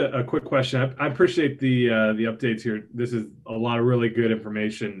 Yeah, just a quick question. I appreciate the updates here. This is a lot of really good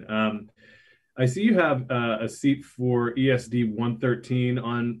information. I see you have a seat for ESD 113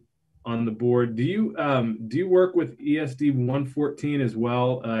 on the board. Do you work with ESD 114 as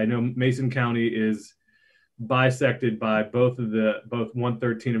well? I know Mason County is bisected by both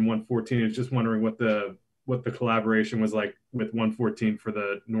 113 and 114. I was just wondering what the collaboration was like with 114 for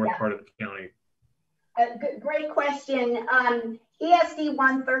the north part of the county. Great question. ESD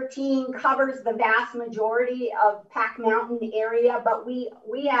 113 covers the vast majority of Pack Mountain area, but we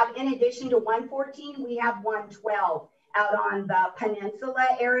have, in addition to 114, we have 112 out on the peninsula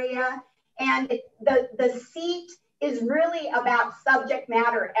area. And the seat is really about subject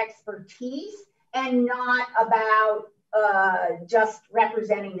matter expertise and not about just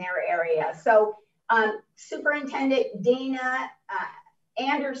representing their area. So Superintendent Dana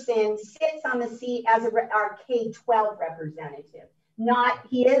Anderson sits on the seat as our K-12 representative.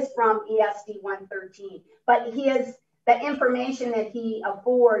 He is from ESD 113, but the information that he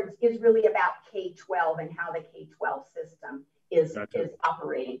affords is really about K-12 and how the K-12 system is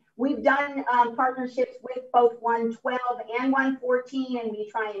operating. We've done partnerships with both 112 and 114, and we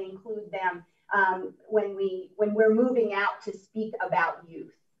try and include them when we're moving out to speak about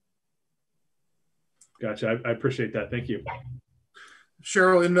youth. Gotcha. I appreciate that. Thank you. Yeah.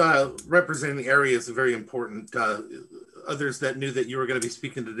 Cheryl, in representing the area is very important. Others that knew that you were going to be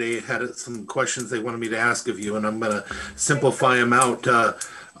speaking today had some questions they wanted me to ask of you, and I'm going to simplify them out. The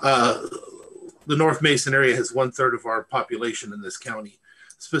North Mason area has 1/3 of our population in this county.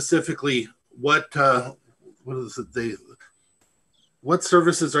 Specifically, what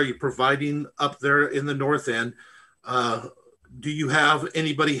services are you providing up there in the north end? Do you have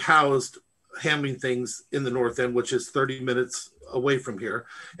anybody housed handling things in the north end, which is 30 minutes away from here?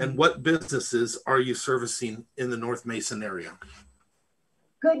 And what businesses are you servicing in the North Mason area?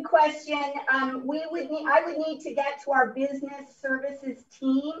 Good question. I would need to get to our business services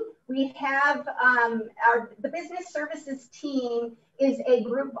team. We have the business services team is a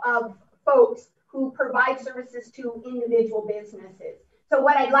group of folks who provide services to individual businesses. So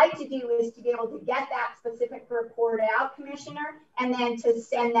what I'd like to do is to be able to get that specific report out, Commissioner, and then to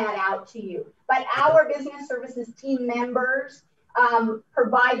send that out to you. But our business services team members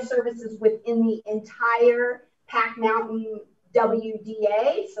provide services within the entire Pack Mountain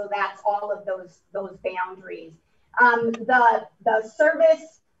WDA, so that's all of those boundaries. The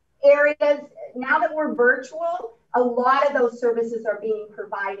service areas, now that we're virtual, a lot of those services are being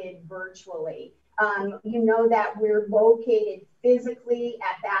provided virtually. You know that we're located physically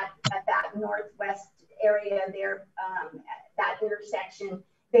at that northwest area there, that intersection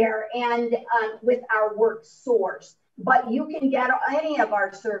there, and with our work source. But you can get any of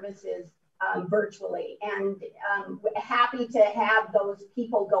our services virtually, and happy to have those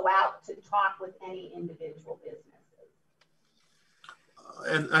people go out to talk with any individual businesses.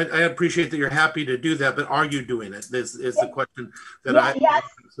 And I appreciate that you're happy to do that, but are you doing it? This is the question that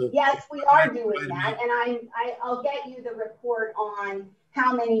Yes, we are doing that, and I'll get you the report on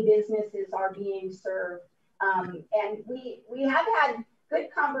how many businesses are being served. And we have had good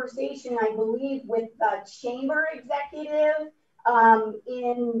conversation, I believe, with the chamber executive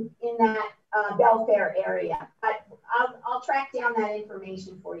in that Belfair area. But I'll track down that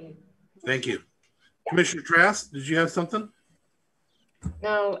information for you. Thank you. Yeah. Commissioner Trask, did you have something?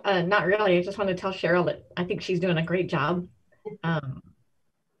 No, not really. I just want to tell Cheryl that I think she's doing a great job.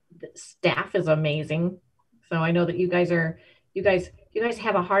 The staff is amazing. So I know that you guys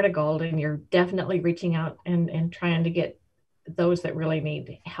have a heart of gold, and you're definitely reaching out and trying to get those that really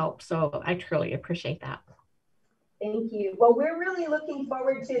need help. So I truly appreciate that. Thank you. Well, we're really looking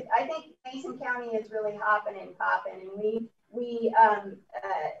forward to, I think Mason County is really hopping and popping, and we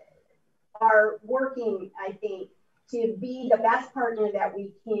are working, I think, to be the best partner that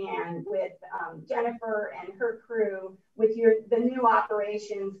we can with Jennifer and her crew, with the new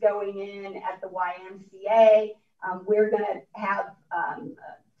operations going in at the YMCA. We're going to have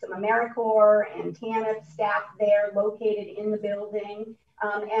some AmeriCorps and TANF staff there located in the building.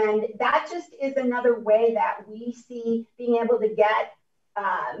 And that just is another way that we see being able to get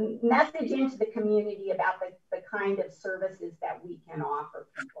message into the community about the kind of services that we can offer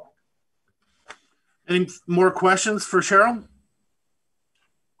people. Any more questions for Cheryl?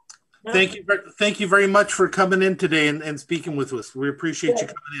 No. Thank you very much for coming in today and speaking with us. We appreciate you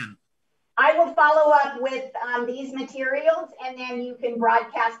coming in. I will follow up with these materials, and then you can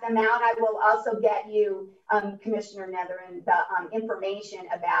broadcast them out. I will also get you, Commissioner Netherin, the information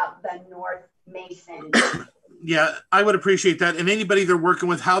about the North Mason. Yeah, I would appreciate that. And anybody they're working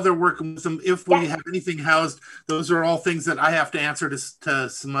with, how they're working with them, if we have anything housed, those are all things that I have to answer to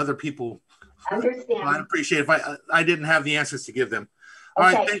some other people. Understand. I'd appreciate if I didn't have the answers to give them. All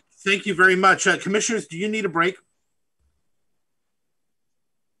right, thank you very much. Commissioners, do you need a break?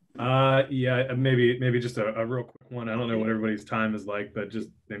 Yeah, maybe just a real quick one. I don't know what everybody's time is like, but just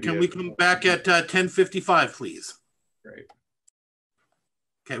maybe. Can we come back at 10:55, please? Great.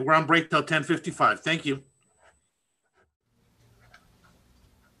 Okay, we're on break till 10:55. Thank you.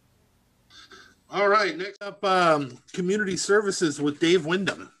 All right, next up, community services with Dave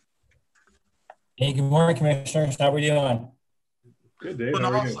Windom. Hey, good morning, Commissioners. How are we doing? Good, Dave.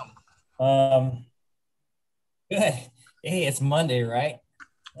 How are you? Good. Hey, it's Monday, right?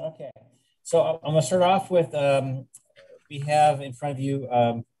 Okay. So I'm going to start off with, we have in front of you,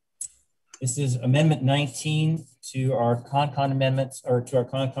 this is Amendment 19 to our CON amendments, or to our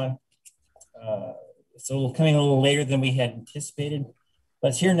CON. It's coming a little later than we had anticipated, but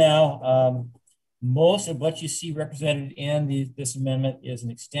it's here now. Most of what you see represented in this amendment is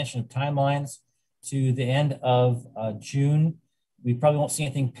an extension of timelines to the end of June. We probably won't see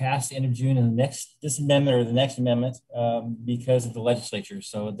anything past the end of June in this amendment or the next amendment because of the legislature.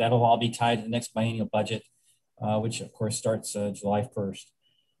 So that'll all be tied to the next biennial budget, which of course starts July 1st.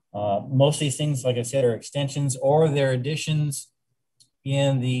 Most of these things, like I said, are extensions or they're additions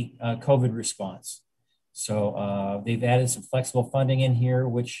in the COVID response. So they've added some flexible funding in here,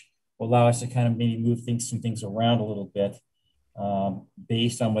 which will allow us to kind of maybe move some things around a little bit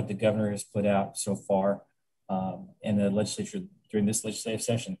based on what the governor has put out so far in the legislature during this legislative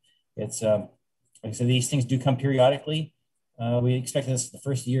session. It's, like I said, these things do come periodically. We expect this the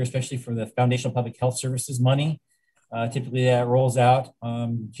first year, especially for the Foundational Public Health Services money. Typically that rolls out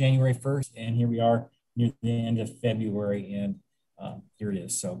January 1st, and here we are near the end of February, and here it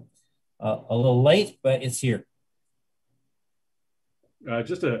is. So a little late, but it's here.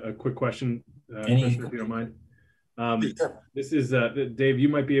 Just a quick question, Commissioner, if you don't mind. This is, Dave, you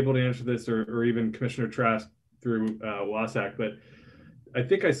might be able to answer this, or even Commissioner Trask through WASAC, but I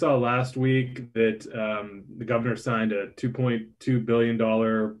think I saw last week that the governor signed a $2.2 billion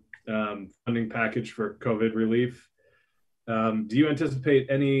funding package for COVID relief. Do you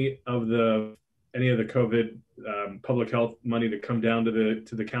anticipate any of the COVID public health money to come down to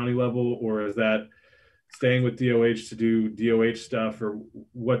the county level, or is that staying with DOH to do DOH stuff, or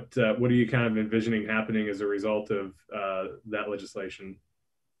what are you kind of envisioning happening as a result of that legislation?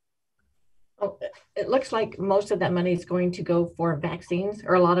 Well, it looks like most of that money is going to go for vaccines,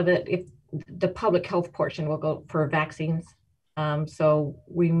 or a lot of it, if the public health portion will go for vaccines. So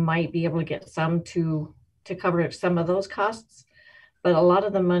we might be able to get some to cover some of those costs, but a lot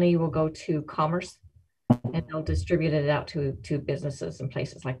of the money will go to commerce, and they'll distribute it out to businesses and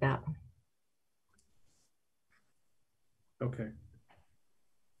places like that. Okay.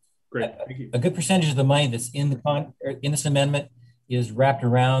 Great. Thank you. A good percentage of the money that's in this amendment is wrapped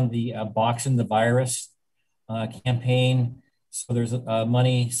around the Boxing the Virus campaign. So there's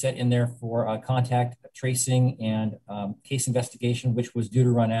money set in there for contact tracing and case investigation, which was due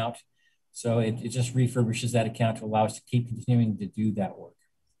to run out. So it just refurbishes that account to allow us to keep continuing to do that work.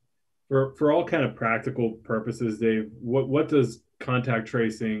 For all kind of practical purposes, Dave, what does contact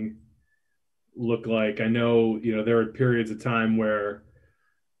tracing look like? I know, there are periods of time where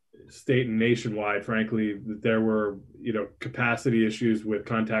state and nationwide, frankly, that there were, capacity issues with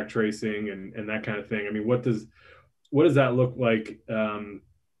contact tracing and that kind of thing. I mean, what does that look like, in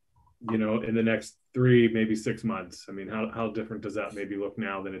the next 3, maybe 6 months? I mean, how different does that maybe look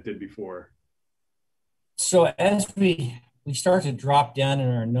now than it did before? So as we start to drop down in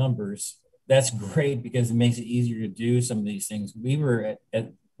our numbers, that's great because it makes it easier to do some of these things. We were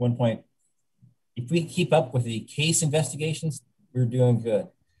at one point, if we keep up with the case investigations, we're doing good.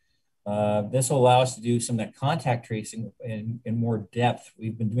 This will allow us to do some of that contact tracing in more depth.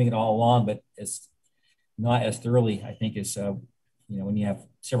 We've been doing it all along, but it's not as thoroughly, I think, as when you have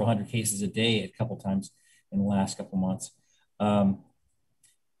several hundred cases a day a couple times in the last couple months.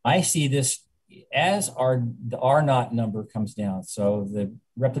 I see this as our the R naught number comes down, so the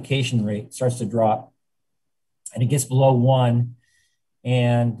replication rate starts to drop, and it gets below 1,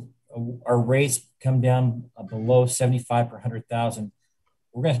 and our rates come down below 75 per 100,000,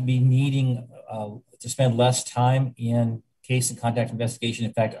 we're going to be needing to spend less time in case and contact investigation.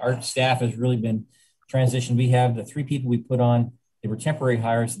 In fact, our staff has really been transitioned. We have the 3 people we put on, they were temporary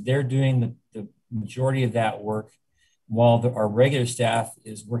hires. They're doing the majority of that work, while our regular staff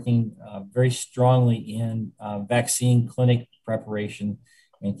is working very strongly in vaccine clinic preparation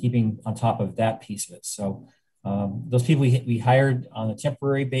and keeping on top of that piece of it. So those people we hired on a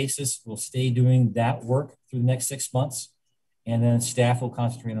temporary basis will stay doing that work through the next 6 months, and then staff will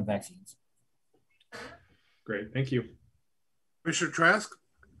concentrate on vaccines. Great, thank you. Commissioner Trask,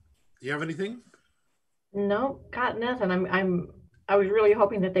 do you have anything? No, got nothing. I was really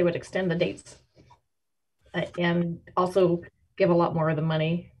hoping that they would extend the dates and also give a lot more of the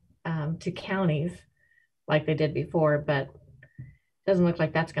money to counties like they did before, but it doesn't look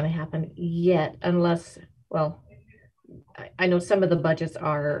like that's going to happen yet unless, well, I know some of the budgets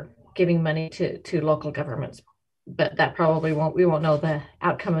are giving money to local governments, but that probably we won't know the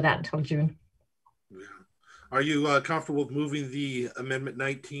outcome of that until June. Yeah. Are you comfortable with moving the Amendment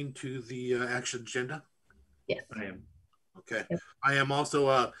 19 to the action agenda? Yes. I am. Okay. Yep. I am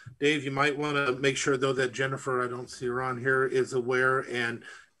also, Dave, you might want to make sure, though, that Jennifer, I don't see her on here, is aware and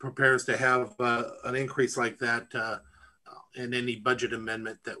prepares to have an increase like that in any budget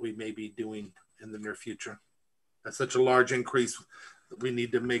amendment that we may be doing in the near future. That's such a large increase that we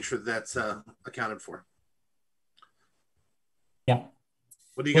need to make sure that's accounted for. Yeah.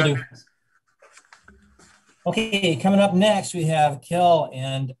 What do you got next? Okay, coming up next, we have Kel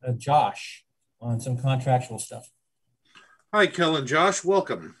and Josh on some contractual stuff. Hi, Kel and Josh,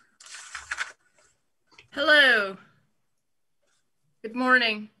 welcome. Hello. Good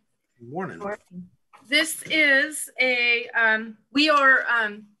morning. Good morning. This is a, we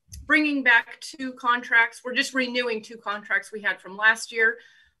are bringing back 2 contracts. We're just renewing 2 contracts we had from last year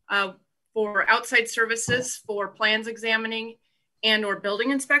for outside services for plans examining and or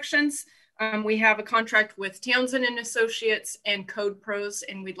building inspections. We have a contract with Townsend and Associates and Code Pros,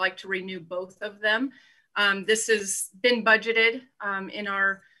 and we'd like to renew both of them. This has been budgeted in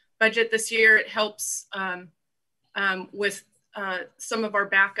our budget this year. It helps with some of our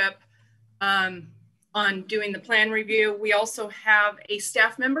backup on doing the plan review. We also have a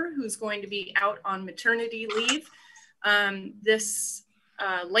staff member who's going to be out on maternity leave this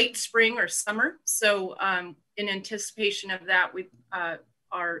late spring or summer. So in anticipation of that, we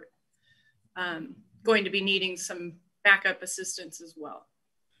are going to be needing some backup assistance as well.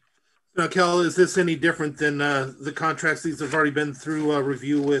 Now, Kel, is this any different than the contracts? These have already been through a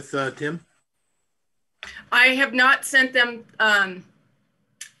review with Tim? I have not sent them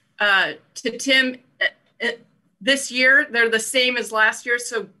to Tim this year. They're the same as last year.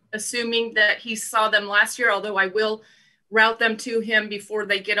 So assuming that he saw them last year, although I will route them to him before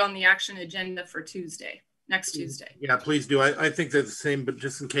they get on the action agenda for Tuesday, next Tuesday. Yeah, please do. I think they're the same, but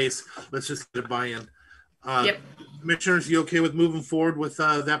just in case, let's just get a buy-in. Yep. Commissioners, you okay with moving forward with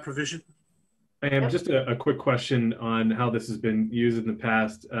that provision? I am. Just a quick question on how this has been used in the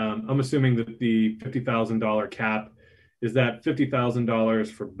past. I'm assuming that the $50,000 cap, is that $50,000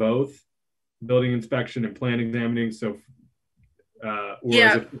 for both building inspection and plan examining? So, or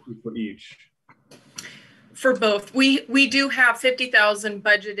yeah, is it 50 for each? For both. We do have $50,000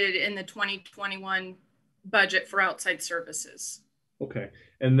 budgeted in the 2021 budget for outside services. Okay.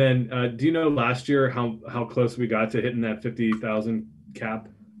 And then do you know last year how close we got to hitting that 50,000 cap?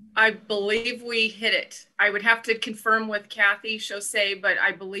 I believe we hit it. I would have to confirm with Kathy Chaussee, but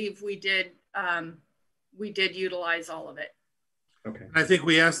I believe we did utilize all of it. Okay. I think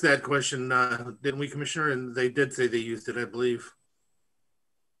we asked that question, didn't we, Commissioner? And they did say they used it, I believe.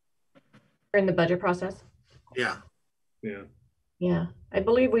 In the budget process? Yeah. Yeah. Yeah, I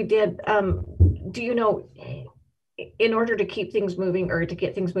believe we did. Do you know, in order to keep things moving or to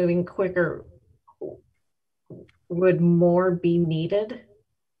get things moving quicker, would more be needed?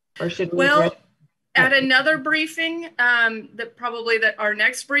 Or should we? Well, at another briefing, our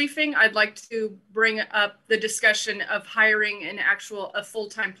next briefing, I'd like to bring up the discussion of hiring a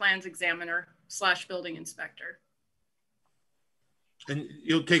full-time plans examiner / building inspector. And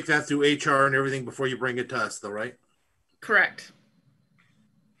you'll take that through HR and everything before you bring it to us, though, right? Correct.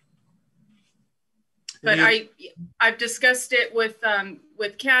 But I've discussed it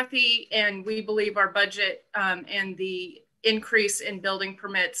with Kathy, and we believe our budget and the increase in building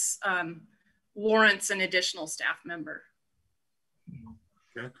permits warrants an additional staff member.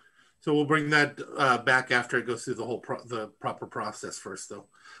 Okay. So we'll bring that back after it goes through the whole the proper process first, though.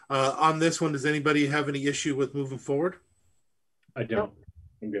 On this one, does anybody have any issue with moving forward? I don't.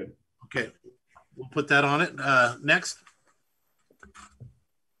 I'm good. Okay, we'll put that on it. Next.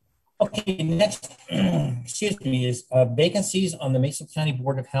 Okay, next, excuse me, is vacancies on the Mason County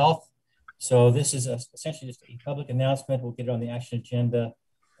Board of Health. So this is essentially just a public announcement. We'll get it on the action agenda.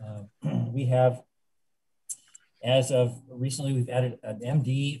 We have, as of recently, we've added an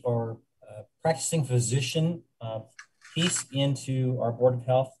MD or practicing physician piece into our Board of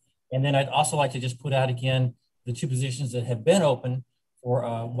Health. And then I'd also like to just put out again the two positions that have been open for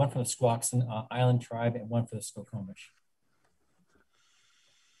one from the Squaxin Island Tribe and one for the Skokomish.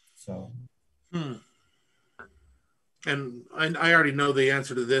 So. And I already know the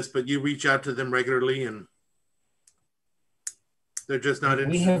answer to this, but you reach out to them regularly and they're just not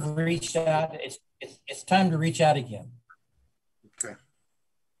interested. We have reached out. It's time to reach out again. Okay.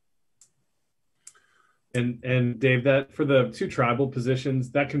 And Dave, that for the two tribal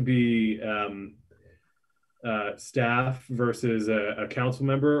positions, that can be staff versus a council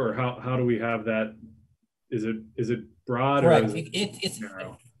member, or how do we have that? Is it broad? Correct. Or is it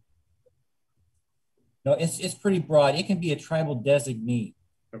narrow? No, it's pretty broad. It can be a tribal designee.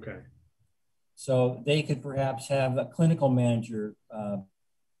 Okay. So they could perhaps have a clinical manager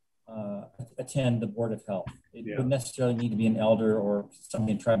attend the Board of Health. It wouldn't necessarily need to be an elder or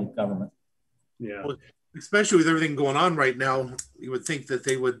somebody in tribal government. Yeah. Well, especially with everything going on right now, you would think that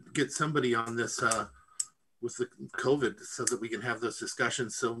they would get somebody on this with the COVID so that we can have those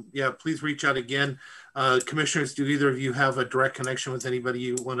discussions. So yeah, please reach out again. Commissioners, do either of you have a direct connection with anybody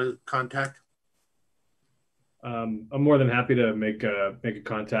you want to contact? I'm more than happy to make a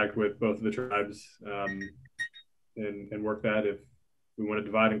contact with both of the tribes and work that. If we want to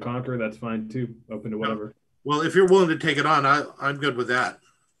divide and conquer, that's fine too. Open to whatever. Well, if you're willing to take it on, I'm good with that.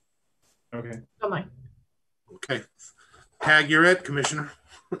 Okay. Oh my. Okay. Tag, you're it, Commissioner.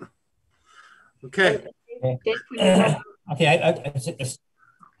 Okay. Okay.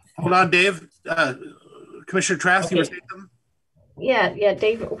 Hold on, Dave. Commissioner Trask, you were saying something? Yeah,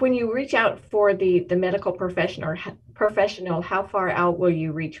 Dave, when you reach out for the medical professional, how far out will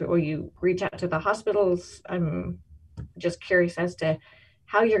you reach? Will you reach out to the hospitals? I'm just curious as to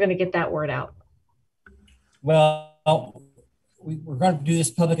how you're going to get that word out. Well, we're going to do this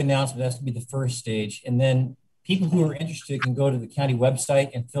public announcement. That's going to be the first stage. And then people who are interested can go to the county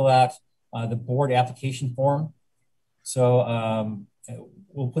website and fill out the board application form. So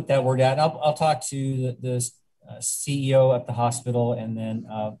we'll put that word out. I'll talk to the CEO at the hospital, and then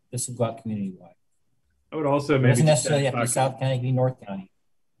this will go out community-wide. I would also maybe... It doesn't necessarily have to be South County, it can be North County.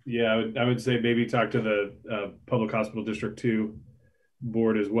 Yeah, I would say maybe talk to the Public Hospital District 2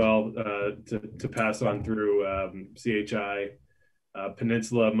 board as well to pass on through CHI.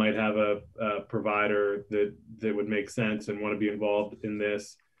 Peninsula might have a provider that would make sense and want to be involved in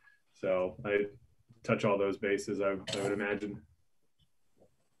this. So I touch all those bases, I would imagine.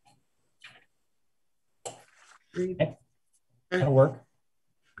 Okay. That'll work.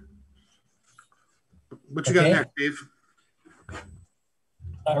 What you got next, Dave?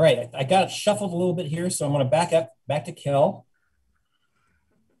 All right, I got it shuffled a little bit here, so I'm going to back to Kel.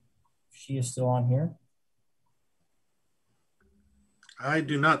 She is still on here. I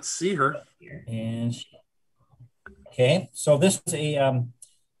do not see her. And okay, so this is a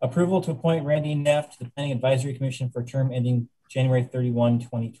approval to appoint Randy Neff to the Planning Advisory Commission for a term ending January 31,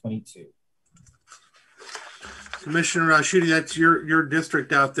 2022. Commissioner Schutte, that's your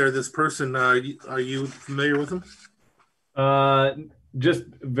district out there. This person, are you familiar with him? Just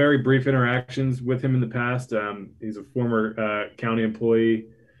very brief interactions with him in the past. He's a former county employee.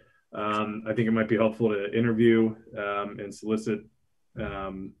 I think it might be helpful to interview and solicit,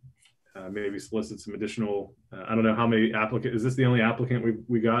 maybe solicit some additional. I don't know how many applicants. Is this the only applicant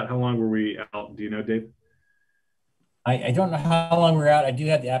we got? How long were we out? Do you know, Dave? I don't know how long we're out. I do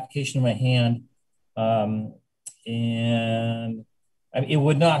have the application in my hand. And I mean, it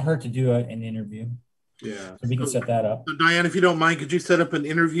would not hurt to do an interview. Yeah. So we can set that up. So Diane, if you don't mind, could you set up an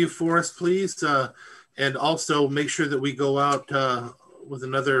interview for us, please? And also make sure that we go out with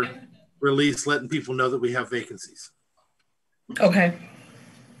another release, letting people know that we have vacancies. Okay.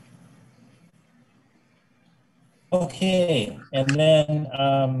 Okay. And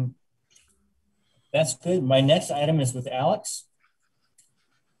then that's good. My next item is with Alex.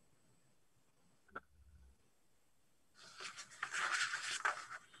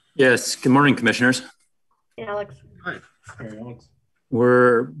 Yes, good morning, commissioners. Hey, Alex. Hi. Hey, Alex.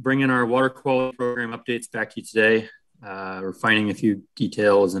 We're bringing our water quality program updates back to you today. We're finding a few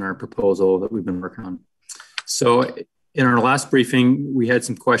details in our proposal that we've been working on. So In our last briefing, we had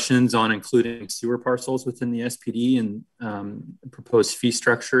some questions on including sewer parcels within the SPD and proposed fee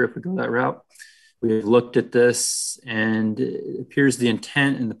structure if we go that route. We've looked at this, and it appears the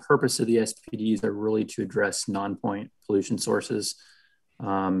intent and the purpose of the SPDs are really to address non-point pollution sources.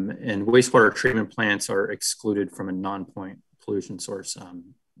 And wastewater treatment plants are excluded from a non-point pollution source.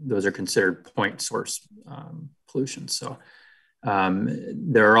 Those are considered point source pollution. So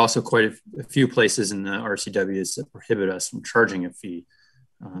there are also quite a few places in the RCWs that prohibit us from charging a fee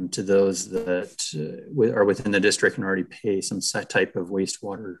to those that are within the district and already pay some type of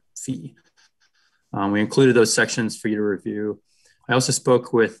wastewater fee. We included those sections for you to review. I also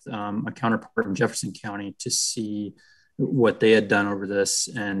spoke with a counterpart in Jefferson County to see what they had done over this.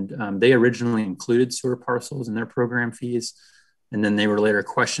 And they originally included sewer parcels in their program fees. And then they were later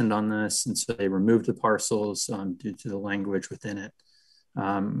questioned on this. And so they removed the parcels due to the language within it.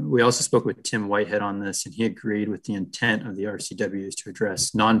 We also spoke with Tim Whitehead on this, and he agreed with the intent of the RCWs to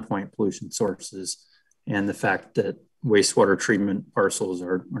address non-point pollution sources and the fact that wastewater treatment parcels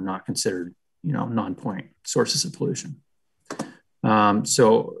are not considered, non-point sources of pollution.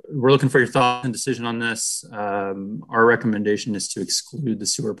 So we're looking for your thoughts and decision on this. Our recommendation is to exclude the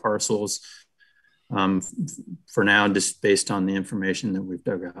sewer parcels for now, just based on the information that we've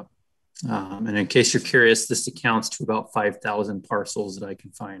dug up. And in case you're curious, this accounts to about 5,000 parcels that I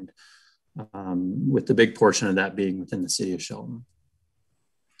can find, with the big portion of that being within the city of Shelton.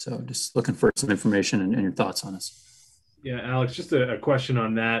 So just looking for some information and your thoughts on this. Yeah, Alex, just a question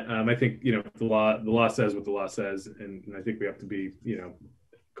on that. I think, the law says what the law says, and I think we have to be,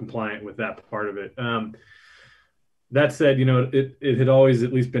 compliant with that part of it. That said, it had always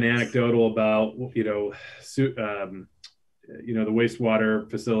at least been anecdotal about, the wastewater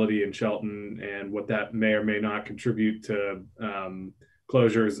facility in Shelton and what that may or may not contribute to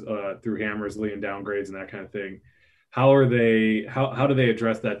closures through Hammersley and downgrades and that kind of thing. How do they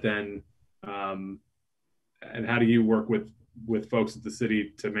address that then? And how do you work with folks at the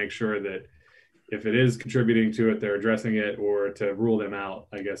city to make sure that if it is contributing to it, they're addressing it, or to rule them out,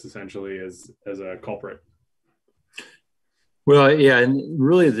 I guess, essentially as a culprit? Well, yeah, and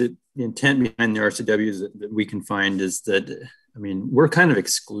really the intent behind the RCWs that we can find is that, we're kind of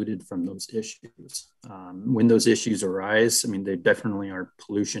excluded from those issues. When those issues arise, they definitely are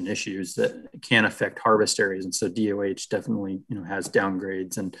pollution issues that can affect harvest areas. And so DOH definitely, has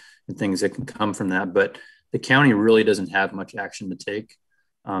downgrades and things that can come from that. But the county really doesn't have much action to take.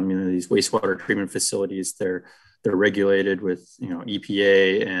 These wastewater treatment facilities, they're regulated with,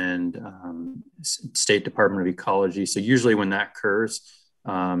 EPA and State Department of Ecology. So usually when that occurs,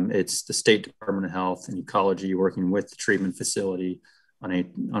 it's the State Department of Health and Ecology working with the treatment facility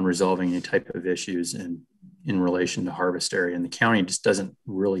on resolving any type of issues in relation to harvest area. And the county just doesn't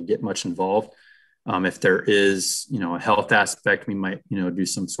really get much involved. If there is, a health aspect, we might, do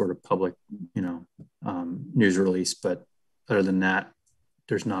some sort of public, news release. But other than that,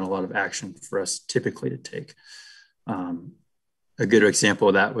 there's not a lot of action for us typically to take. A good example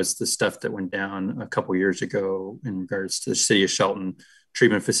of that was the stuff that went down a couple years ago in regards to the city of Shelton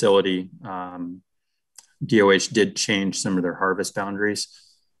treatment facility. DOH did change some of their harvest boundaries.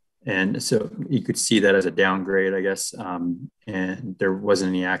 And so you could see that as a downgrade, I guess. And there wasn't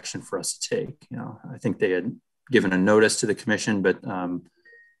any action for us to take. I think they had given a notice to the commission, but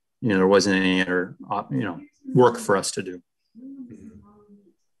there wasn't any other work for us to do.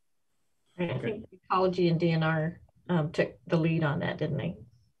 I think Ecology and DNR took the lead on that, didn't they?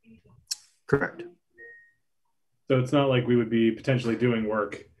 Correct. So it's not like we would be potentially doing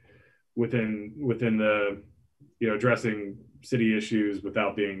work within the, addressing city issues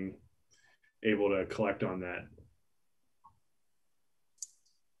without being able to collect on that.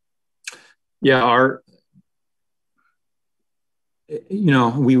 Yeah,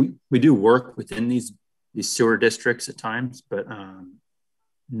 we do work within these sewer districts at times, but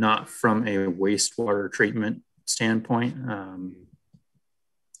not from a wastewater treatment standpoint.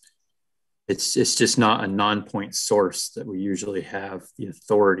 It's just not a non-point source that we usually have the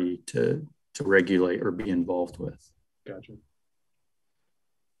authority to regulate or be involved with. Gotcha.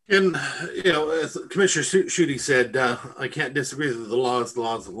 And, as Commissioner Schutte said, I can't disagree that the law is the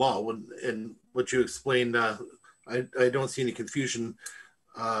law is the law. And what you explained, I don't see any confusion.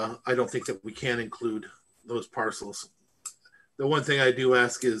 I don't think that we can include those parcels. The one thing I do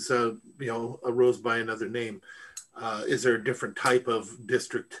ask is, arose by another name. Is there a different type of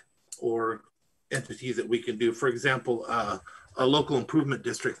district or entity that we can do? For example, a local improvement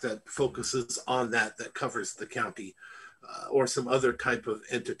district that focuses on that covers the county, or some other type of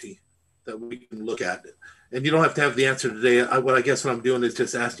entity. that we can look at. And you don't have to have the answer today. What I'm doing is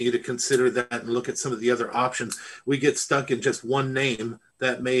just asking you to consider that and look at some of the other options. We get stuck in just one name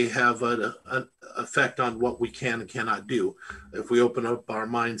that may have an effect on what we can and cannot do. If we open up our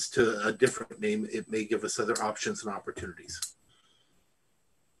minds to a different name, it may give us other options and opportunities.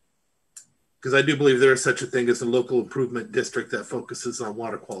 Because I do believe there is such a thing as a local improvement district that focuses on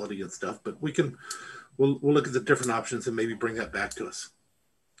water quality and stuff, but we'll look at the different options and maybe bring that back to us.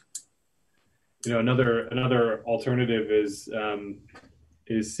 You know, another alternative is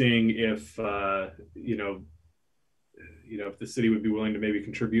seeing if if the city would be willing to maybe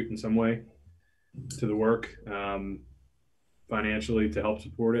contribute in some way to the work financially to help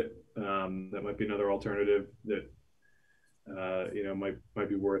support it. That might be another alternative that might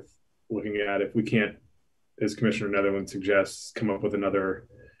be worth looking at if we can't, as Commissioner Netherland suggests, come up with another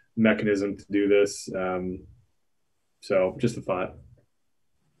mechanism to do this. So just a thought.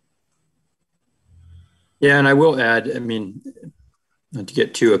 Yeah, and I will add, I mean, not to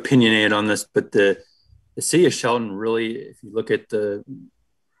get too opinionated on this, but the city of Shelton really, if you look at the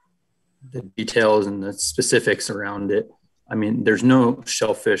details and the specifics around it, I mean, there's no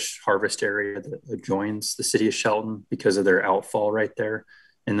shellfish harvest area that adjoins the city of Shelton because of their outfall right there.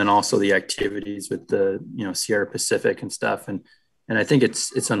 And then also the activities with the, Sierra Pacific and stuff. And I think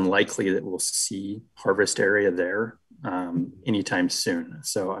it's unlikely that we'll see harvest area there anytime soon.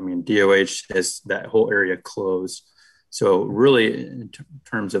 So, I mean, DOH has that whole area closed. So really in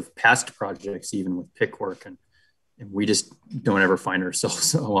terms of past projects, even with pick work, and we just don't ever find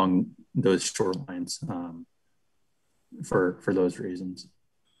ourselves along those shorelines for those reasons.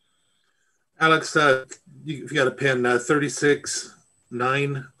 Alex, you've got a pen,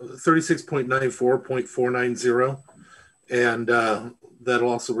 36.94.490, and that'll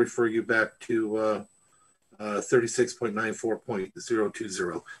also refer you back to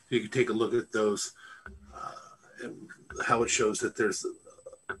 36.94.020. You can take a look at those and how it shows that there's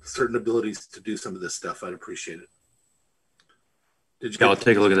certain abilities to do some of this stuff. I'd appreciate it. I'll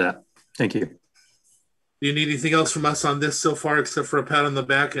take a look at that. Thank you. Do you need anything else from us on this so far, except for a pat on the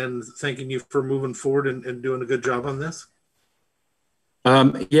back and thanking you for moving forward and doing a good job on this?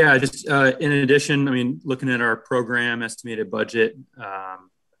 Yeah, just in addition, I mean, looking at our program estimated budget, I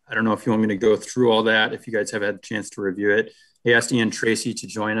don't know if you want me to go through all that, if you guys have had a chance to review it. I asked Ian Tracy to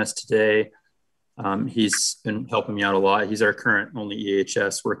join us today. He's been helping me out a lot. He's our current only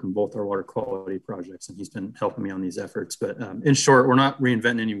EHS working both our water quality projects, and he's been helping me on these efforts. But in short, we're not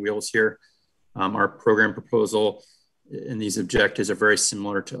reinventing any wheels here. Our program proposal and these objectives are very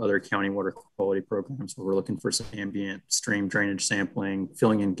similar to other county water quality programs where we're looking for some ambient stream drainage sampling,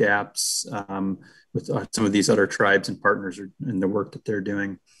 filling in gaps with some of these other tribes and partners in the work that they're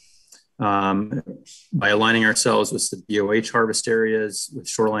doing. By aligning ourselves with the DOH harvest areas, with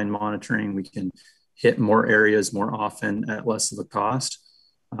shoreline monitoring, we can hit more areas more often at less of a cost.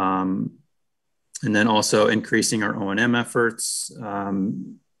 And then also increasing our O&M efforts,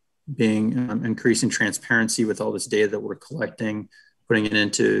 increasing transparency with all this data that we're collecting, putting it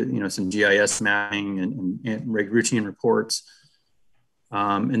into some GIS mapping and routine reports.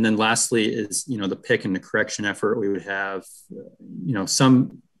 And then lastly is the pick and the correction effort. We would have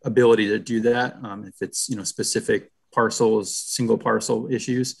some ability to do that if it's specific parcels, single parcel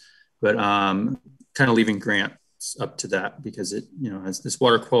issues, but kind of leaving grants up to that because it as this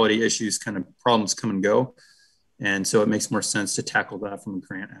water quality issues kind of problems come and go. And so it makes more sense to tackle that from a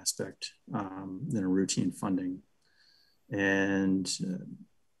grant aspect than a routine funding. And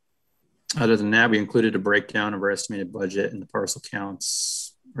other than that, we included a breakdown of our estimated budget and the parcel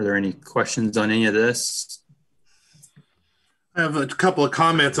counts. Are there any questions on any of this? I have a couple of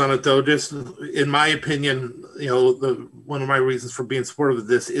comments on it, though. Just in my opinion, one of my reasons for being supportive of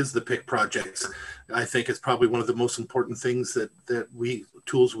this is the PIC projects. I think it's probably one of the most important things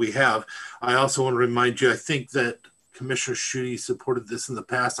tools we have. I also want to remind you, I think that Commissioner Schutte supported this in the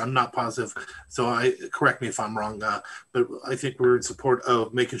past. I'm not positive, so correct me if I'm wrong, but I think we're in support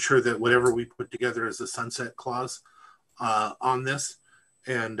of making sure that whatever we put together is a sunset clause on this.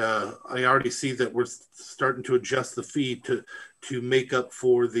 And I already see that we're starting to adjust the fee to make up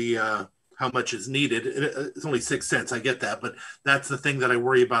for the how much is needed. It's only 6 cents. I get that, but that's the thing that I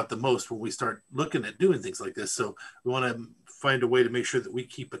worry about the most when we start looking at doing things like this. So we want to find a way to make sure that we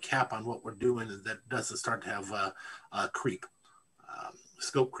keep a cap on what we're doing and that doesn't start to have creep,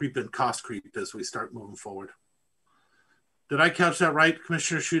 scope creep and cost creep as we start moving forward. Did I couch that right,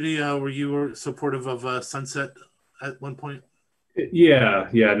 Commissioner Schutte? Were you supportive of sunset at one point? Yeah,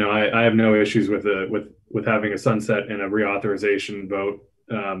 no, I have no issues with having a sunset and a reauthorization vote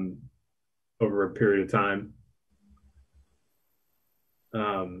over a period of time.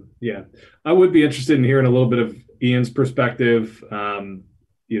 Yeah, I would be interested in hearing a little bit of Ian's perspective.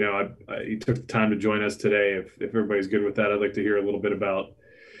 He took the time to join us today. If everybody's good with that, I'd like to hear a little bit about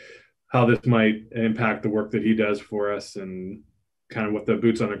how this might impact the work that he does for us and kind of what the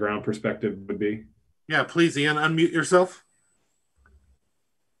boots on the ground perspective would be. Yeah, please, Ian, unmute yourself.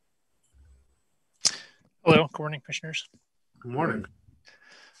 Hello, good morning, commissioners. Good morning.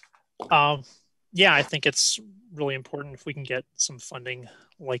 Yeah, I think it's really important if we can get some funding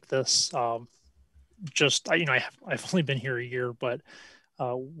like this. I've only been here a year, but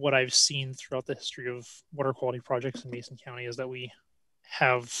what I've seen throughout the history of water quality projects in Mason County is that we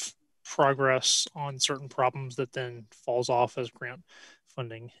have progress on certain problems that then falls off as grant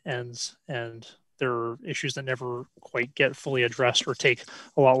funding ends, and there are issues that never quite get fully addressed or take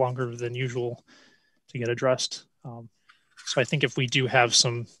a lot longer than usual to get addressed. So I think if we do have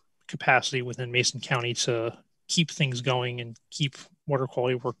some capacity within Mason County to keep things going and keep water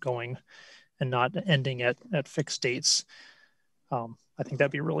quality work going and not ending at fixed dates, I think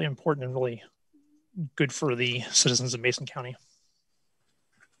that'd be really important and really good for the citizens of Mason County.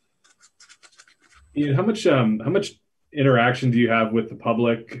 Ian, how much interaction do you have with the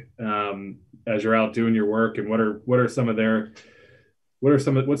public as you're out doing your work, and what's some of the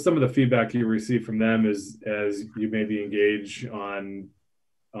feedback you receive from them as you maybe engage on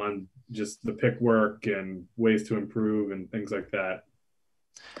just the PIC work and ways to improve and things like that?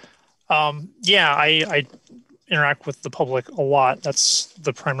 Yeah, I interact with the public a lot. That's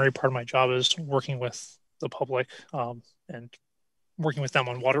the primary part of my job, is working with the public and working with them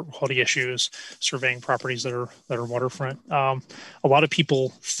on water quality issues, surveying properties that are waterfront. A lot of people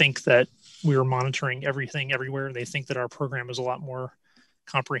think that we are monitoring everything everywhere. They think that our program is a lot more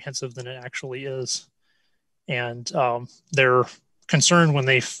comprehensive than it actually is. And they're concerned when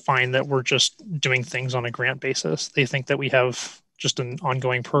they find that we're just doing things on a grant basis. They think that we have just an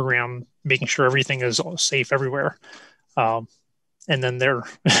ongoing program making sure everything is safe everywhere. And then they're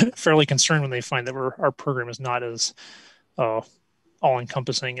fairly concerned when they find that our program is not as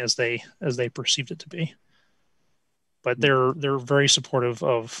all-encompassing as they perceived it to be. But they're very supportive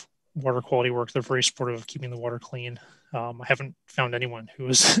of water quality work. They're very supportive of keeping the water clean. I haven't found anyone who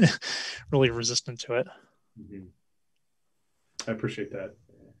is really resistant to it. Mm-hmm. I appreciate that.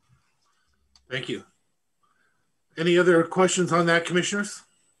 Thank you. Any other questions on that, commissioners?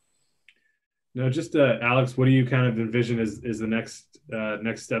 No, just Alex, what do you kind of envision is the next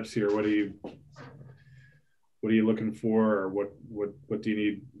steps here? What are you looking for, or what do you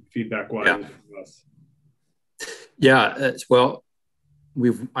need feedback-wise from us? Yeah, well,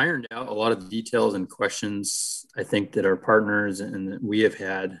 we've ironed out a lot of the details and questions, I think, that our partners and that we have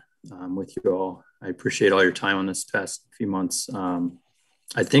had with you all. I appreciate all your time on this past few months.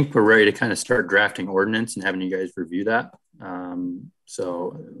 I think we're ready to kind of start drafting ordinance and having you guys review that.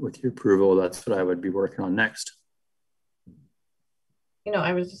 So with your approval, that's what I would be working on next.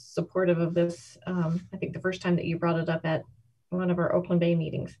 I was supportive of this. I think the first time that you brought it up at one of our Oakland Bay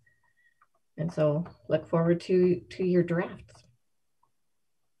meetings. And so look forward to your drafts.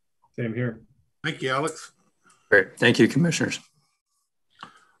 Same here. Thank you, Alex. Great. Thank you, commissioners.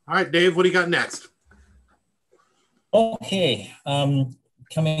 All right, Dave, what do you got next? Okay.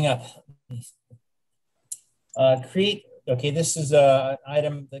 Coming up. This is an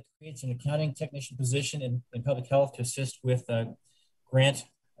item that creates an accounting technician position in public health to assist with grant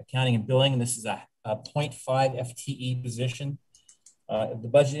accounting and billing. And this is a 0.5 FTE position. The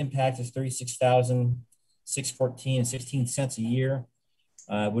budget impact is $36,614.16 a year.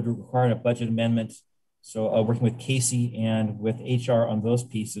 Would require a budget amendment. So working with Casey and with HR on those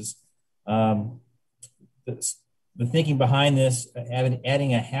pieces. The thinking behind this,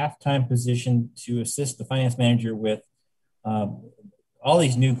 adding a half-time position to assist the finance manager with all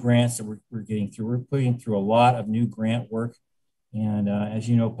these new grants that we're getting through. We're putting through a lot of new grant work. And as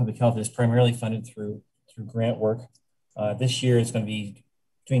you know, public health is primarily funded through grant work. This year it's going to be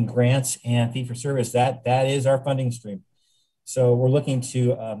between grants and fee-for-service. That is our funding stream. So we're looking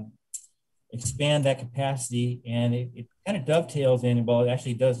to expand that capacity, and it kind of dovetails in, well, it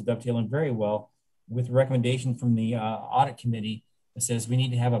actually does dovetail in very well with a recommendation from the audit committee that says we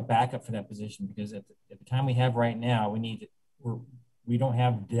need to have a backup for that position, because at the time we have right now, we don't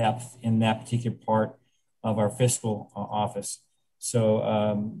have depth in that particular part of our fiscal office.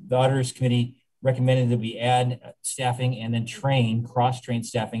 So the auditors committee recommended that we add staffing and then cross-train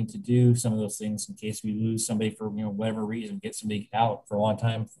staffing to do some of those things in case we lose somebody for whatever reason, get somebody out for a long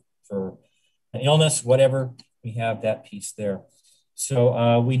time for an illness, whatever. We have that piece there.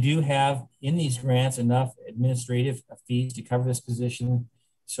 So we do have in these grants enough administrative fees to cover this position.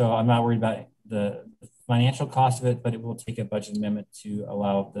 So I'm not worried about the financial cost of it, but it will take a budget amendment to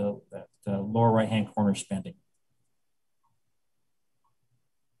allow the lower right-hand corner spending.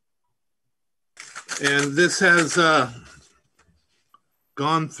 And this has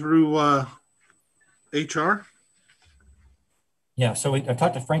gone through HR? Yeah, so I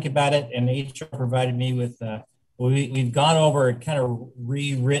talked to Frank about it, and HR provided me with, we've gone over and kind of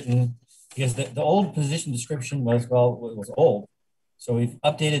rewritten, because the old position description was, well, it was old. So we've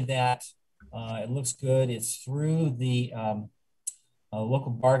updated that. It looks good. It's through the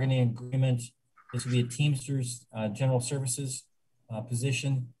local bargaining agreement. This will be a Teamsters General Services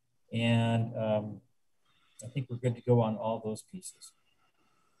position. And I think we're good to go on all those pieces.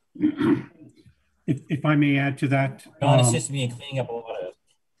 If I may add to that. John assisted me in cleaning up a lot of it.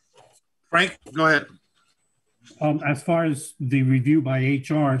 Frank, go ahead. As far as the review by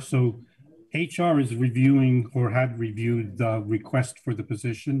HR, so HR is reviewing or had reviewed the request for the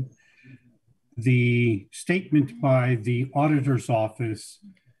position. The statement by the auditor's office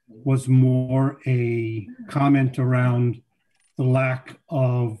was more a comment around the lack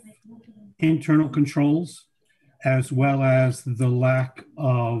of internal controls, as well as the lack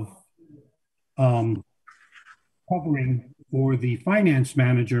of covering for the finance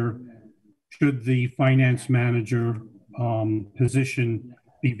manager should the finance manager position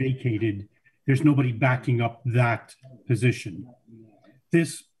be vacated. There's nobody backing up that position.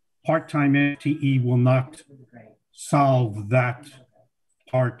 This part-time FTE will not solve that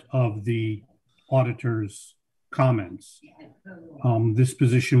part of the auditor's comments. This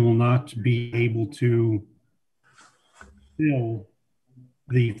position will not be able to fill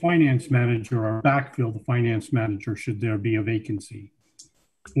the finance manager or backfill the finance manager should there be a vacancy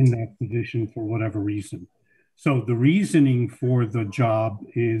in that position for whatever reason. So the reasoning for the job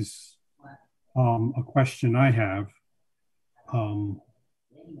is a question I have.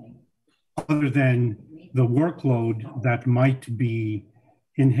 Other than the workload that might be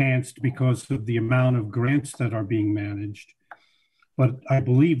enhanced because of the amount of grants that are being managed. But I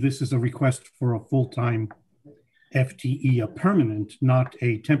believe this is a request for a full-time FTE, a permanent, not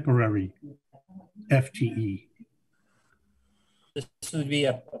a temporary FTE. This would be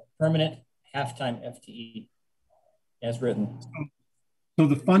a permanent half-time FTE as written. So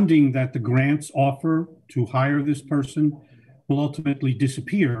the funding that the grants offer to hire this person will ultimately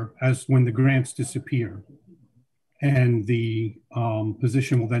disappear as when the grants disappear. And the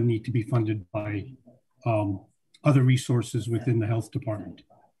position will then need to be funded by other resources within the health department.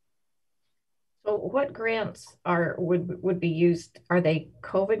 So what grants would be used? Are they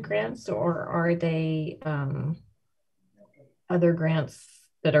COVID grants or are they other grants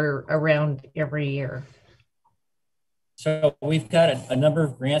that are around every year? So we've got a number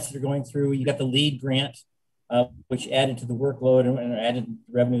of grants that are going through. You got the LEAD grant, which added to the workload and added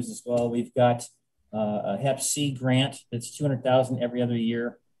revenues as well. We've got a Hep C grant that's $200,000 every other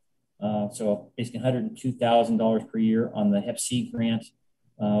year. So basically $102,000 per year on the Hep C grant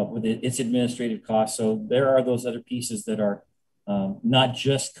with its administrative costs. So there are those other pieces that are not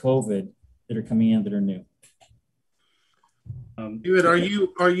just COVID that are coming in that are new. David, are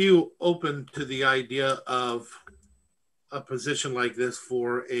you open to the idea of a position like this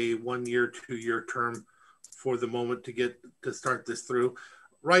for a 1 year, 2 year term for the moment to start this through?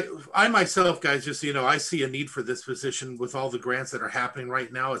 Right. I myself, guys, just so you know, I see a need for this position with all the grants that are happening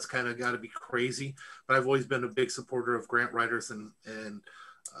right now. It's kind of got to be crazy, but I've always been a big supporter of grant writers and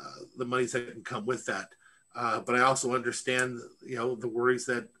the monies that can come with that. But I also understand, you know, the worries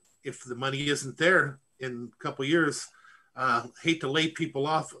that if the money isn't there in a couple of years, hate to lay people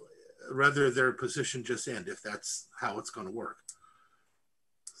off, rather their position just end if that's how it's going to work.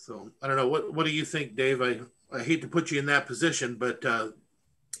 So I don't know. What do you think, Dave? I hate to put you in that position, but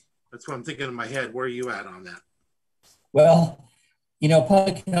that's what I'm thinking in my head. Where are you at on that? Well, you know,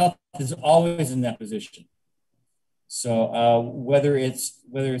 public health is always in that position. So whether it's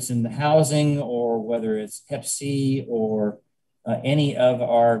in the housing or whether it's Hep C or any of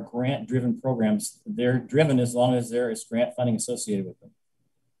our grant-driven programs, they're driven as long as there is grant funding associated with them.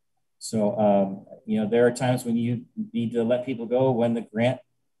 So, you know, there are times when you need to let people go when the grant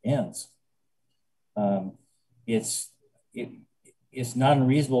ends. It's not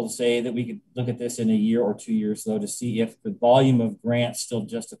unreasonable to say that we could look at this in a year or 2 years, though, to see if the volume of grants still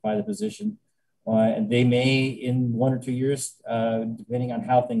justify the position. And they may, in 1 or 2 years, depending on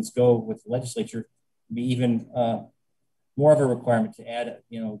how things go with the legislature, be even more of a requirement to add,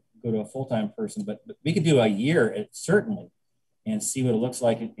 you know, go to a full-time person. But we could do a year, certainly, and see what it looks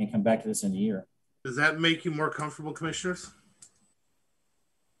like and come back to this in a year. Does that make you more comfortable, commissioners?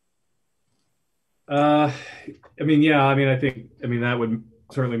 I mean, yeah, I mean, I think that would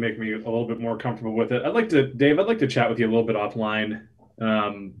certainly make me a little bit more comfortable with it. Dave, I'd like to chat with you a little bit offline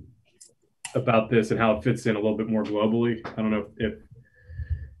about this and how it fits in a little bit more globally. I don't know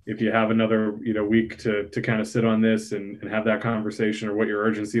if you have another week to kind of sit on this and have that conversation, or what your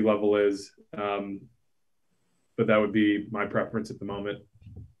urgency level is. But that would be my preference at the moment.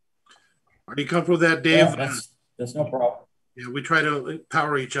 Are you comfortable with that, Dave? Yeah, that's no problem. Yeah, we try to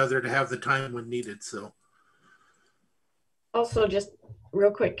empower each other to have the time when needed. So, also, just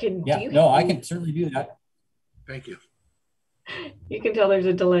real quick, I can certainly do that. Thank you. You can tell there's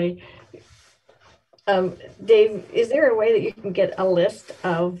a delay. Dave, is there a way that you can get a list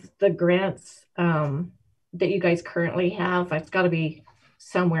of the grants that you guys currently have? It's got to be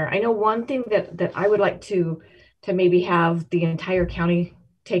somewhere. I know one thing that I would like to maybe have the entire county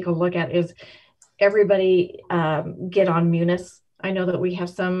take a look at is everybody get on Munis. I know that we have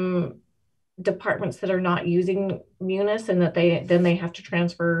some departments that are not using Munis, and that they have to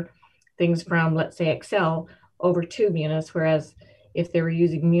transfer things from, let's say, Excel over to Munis, whereas if they were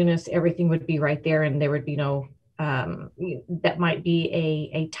using Munis, everything would be right there and there would be no, that might be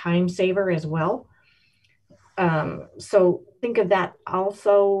a time saver as well. So think of that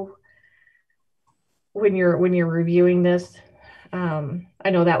also when you're reviewing this. I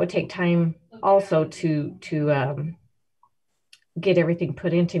know that would take time also to get everything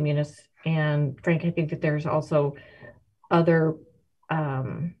put into Munis. And Frank, I think that there's also other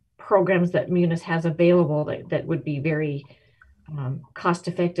programs that Munis has available that would be very cost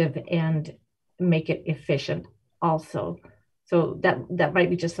effective and make it efficient also. So that might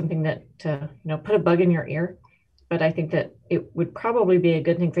be just something that put a bug in your ear. But I think that it would probably be a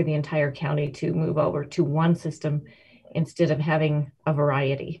good thing for the entire county to move over to one system instead of having a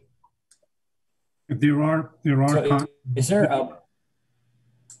variety. There are. So is there a?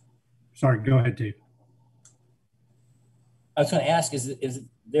 Sorry, go ahead, Dave. I was going to ask: Is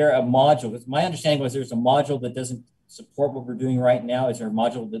there a module? Because my understanding was there's a module that doesn't support what we're doing right now. Is there a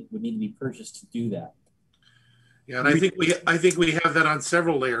module that would need to be purchased to do that? Yeah, and I think we have that on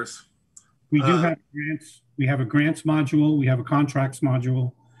several layers. We do have grants. We have a grants module. We have a contracts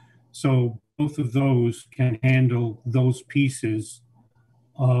module. So both of those can handle those pieces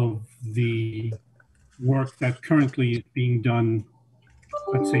of the work that currently is being done,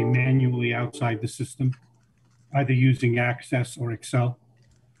 let's say, manually outside the system, either using Access or Excel.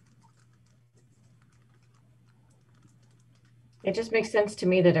 It just makes sense to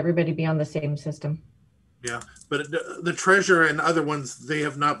me that everybody be on the same system. Yeah, but the treasurer and other ones, they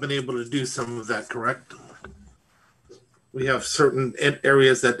have not been able to do some of that, correct? We have certain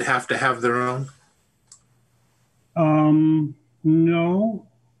areas that have to have their own. No,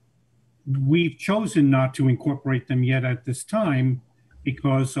 we've chosen not to incorporate them yet at this time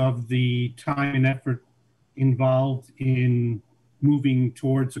because of the time and effort involved in moving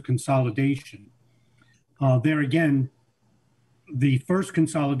towards a consolidation. There again, the first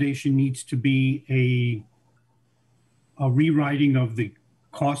consolidation needs to be a rewriting of the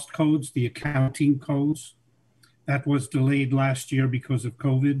cost codes, the accounting codes. That was delayed last year because of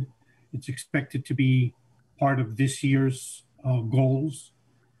COVID. It's expected to be part of this year's goals.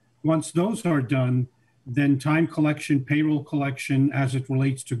 Once those are done, then time collection, payroll collection as it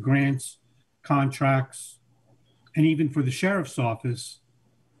relates to grants, contracts, and even for the sheriff's office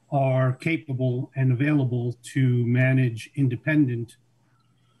are capable and available to manage independent,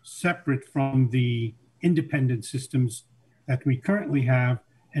 separate from the independent systems that we currently have,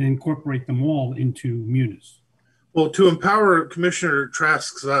 and incorporate them all into Munis. Well, to empower Commissioner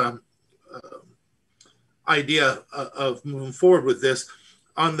Trask's idea of moving forward with this,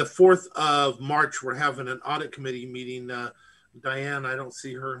 on the 4th of March, we're having an audit committee meeting. Diane, I don't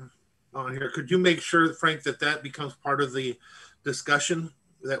see her on here. Could you make sure, Frank, that becomes part of the discussion,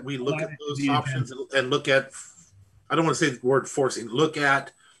 that we look at those options and look at, I don't want to say the word forcing, look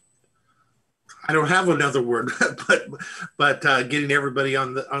at, I don't have another word, but getting everybody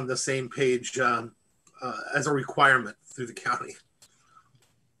on the same page as a requirement through the county.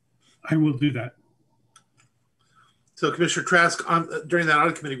 I will do that. So Commissioner Trask, during that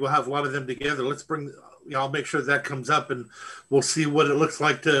audit committee, we'll have a lot of them together. Let's bring, I'll make sure that comes up, and we'll see what it looks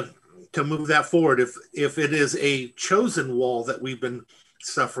like to move that forward. If it is a chosen wall that we've been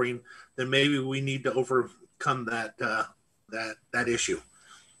suffering, then maybe we need to overcome that issue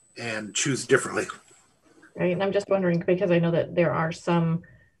and choose differently. Right, and I'm just wondering, because I know that there are some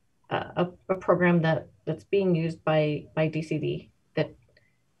a program that's being used by DCD, that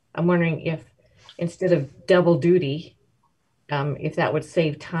I'm wondering if instead of double duty, if that would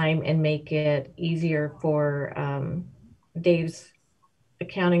save time and make it easier for Dave's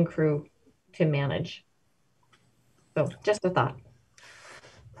accounting crew to manage. So just a thought.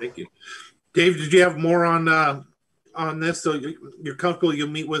 Thank you. Dave, did you have more on this? So you're comfortable you'll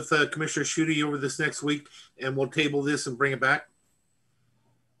meet with Commissioner Schutte over this next week, and we'll table this and bring it back?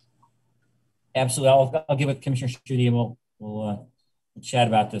 Absolutely. I'll give it to Commissioner Schutte, and we'll chat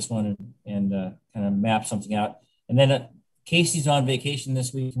about this one and kind of map something out. And then Casey's on vacation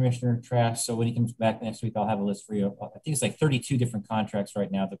this week, Commissioner Trask. So when he comes back next week, I'll have a list for you. I think it's like 32 different contracts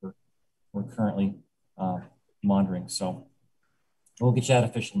right now that we're currently monitoring. So we'll get you that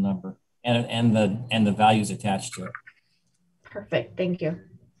official number and the values attached to it. Perfect. Thank you.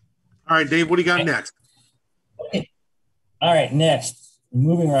 All right, Dave, what do you got next? Okay. All right, next,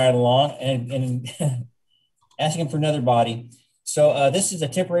 moving right along and asking for another body. So this is a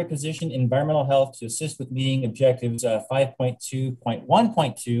temporary position in environmental health to assist with meeting objectives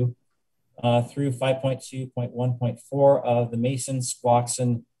 5.2.1.2 through 5.2.1.4 of the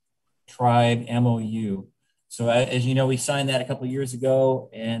Mason-Swanson Tribe MOU. So as you know, we signed that a couple of years ago,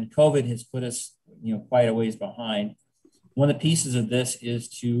 and COVID has put us, quite a ways behind. One of the pieces of this is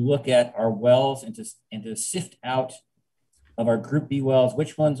to look at our wells and to sift out of our Group B wells,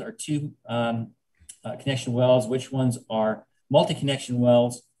 which ones are two connection wells, which ones are multi-connection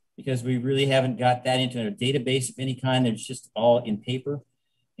wells, because we really haven't got that into a database of any kind. It's just all in paper.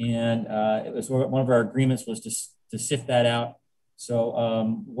 And it was one of our agreements was to sift that out.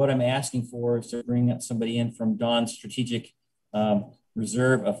 So what I'm asking for is to bring somebody in from Dawn's strategic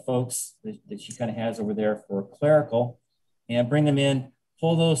reserve of folks that she kind of has over there for clerical, and bring them in,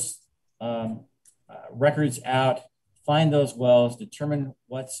 pull those records out, find those wells, determine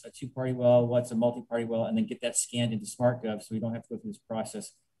what's a two-party well, what's a multi-party well, and then get that scanned into SmartGov so we don't have to go through this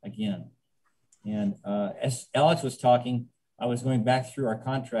process again. And as Alex was talking, I was going back through our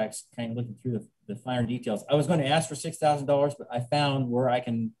contracts, kind of looking through the finer details. I was going to ask for $6,000, but I found where I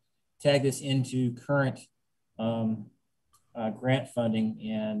can tag this into current grant funding,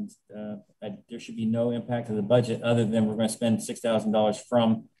 and there should be no impact to the budget other than we're going to spend $6,000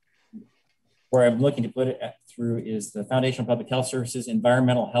 from where I'm looking to put it through is the Foundation of Public Health Services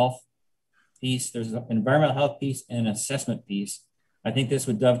environmental health piece. There's an environmental health piece and an assessment piece. I think this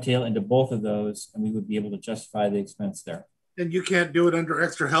would dovetail into both of those, and we would be able to justify the expense there. And you can't do it under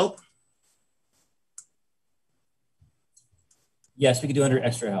extra help? Yes, we could do under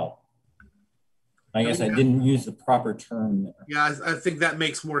extra help. I guess I didn't use the proper term there. Yeah, I think that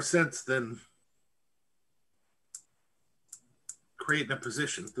makes more sense than creating a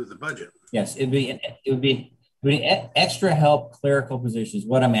position through the budget. Yes, it would be extra help clerical positions,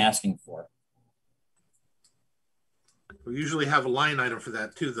 what I'm asking for. We usually have a line item for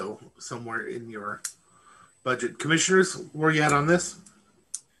that too, though, somewhere in your budget. Commissioners, where are you at on this?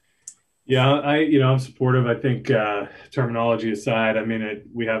 Yeah, I'm supportive. I think terminology aside, I mean,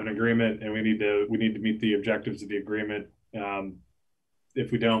 we have an agreement, and we need to meet the objectives of the agreement.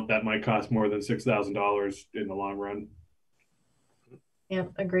 If we don't, that might cost more than $6,000 in the long run. Yeah,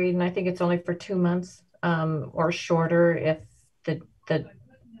 agreed. And I think it's only for 2 months or shorter if the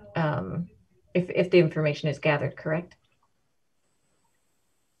information is gathered, correct?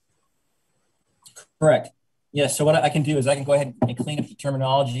 Correct. Yes. So what I can do is I can go ahead and clean up the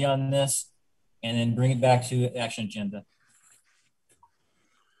terminology on this and then bring it back to the action agenda.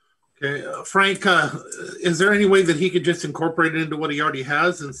 Okay, Frank, is there any way that he could just incorporate it into what he already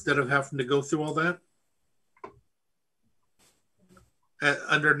has instead of having to go through all that?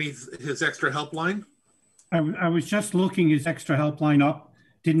 Underneath his extra helpline? I was just looking his extra helpline up,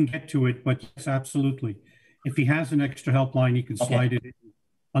 didn't get to it, but yes, absolutely. If he has an extra helpline, he can slide it in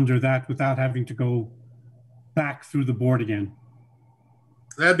under that without having to go back through the board again.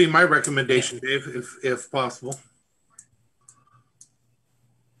 That'd be my recommendation, Dave, if possible.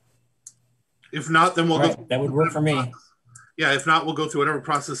 If not, then we'll go. That would work for me. Yeah, if not, we'll go through whatever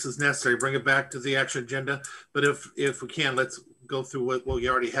process is necessary. Bring it back to the action agenda. But if we can, let's go through what we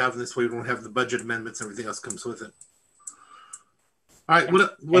already have, and this way we don't have the budget amendments and everything else comes with it. All right,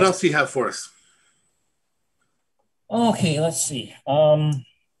 what else do you have for us? Okay, let's see. The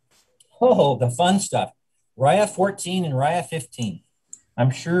fun stuff. RIA 14 and RIA 15. I'm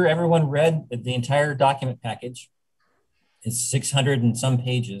sure everyone read the entire document package. It's 600 and some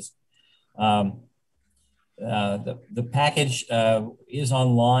pages. The package is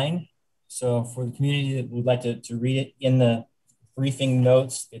online. So for the community that would like to read it in the briefing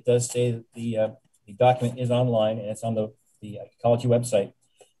notes, it does say that the document is online and it's on the ecology website.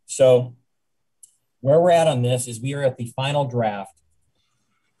 So where we're at on this is we are at the final draft.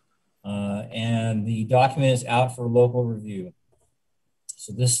 And the document is out for local review.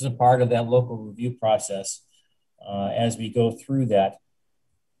 So this is a part of that local review process as we go through that.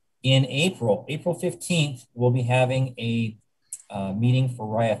 In April 15th, we'll be having a meeting for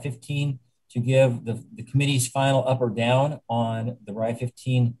RIA 15 to give the committee's final up or down on the RIA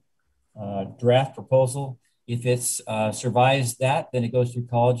 15 draft proposal. If it survives that, then it goes to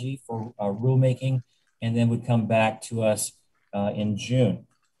ecology for rulemaking and then would come back to us in June.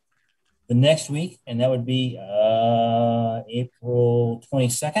 The next week, and that would be April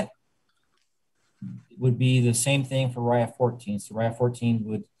 22nd, would be the same thing for RIA 14. So RIA 14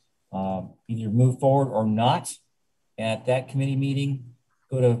 would either move forward or not at that committee meeting,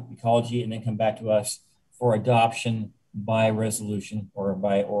 go to ecology, and then come back to us for adoption by resolution or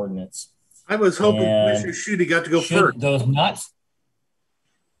by ordinance. I was hoping Commissioner Schutte got to go first. Those not?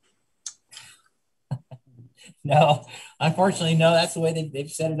 No, unfortunately, no. That's the way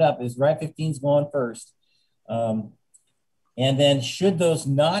they've set it up. Is RIA 15 is going first, and then should those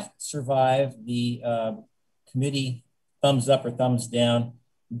not survive the committee thumbs up or thumbs down,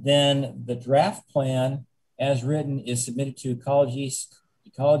 then the draft plan as written is submitted to ecology.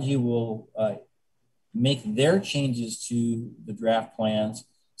 Ecology will make their changes to the draft plans,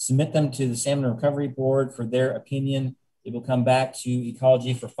 submit them to the Salmon Recovery Board for their opinion. It will come back to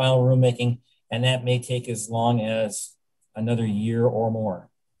ecology for final rulemaking, and that may take as long as another year or more.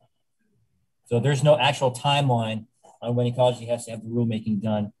 So there's no actual timeline on when ecology has to have the rulemaking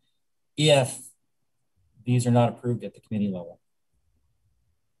done if these are not approved at the committee level.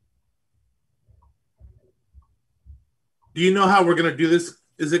 Do you know how we're going to do this?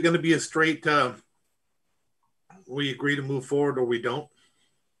 Is it going to be a straight, we agree to move forward or we don't?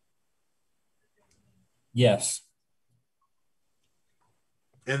 Yes.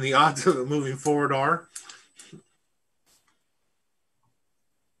 And the odds of it moving forward are?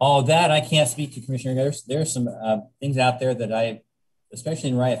 Oh, that I can't speak to, Commissioner. There's some things out there that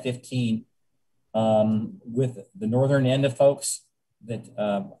especially in RIA 15, with the northern end of folks, that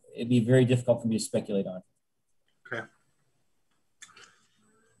it'd be very difficult for me to speculate on. Okay.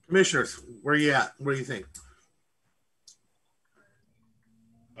 Commissioners, where are you at? What do you think?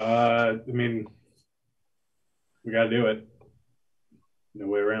 I mean, we got to do it. No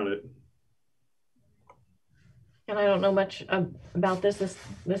way around it. And I don't know much about this.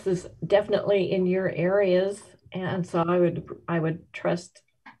 This is definitely in your areas, and so I would trust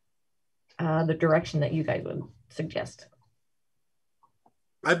the direction that you guys would suggest.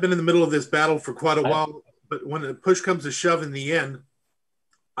 I've been in the middle of this battle for quite a while, but when the push comes to shove in the end,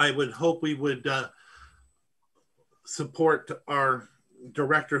 I would hope we would support our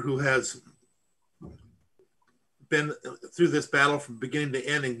director who has been through this battle from beginning to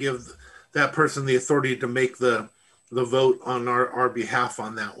end and give that person the authority to make the vote on our behalf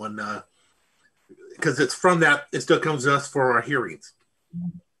on that one. Because it's from that, it still comes to us for our hearings.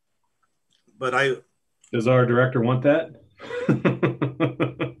 But does our director want that?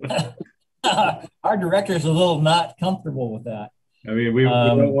 Our director is a little not comfortable with that. I mean, we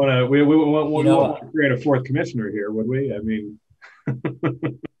don't want to create a fourth commissioner here, would we? I mean,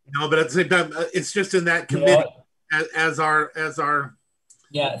 no, but at the same time, it's just in that committee as our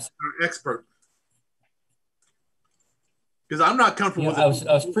yes, our expert. Because I'm not comfortable with it.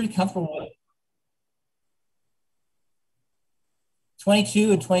 I was pretty comfortable with it.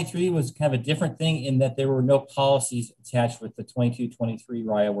 22 and 23 was kind of a different thing in that there were no policies attached with the 22-23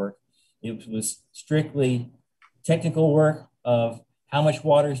 RIA work. It was strictly technical work of how much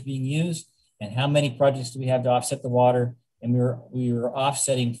water is being used and how many projects do we have to offset the water. And we were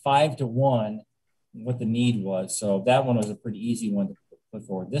offsetting 5 to 1 what the need was. So that one was a pretty easy one to put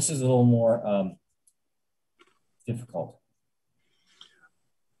forward. This is a little more difficult.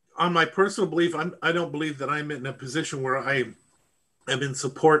 On my personal belief, I don't believe that I'm in a position where I am in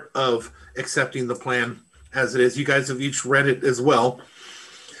support of accepting the plan as it is. You guys have each read it as well.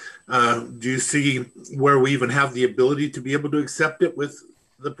 Do you see where we even have the ability to be able to accept it with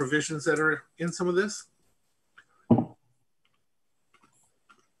the provisions that are in some of this?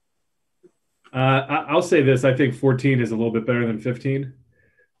 I'll say this. I think 14 is a little bit better than 15.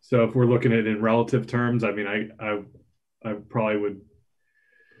 So if we're looking at it in relative terms, I mean, I probably would,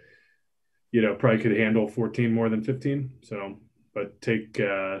 probably could handle 14 more than 15. So, but take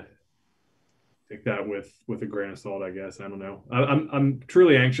that with a grain of salt, I guess. I don't know. I'm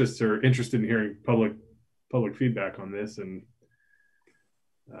truly anxious or interested in hearing public feedback on this and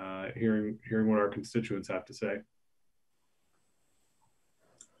hearing what our constituents have to say.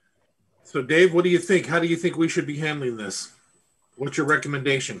 So, Dave, what do you think? How do you think we should be handling this? What's your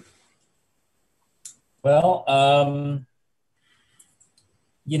recommendation? Well,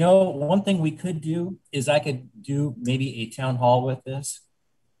 one thing we could do is I could do maybe a town hall with this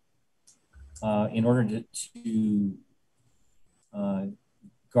in order to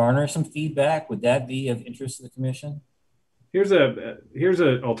garner some feedback. Would that be of interest to the commission? Here's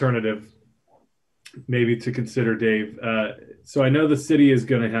an alternative maybe to consider, Dave. So I know the city is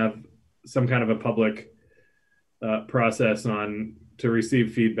going to have some kind of a public process to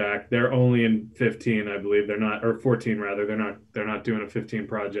receive feedback. They're only in 15, I believe. They're not, or 14 rather. They're not doing a 15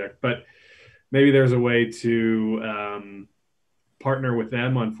 project, but maybe there's a way to partner with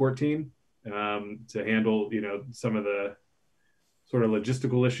them on 14 to handle, some of the sort of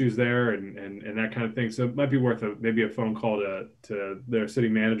logistical issues there and that kind of thing. So it might be worth maybe a phone call to their city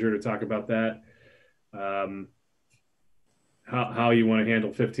manager to talk about that. How you want to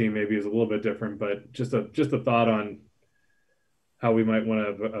handle 15 maybe is a little bit different, but just a thought on how we might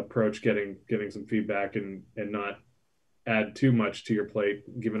want to approach getting some feedback and not add too much to your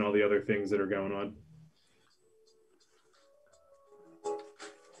plate, given all the other things that are going on.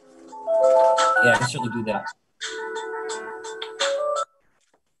 Yeah, I can certainly do that.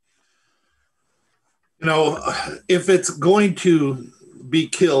 If it's going to be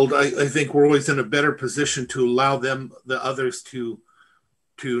killed, I think we're always in a better position to allow the others to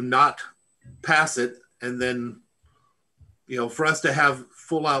not pass it. And then, for us to have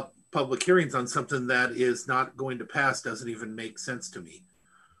full out public hearings on something that is not going to pass doesn't even make sense to me.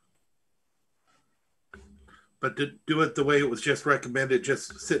 But to do it the way it was just recommended,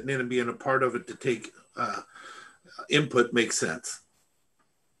 just sitting in and being a part of it to take input makes sense.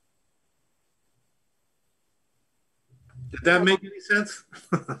 Did that make any sense?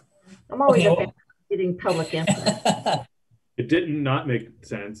 I'm always a fan of getting public input. It did not make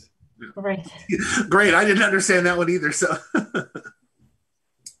sense. Right. Great. I didn't understand that one either. So.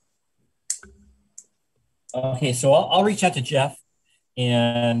 Okay, so I'll reach out to Jeff,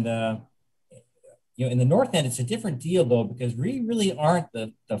 and in the north end, it's a different deal though, because we really aren't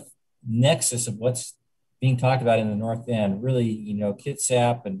the nexus of what's being talked about in the north end. Really,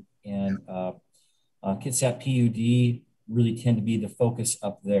 Kitsap and Kitsap PUD really tend to be the focus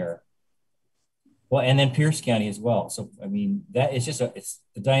up there. Well, and then Pierce County as well. So, I mean, that is just it's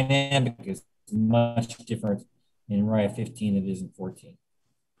the dynamic is much different in RIA 15 than it is in 14.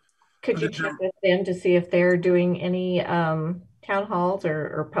 Could you check with them to see if they're doing any town halls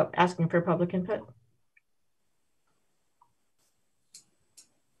or asking for public input?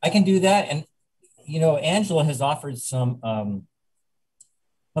 I can do that. And, Angela has offered some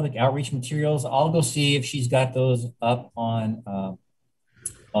public outreach materials. I'll go see if she's got those up on, well,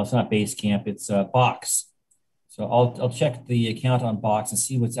 it's not Basecamp, it's Box. So I'll check the account on Box and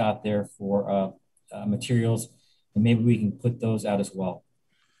see what's out there for materials, and maybe we can put those out as well.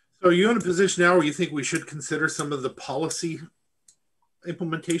 So are you in a position now where you think we should consider some of the policy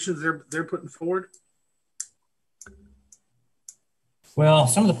implementations they're putting forward? Well,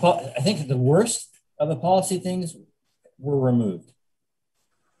 I think the worst of the policy things were removed.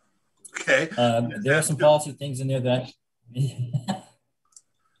 Okay. There are some policy things in there that.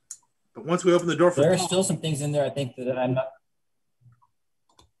 But once we open the door for there are still some things in there, I think, that I'm not.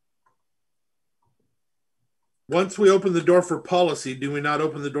 Once we open the door for policy, do we not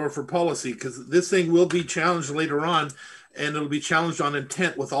open the door for policy? Because this thing will be challenged later on, and it'll be challenged on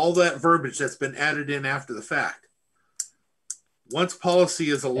intent with all that verbiage that's been added in after the fact. Once policy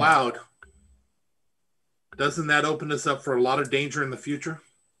is allowed, doesn't that open us up for a lot of danger in the future?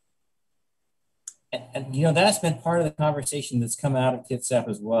 And that's been part of the conversation that's come out of Kitsap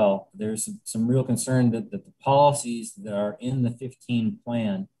as well. There's some real concern that the policies that are in the 15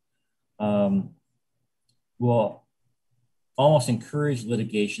 plan will almost encourage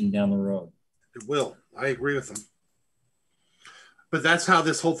litigation down the road. It will. I agree with them. But that's how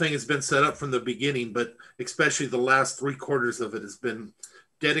this whole thing has been set up from the beginning, but especially the last 3/4 of it has been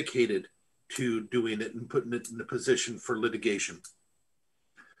dedicated to doing it and putting it in a position for litigation.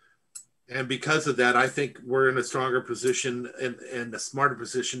 And because of that, I think we're in a stronger position and a smarter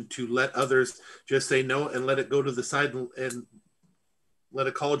position to let others just say no and let it go to the side and let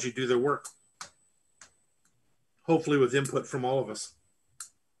ecology do their work. Hopefully with input from all of us.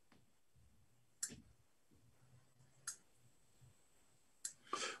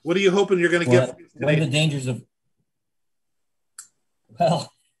 What are you hoping you're going to get? One of the dangers of,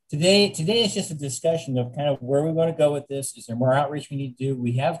 well, today is just a discussion of kind of where we want to go with this. Is there more outreach we need to do?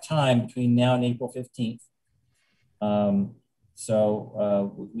 We have time between now and April 15th.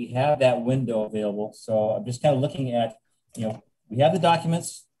 So we have that window available. So I'm just kind of looking at, we have the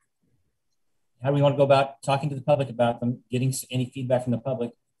documents. How do we want to go about talking to the public about them, getting any feedback from the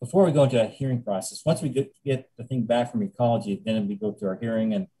public before we go into a hearing process? Once we get the thing back from ecology, then we go through our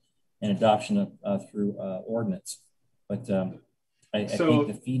hearing and adoption through ordinance. But I think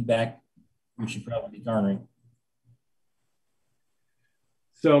the feedback we should probably be garnering.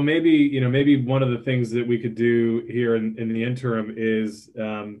 So maybe one of the things that we could do here in the interim is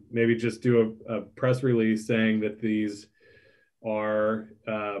maybe just do a press release saying that these are,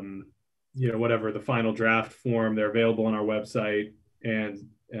 whatever the final draft form, they're available on our website, and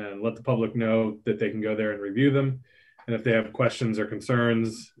let the public know that they can go there and review them. And if they have questions or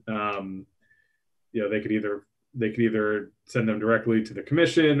concerns, they could either send them directly to the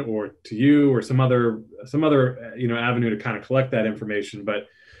commission or to you or some other avenue to kind of collect that information. But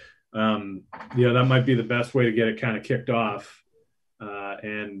that might be the best way to get it kind of kicked off,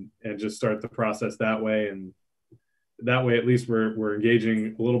 and just start the process that way. And that way, at least we're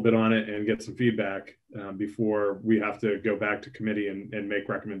engaging a little bit on it and get some feedback before we have to go back to committee and make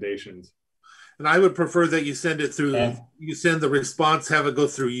recommendations. And I would prefer that you send it through, you send the response, have it go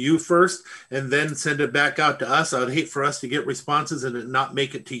through you first, and then send it back out to us. I'd hate for us to get responses and it not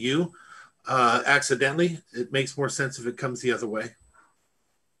make it to you accidentally. It makes more sense if it comes the other way.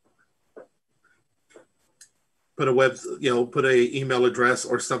 Put a email address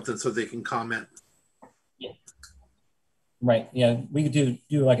or something so they can comment. Right. Yeah, we could do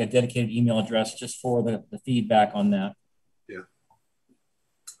like a dedicated email address just for the feedback on that. Yeah.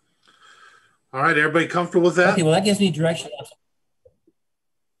 All right, everybody comfortable with that? Okay, well, that gives me direction.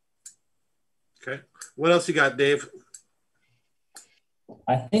 Okay. What else you got, Dave?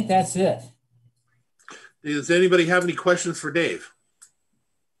 I think that's it. Does anybody have any questions for Dave?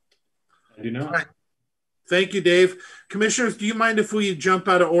 I do not. All right. Thank you, Dave. Commissioners, do you mind if we jump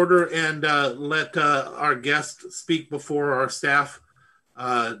out of order and let our guest speak before our staff?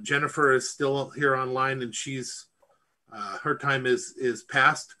 Jennifer is still here online, and she's her time is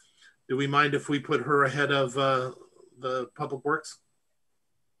past. Do we mind if we put her ahead of the Public Works?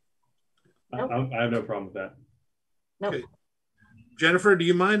 Nope. I have no problem with that. Nope. Okay. Jennifer, do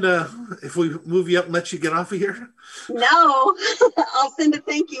you mind if we move you up and let you get off of here? No, I'll send a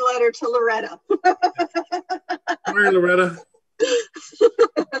thank you letter to Loretta. Sorry, Loretta.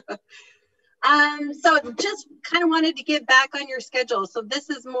 So just kind of wanted to get back on your schedule. So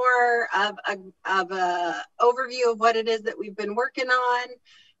this is more of a overview of what it is that we've been working on,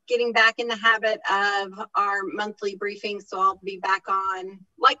 getting back in the habit of our monthly briefings. So I'll be back on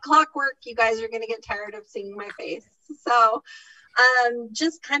like clockwork. You guys are going to get tired of seeing my face. So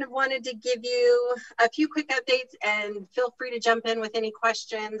just kind of wanted to give you a few quick updates, and feel free to jump in with any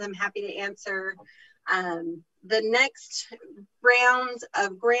questions. I'm happy to answer. The next rounds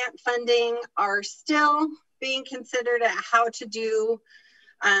of grant funding are still being considered at how to do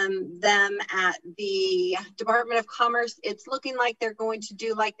them at the Department of Commerce. It's looking like they're going to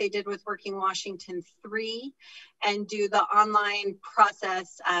do like they did with Working Washington 3 and do the online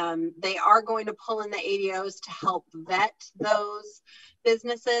process. They are going to pull in the ADOs to help vet those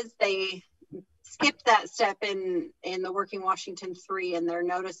businesses. They skipped that step in the Working Washington 3, and they're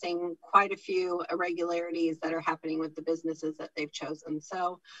noticing quite a few irregularities that are happening with the businesses that they've chosen.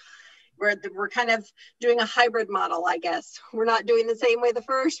 So we're kind of doing a hybrid model, I guess. We're not doing the same way the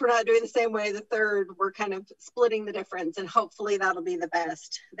first, we're not doing the same way the third. We're kind of splitting the difference, and hopefully that'll be the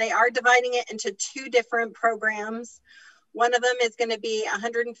best. They are dividing it into 2 different programs. One of them is going to be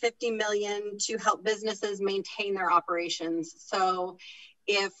 $150 million to help businesses maintain their operations. So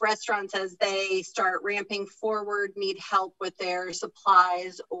if restaurants, as they start ramping forward, need help with their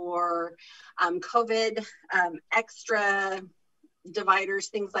supplies or COVID extra dividers,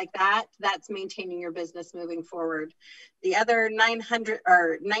 things like that, that's maintaining your business moving forward. The other $90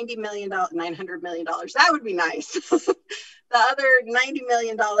 million, $900 million, that would be nice. The other $90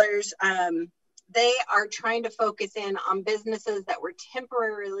 million, they are trying to focus in on businesses that were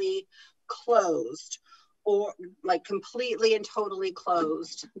temporarily closed or like completely and totally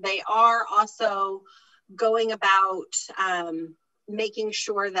closed. They are also going about making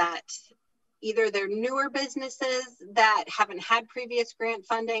sure that either they're newer businesses that haven't had previous grant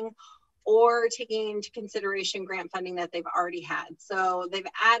funding, or taking into consideration grant funding that they've already had. So they've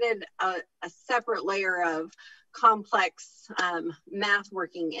added a separate layer of complex math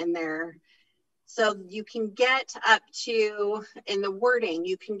working in there. So you can get up to, in the wording,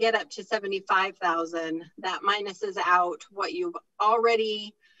 you can get up to 75,000. That minuses out what you've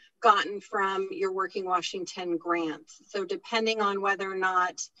already gotten from your Working Washington grants. So depending on whether or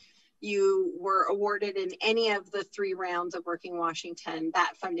not you were awarded in any of the 3 rounds of Working Washington,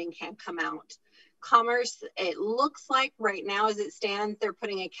 that funding can come out. Commerce, it looks like right now as it stands, they're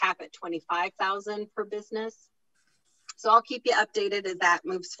putting a cap at 25,000 per business. So I'll keep you updated as that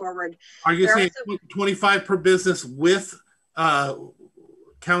moves forward. Are you saying 25 per business with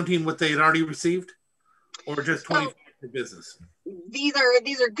counting what they had already received, or just 25 per business? These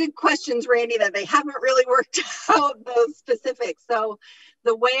are good questions, Randy, that they haven't really worked out those specifics. So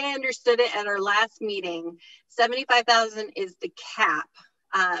the way I understood it at our last meeting, 75,000 is the cap.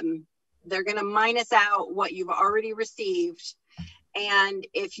 They're going to minus out what you've already received. And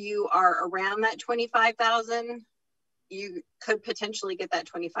if you are around that 25,000, you could potentially get that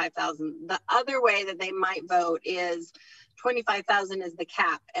 25,000. The other way that they might vote is 25,000 is the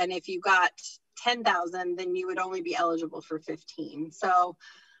cap. And if you got 10,000, then you would only be eligible for 15. So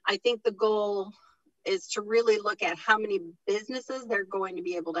I think the goal is to really look at how many businesses they're going to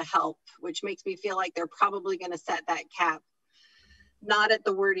be able to help, which makes me feel like they're probably going to set that cap, not at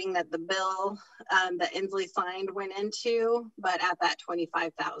the wording that the bill that Inslee signed went into, but at that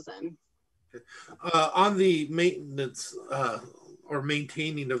 25,000. On the maintenance or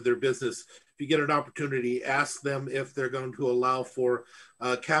maintaining of their business, if you get an opportunity, ask them if they're going to allow for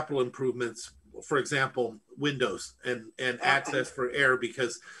capital improvements, for example, windows and access for air,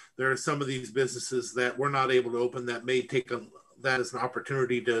 because there are some of these businesses that we're not able to open that may take that as an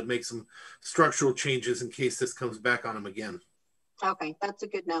opportunity to make some structural changes in case this comes back on them again. Okay, that's a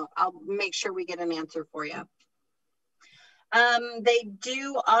good note. I'll make sure we get an answer for you. They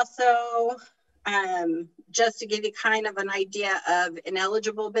do also, just to give you kind of an idea of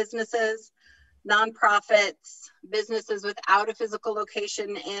ineligible businesses, nonprofits, businesses without a physical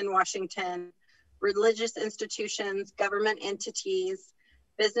location in Washington, religious institutions, government entities,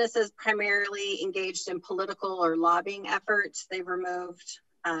 businesses primarily engaged in political or lobbying efforts. They've removed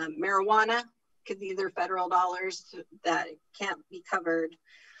marijuana, because these are federal dollars that can't be covered.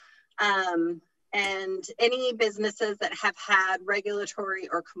 And any businesses that have had regulatory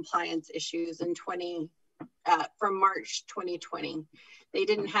or compliance issues in from March 2020. They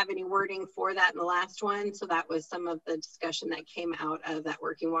didn't have any wording for that in the last one, so that was some of the discussion that came out of that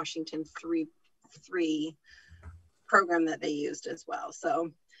Working Washington 3 program that they used as well.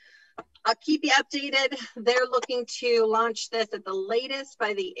 So I'll keep you updated. They're looking to launch this at the latest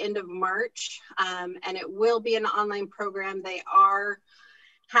by the end of March, and it will be an online program. They are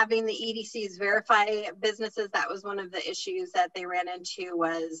having the EDCs verify businesses. That was one of the issues that they ran into,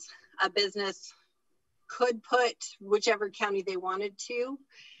 was a business could put whichever county they wanted to,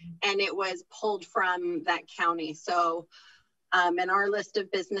 and it was pulled from that county. So in our list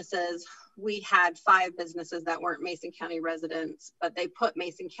of businesses, we had 5 businesses that weren't Mason County residents, but they put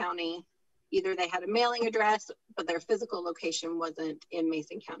Mason County, either they had a mailing address, but their physical location wasn't in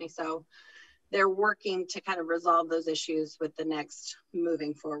Mason County. So they're working to kind of resolve those issues with the next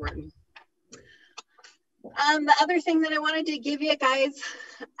moving forward. The other thing that I wanted to give you guys,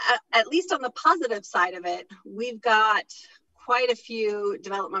 at least on the positive side of it, we've got quite a few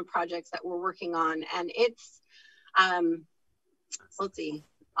development projects that we're working on, and it's, let's see,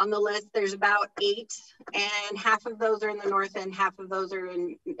 on the list, there's about 8, and half of those are in the north end, half of those are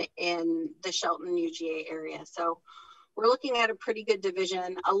in the Shelton UGA area. So we're looking at a pretty good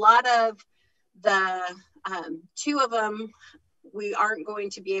division. A lot of the 2 of them we aren't going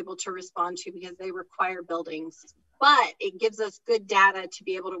to be able to respond to because they require buildings, but it gives us good data to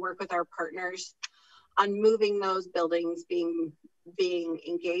be able to work with our partners on moving those buildings being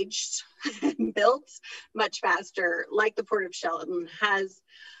engaged and built much faster. Like the Port of Shelton has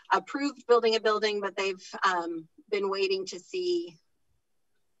approved building a building, but they've been waiting to see,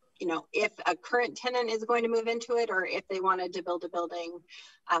 you know, if a current tenant is going to move into it or if they wanted to build a building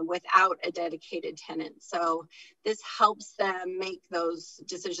without a dedicated tenant. So this helps them make those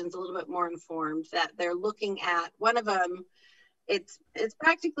decisions a little bit more informed, that they're looking at one of them. It's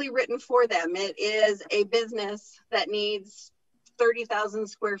practically written for them. It is a business that needs 30,000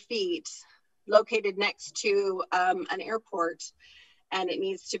 square feet located next to an airport, and it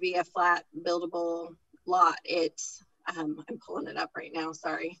needs to be a flat buildable lot. I'm pulling it up right now,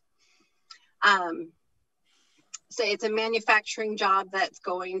 sorry. So it's a manufacturing job that's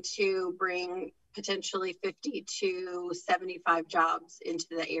going to bring potentially 50 to 75 jobs into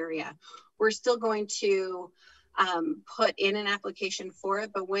the area. We're still going to put in an application for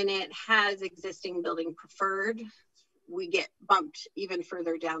it, but when it has existing building preferred, we get bumped even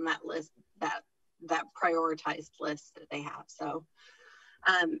further down that list, that prioritized list that they have. So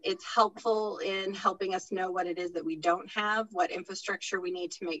it's helpful in helping us know what it is that we don't have, what infrastructure we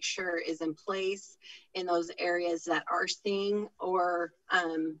need to make sure is in place in those areas that are seeing or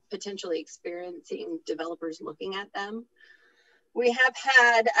potentially experiencing developers looking at them. We have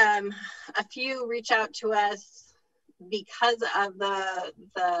had a few reach out to us because of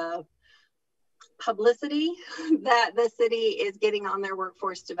the publicity that the city is getting on their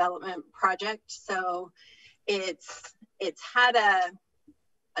workforce development project. So it's had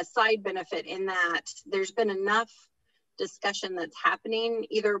a side benefit in that there's been enough discussion that's happening,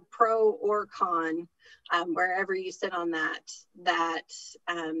 either pro or con, wherever you sit on that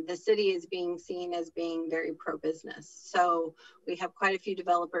the city is being seen as being very pro-business. So we have quite a few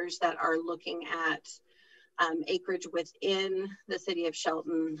developers that are looking at acreage within the city of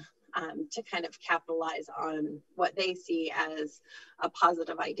Shelton to kind of capitalize on what they see as a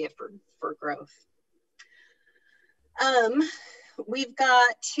positive idea for growth. We've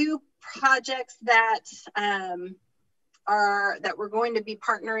got two projects that we're going to be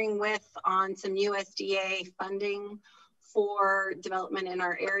partnering with on some USDA funding for development in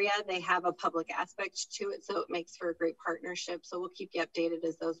our area. They have a public aspect to it, so it makes for a great partnership. So we'll keep you updated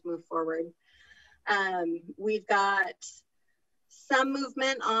as those move forward. We've got some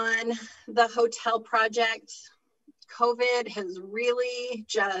movement on the hotel project. COVID has really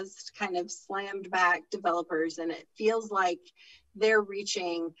just kind of slammed back developers, and it feels like they're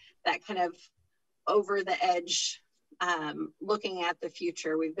reaching that kind of over the edge, looking at the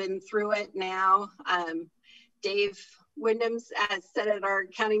future. We've been through it now. Dave Windom has said at our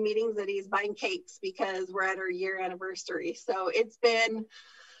county meetings that he's buying cakes because we're at our year anniversary. So it's been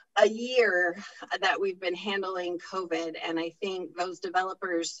a year that we've been handling COVID, and I think those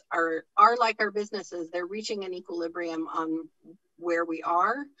developers are like our businesses. They're reaching an equilibrium on where we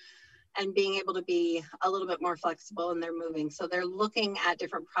are and being able to be a little bit more flexible, and they're moving. So they're looking at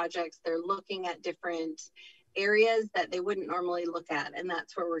different projects. They're looking at different areas that they wouldn't normally look at, and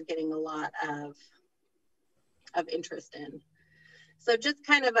that's where we're getting a lot of interest in. So just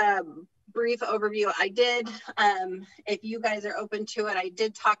kind of a brief overview. I did, if you guys are open to it, I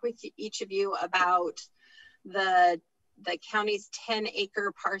did talk with each of you about the county's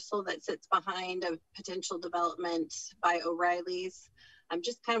 10-acre parcel that sits behind a potential development by O'Reilly's.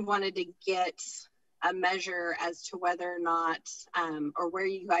 Just kind of wanted to get a measure as to whether or not, or where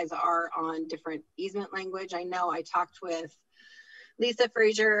you guys are on different easement language. I know I talked with Lisa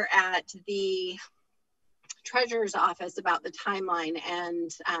Frazier at the Treasurer's office about the timeline,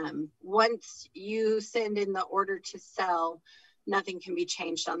 and once you send in the order to sell, nothing can be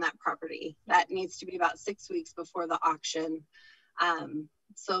changed on that property. That needs to be about 6 weeks before the auction.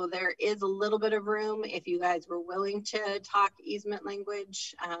 So there is a little bit of room if you guys were willing to talk easement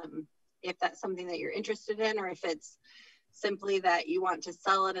language, if that's something that you're interested in, or if it's simply that you want to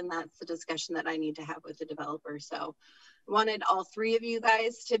sell it, and that's the discussion that I need to have with the developer. So I wanted all three of you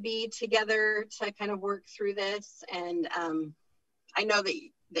guys to be together to kind of work through this. And I know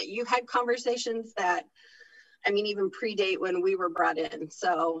that you had conversations that, I mean, even predate when we were brought in.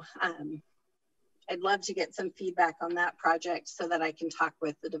 So I'd love to get some feedback on that project so that I can talk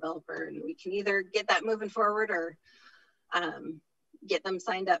with the developer, and we can either get that moving forward or get them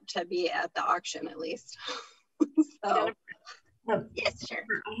signed up to be at the auction at least. So, yes, sure.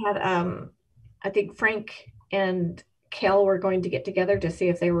 I had, I think Frank and Kel were going to get together to see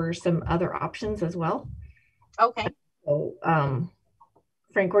if there were some other options as well. Okay. So,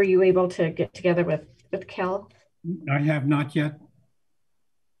 Frank, were you able to get together with Kel? I have not yet.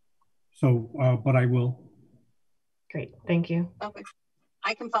 So, but I will. Great, thank you. Okay.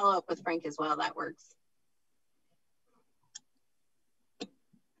 I can follow up with Frank as well, that works.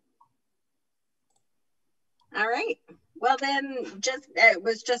 All right. Well then, it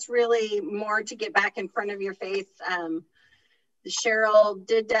was just really more to get back in front of your face. Cheryl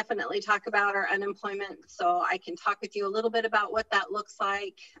did definitely talk about our unemployment, so I can talk with you a little bit about what that looks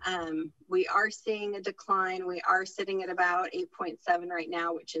like. We are seeing a decline. We are sitting at about 8.7 right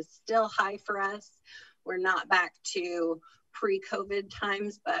now, which is still high for us. We're not back to pre-COVID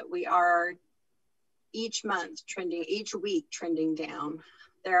times, but we are each week trending down.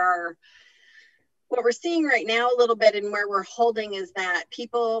 What we're seeing right now a little bit, and where we're holding, is that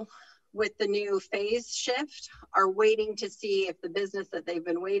people with the new phase shift are waiting to see if the business that they've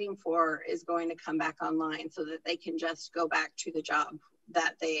been waiting for is going to come back online, so that they can just go back to the job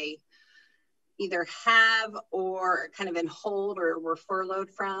that they either have or kind of in hold or were furloughed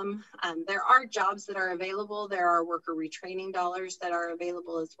from. There are jobs that are available. There are worker retraining dollars that are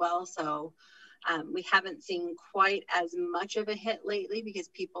available as well. So we haven't seen quite as much of a hit lately because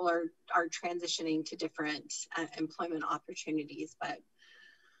people are transitioning to different employment opportunities. But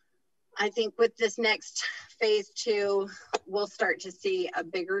I think with this next phase 2, we'll start to see a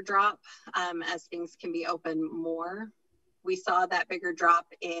bigger drop as things can be open more. We saw that bigger drop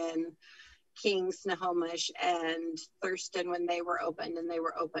in King, Snohomish, and Thurston when they were opened, and they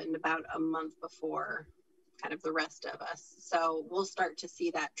were opened about a month before kind of the rest of us. So we'll start to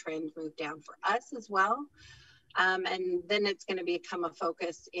see that trend move down for us as well. And then it's going to become a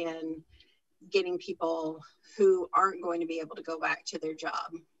focus in getting people who aren't going to be able to go back to their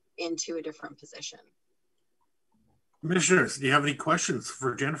job into a different position. Commissioners, do you have any questions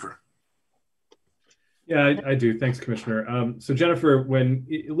for Jennifer? Yeah, I do. Thanks, Commissioner. So Jennifer, when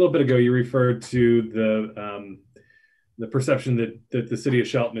a little bit ago you referred to the perception that the city of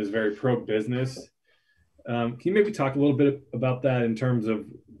Shelton is very pro-business. Can you maybe talk a little bit about that in terms of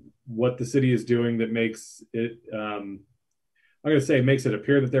what the city is doing that makes it, I'm going to say makes it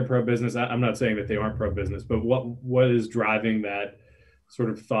appear that they're pro-business. I'm not saying that they aren't pro-business, but what is driving that sort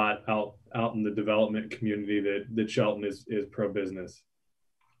of thought out in the development community that Shelton is pro-business?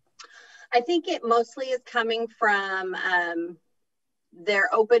 I think it mostly is coming from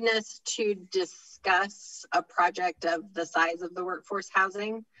their openness to discuss a project of the size of the workforce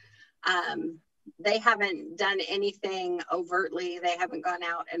housing. They haven't done anything overtly. They haven't gone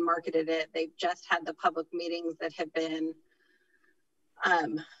out and marketed it. They've just had the public meetings that have been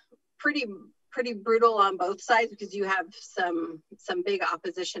pretty brutal on both sides, because you have some big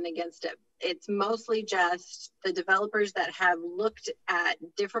opposition against it. It's mostly just the developers that have looked at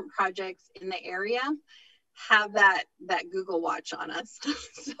different projects in the area have that Google watch on us.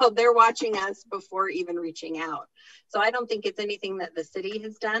 So they're watching us before even reaching out. So I don't think it's anything that the city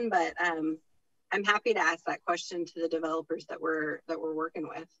has done, but I'm happy to ask that question to the developers that we're working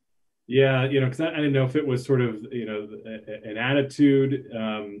with. Yeah, because I didn't know if it was sort of, an attitude,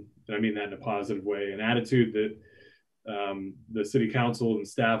 and I mean that in a positive way, an attitude that the city council and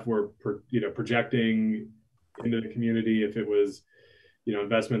staff were, projecting into the community, if it was,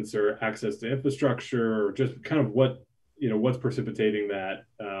 investments or access to infrastructure, or just kind of what's precipitating that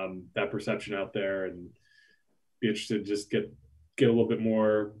perception out there, and be interested to just get a little bit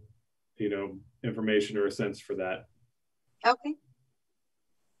more, information or a sense for that. Okay.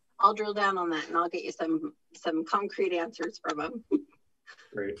 I'll drill down on that and I'll get you some concrete answers from them.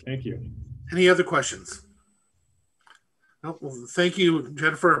 Great, thank you. Any other questions? Oh, well, thank you,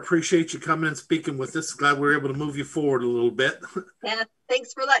 Jennifer. Appreciate you coming and speaking with us. Glad we were able to move you forward a little bit. Yeah,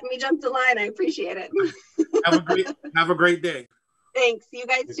 thanks for letting me jump the line. I appreciate it. Have a great day. Thanks. You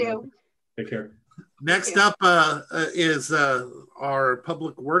guys too. Take care. Next up is our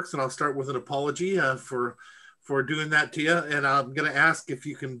Public Works, and I'll start with an apology for doing that to you. And I'm going to ask if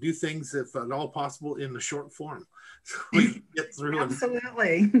you can do things, if at all possible, in the short form, so we can get through.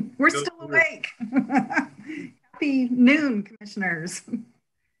 Absolutely. We're still awake. Happy noon, commissioners.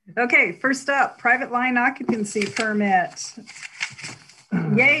 Okay, first up, private line occupancy permit.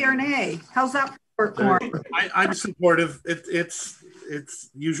 Yay or nay? How's that work for? I'm supportive. It's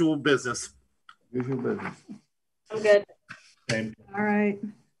usual business. Usual business. I'm good. Same. All right.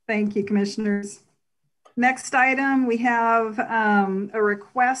 Thank you, commissioners. Next item, we have a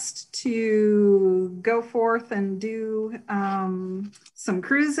request to go forth and do some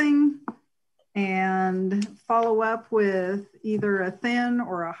cruising and follow up with either a thin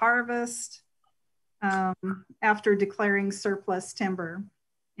or a harvest after declaring surplus timber.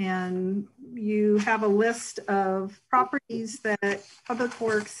 And you have a list of properties that Public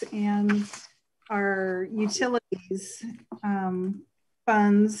Works and our utilities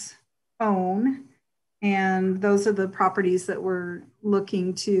funds own. And those are the properties that we're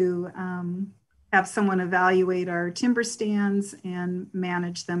looking to have someone evaluate our timber stands and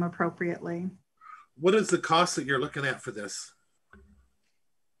manage them appropriately. What is the cost that you're looking at for this?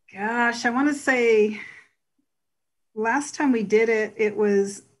 Gosh, I want to say last time we did it, it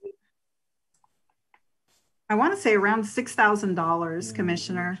was, I want to say around $6,000,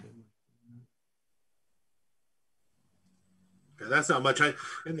 Commissioner. Okay, that's not much.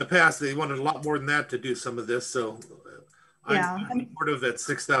 In the past, they wanted a lot more than that to do some of this, so yeah, I'm supportive at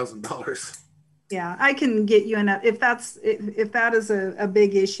 $6,000. Yeah, I can get you enough. If that is a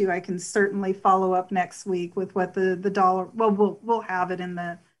big issue, I can certainly follow up next week with what the dollar. Well, we'll have it in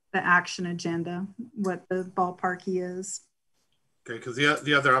the action agenda, what the ballparky is. Okay, because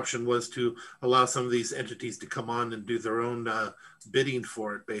the other option was to allow some of these entities to come on and do their own bidding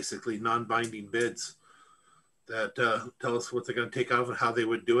for it, basically non-binding bids that tell us what they're going to take out and how they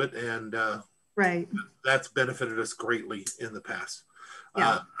would do it, and right, that's benefited us greatly in the past.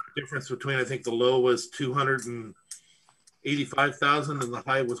 Yeah. Difference between, I think the low was 285,000 and the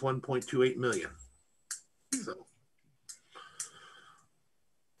high was 1.28 million. So,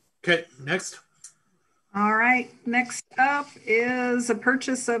 okay, next. All right, next up is a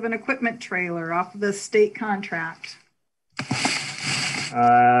purchase of an equipment trailer off of the state contract.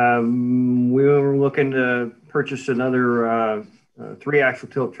 We were looking to purchase another 3-axle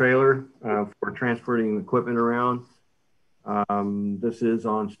tilt trailer for transporting equipment around. This is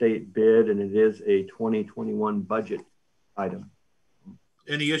on state bid, and it is a 2021 budget item.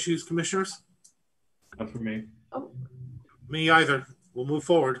 Any issues, commissioners? Not for me. Oh. Me either. We'll move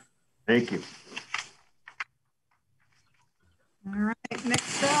forward. Thank you. All right,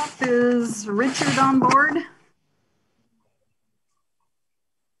 next up is Richard on board.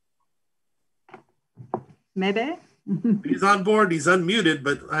 Maybe. He's on board. He's unmuted,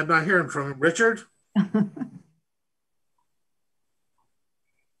 but I'm not hearing from him. Richard? I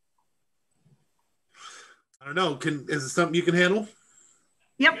don't know. Is it something you can handle?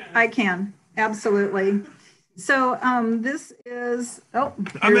 Yep, I can. Absolutely. So this is, oh,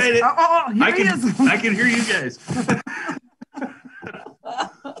 I made it. Here he is. I can hear you guys.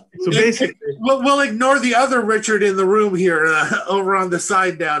 So basically, we'll ignore the other Richard in the room here, over on the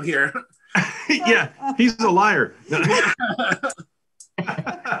side down here. Yeah, he's a liar. The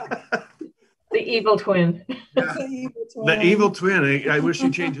evil twin. The evil twin. I wish he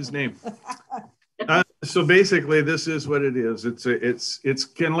changed his name. So basically, this is what it is. It's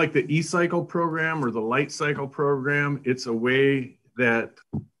kind of like the e-cycle program or the light cycle program. It's a way that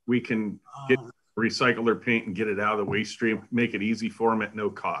we can recycle their paint and get it out of the waste stream, make it easy for them at no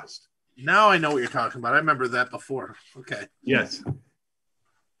cost. Now I know what you're talking about. I remember that before. Okay. Yes.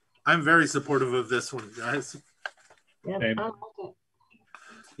 I'm very supportive of this one, guys. Yep.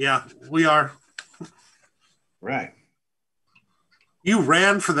 Yeah, we are. Right. You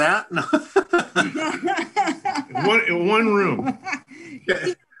ran for that? one room.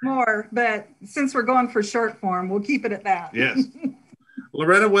 More, but since we're going for short form, we'll keep it at that. Yes.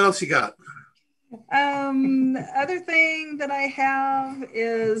 Loretta, what else you got? Other thing that I have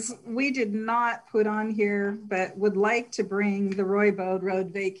is we did not put on here, but would like to bring the Roy Bode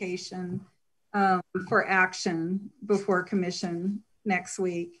Road vacation for action before commission next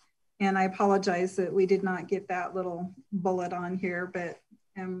week. And I apologize that we did not get that little bullet on here, but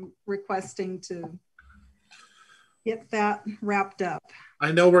I'm requesting to get that wrapped up.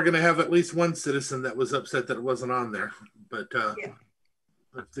 I know we're going to have at least one citizen that was upset that it wasn't on there, but yeah.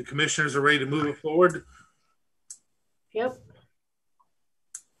 If the commissioners are ready to move it forward. Yep.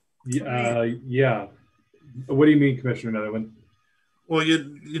 Yeah. What do you mean, Commissioner Netherland? Well,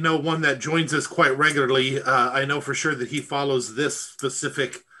 you know, one that joins us quite regularly. I know for sure that he follows this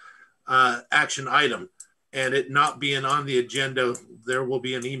specific action item, and it not being on the agenda, there will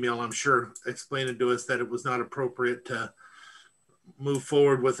be an email, I'm sure, explaining to us that it was not appropriate to move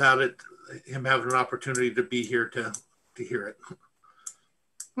forward without him having an opportunity to be here to hear it.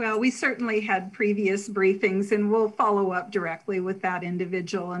 Well, we certainly had previous briefings, and we'll follow up directly with that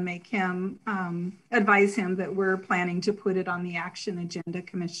individual and make him advise him that we're planning to put it on the action agenda,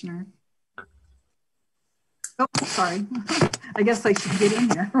 Commissioner. Oh, sorry. I guess I should get in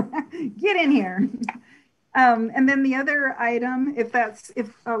here. Get in here. And then the other item, is that?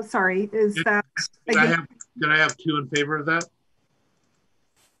 Can I have two in favor of that?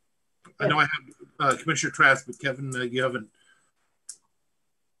 I know I have Commissioner Trask, but Kevin, you haven't.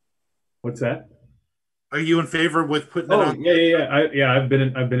 What's that? Are you in favor with putting it on? Yeah. I've been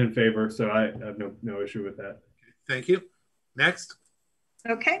in favor, so I have no issue with that. Thank you. Next.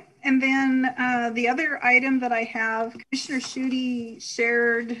 Okay, and then the other item that I have, Commissioner Schuette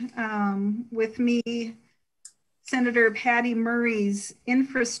shared with me Senator Patty Murray's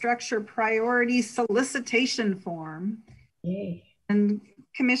infrastructure priority solicitation form. Yay. And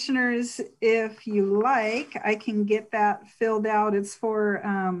commissioners, if you like, I can get that filled out. It's for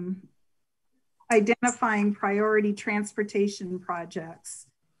identifying priority transportation projects.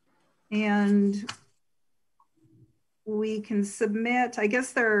 And we can submit, I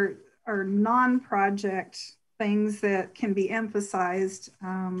guess there are non-project things that can be emphasized,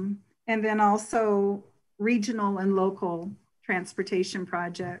 and then also regional and local transportation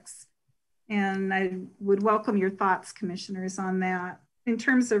projects. And I would welcome your thoughts, commissioners, on that. In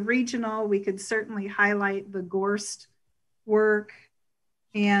terms of regional, we could certainly highlight the Gorst work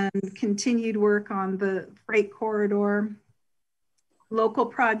and continued work on the freight corridor. Local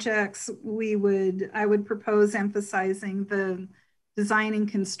projects, I would propose emphasizing the design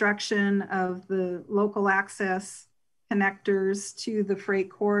and construction of the local access connectors to the freight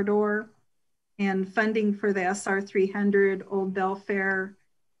corridor and funding for the SR 300 Old Belfair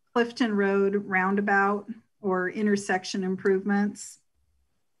Clifton Road roundabout or intersection improvements.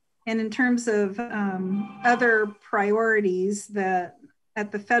 And in terms of other priorities that at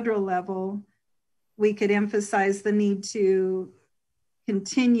the federal level, we could emphasize the need to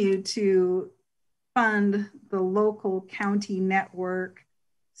continue to fund the local county network,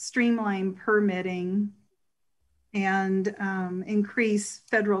 streamline permitting, and increase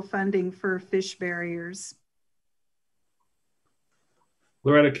federal funding for fish barriers.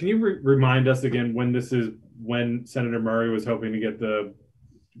 Loretta, can you remind us again when Senator Murray was hoping to get the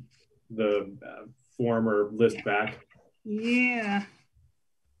form or list back? Yeah,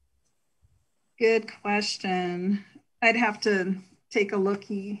 good question. I'd have to take a look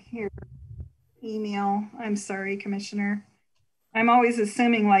here. Email. I'm sorry, Commissioner. I'm always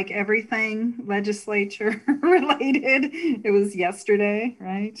assuming like everything legislature related. It was yesterday,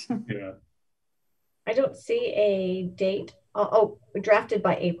 right? Yeah. I don't see a date. Oh, drafted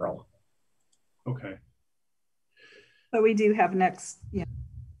by April. Okay. So we do have next, yeah.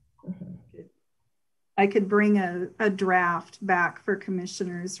 I could bring a draft back for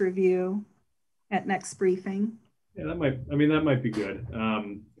commissioners review at next briefing. Yeah, that might be good.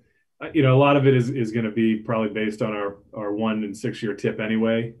 You know, a lot of it is going to be probably based on our 1 and 6 year tip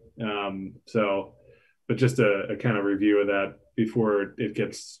anyway. But just a kind of review of that before it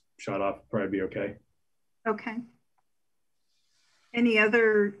gets shot off would probably be okay. Okay. Any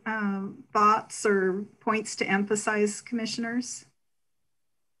other thoughts or points to emphasize, commissioners?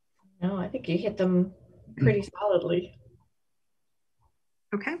 No, I think you hit them pretty solidly.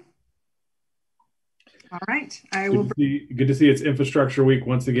 Okay. All right. I good will. Good to see it's Infrastructure Week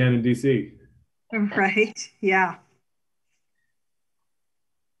once again in DC. Right. Yeah.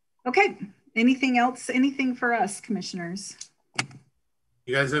 Okay. Anything else? Anything for us, commissioners?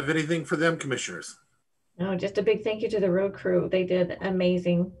 You guys have anything for them, commissioners? No, just a big thank you to the road crew. They did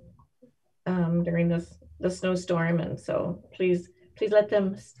amazing during the snowstorm, and so please let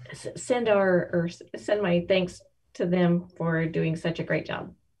them send my thanks to them for doing such a great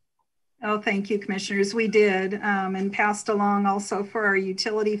job. Oh, thank you, commissioners. We did, and passed along also for our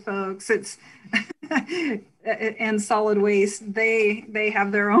utility folks. It's and solid waste. They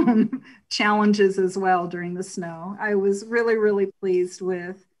have their own challenges as well during the snow. I was really pleased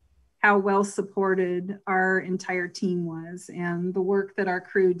with how well supported our entire team was and the work that our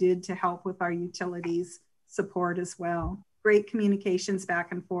crew did to help with our utilities support as well. Great communications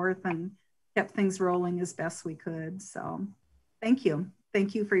back and forth and kept things rolling as best we could. So thank you.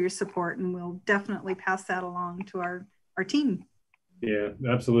 Thank you for your support, and we'll definitely pass that along to our team. Yeah,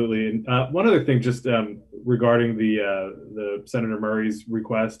 absolutely. And one other thing, just regarding the Senator Murray's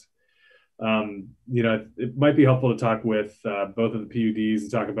request, you know, it might be helpful to talk with both of the PUDs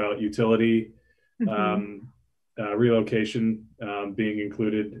and talk about utility relocation being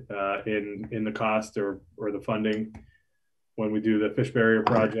included in the cost or the funding when we do the fish barrier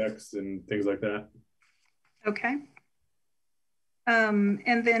projects and things like that. Okay.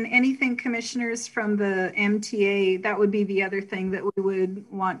 And then anything, commissioners, from the MTA, that would be the other thing that we would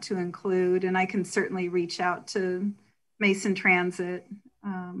want to include. And I can certainly reach out to Mason Transit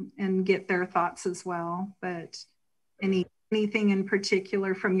and get their thoughts as well. But anything in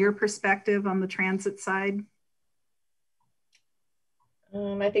particular from your perspective on the transit side?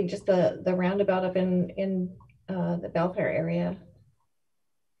 I think just the roundabout up in the Belfair area.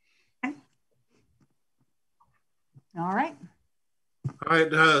 Okay. All right. All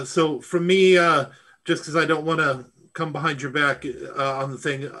right, so for me, just because I don't want to come behind your back on the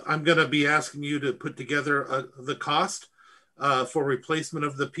thing, I'm going to be asking you to put together the cost for replacement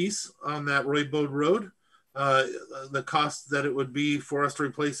of the piece on that Roybode Road, the cost that it would be for us to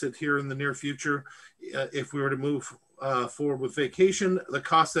replace it here in the near future if we were to move forward with vacation, the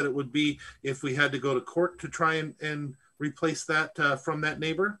cost that it would be if we had to go to court to try and replace that from that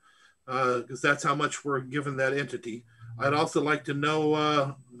neighbor, because that's how much we're giving that entity. I'd also like to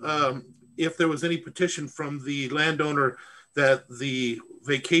know if there was any petition from the landowner that the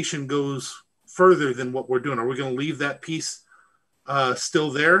vacation goes further than what we're doing. Are we going to leave that piece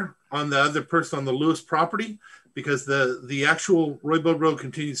still there on the other person on the Lewis property? Because the actual Roybode Road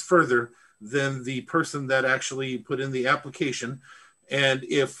continues further than the person that actually put in the application. And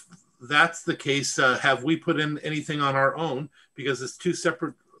if that's the case, have we put in anything on our own? Because it's two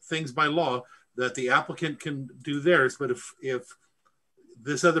separate things by law, that the applicant can do theirs, but if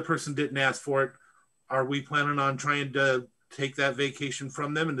this other person didn't ask for it, are we planning on trying to take that vacation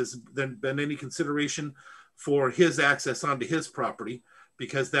from them? And has there been any consideration for his access onto his property?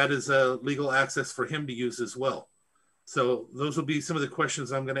 Because that is a legal access for him to use as well. So those will be some of the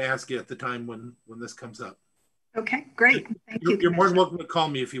questions I'm going to ask you at the time when this comes up. Okay, great. Thank you. You're more than welcome to call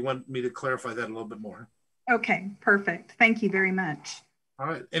me if you want me to clarify that a little bit more. Okay, perfect. Thank you very much. All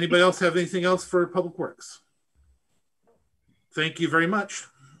right. Anybody else have anything else for Public Works? Thank you very much.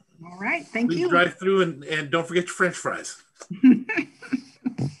 All right. Thank Please you. Drive through and don't forget your French fries. All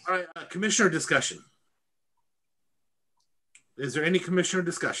right. Commissioner discussion. Is there any commissioner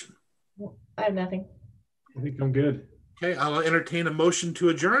discussion? I have nothing. I think I'm good. Okay. I'll entertain a motion to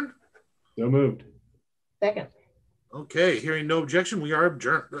adjourn. So moved. Second. Okay. Hearing no objection, we are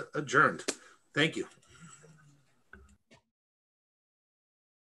adjourned. Thank you.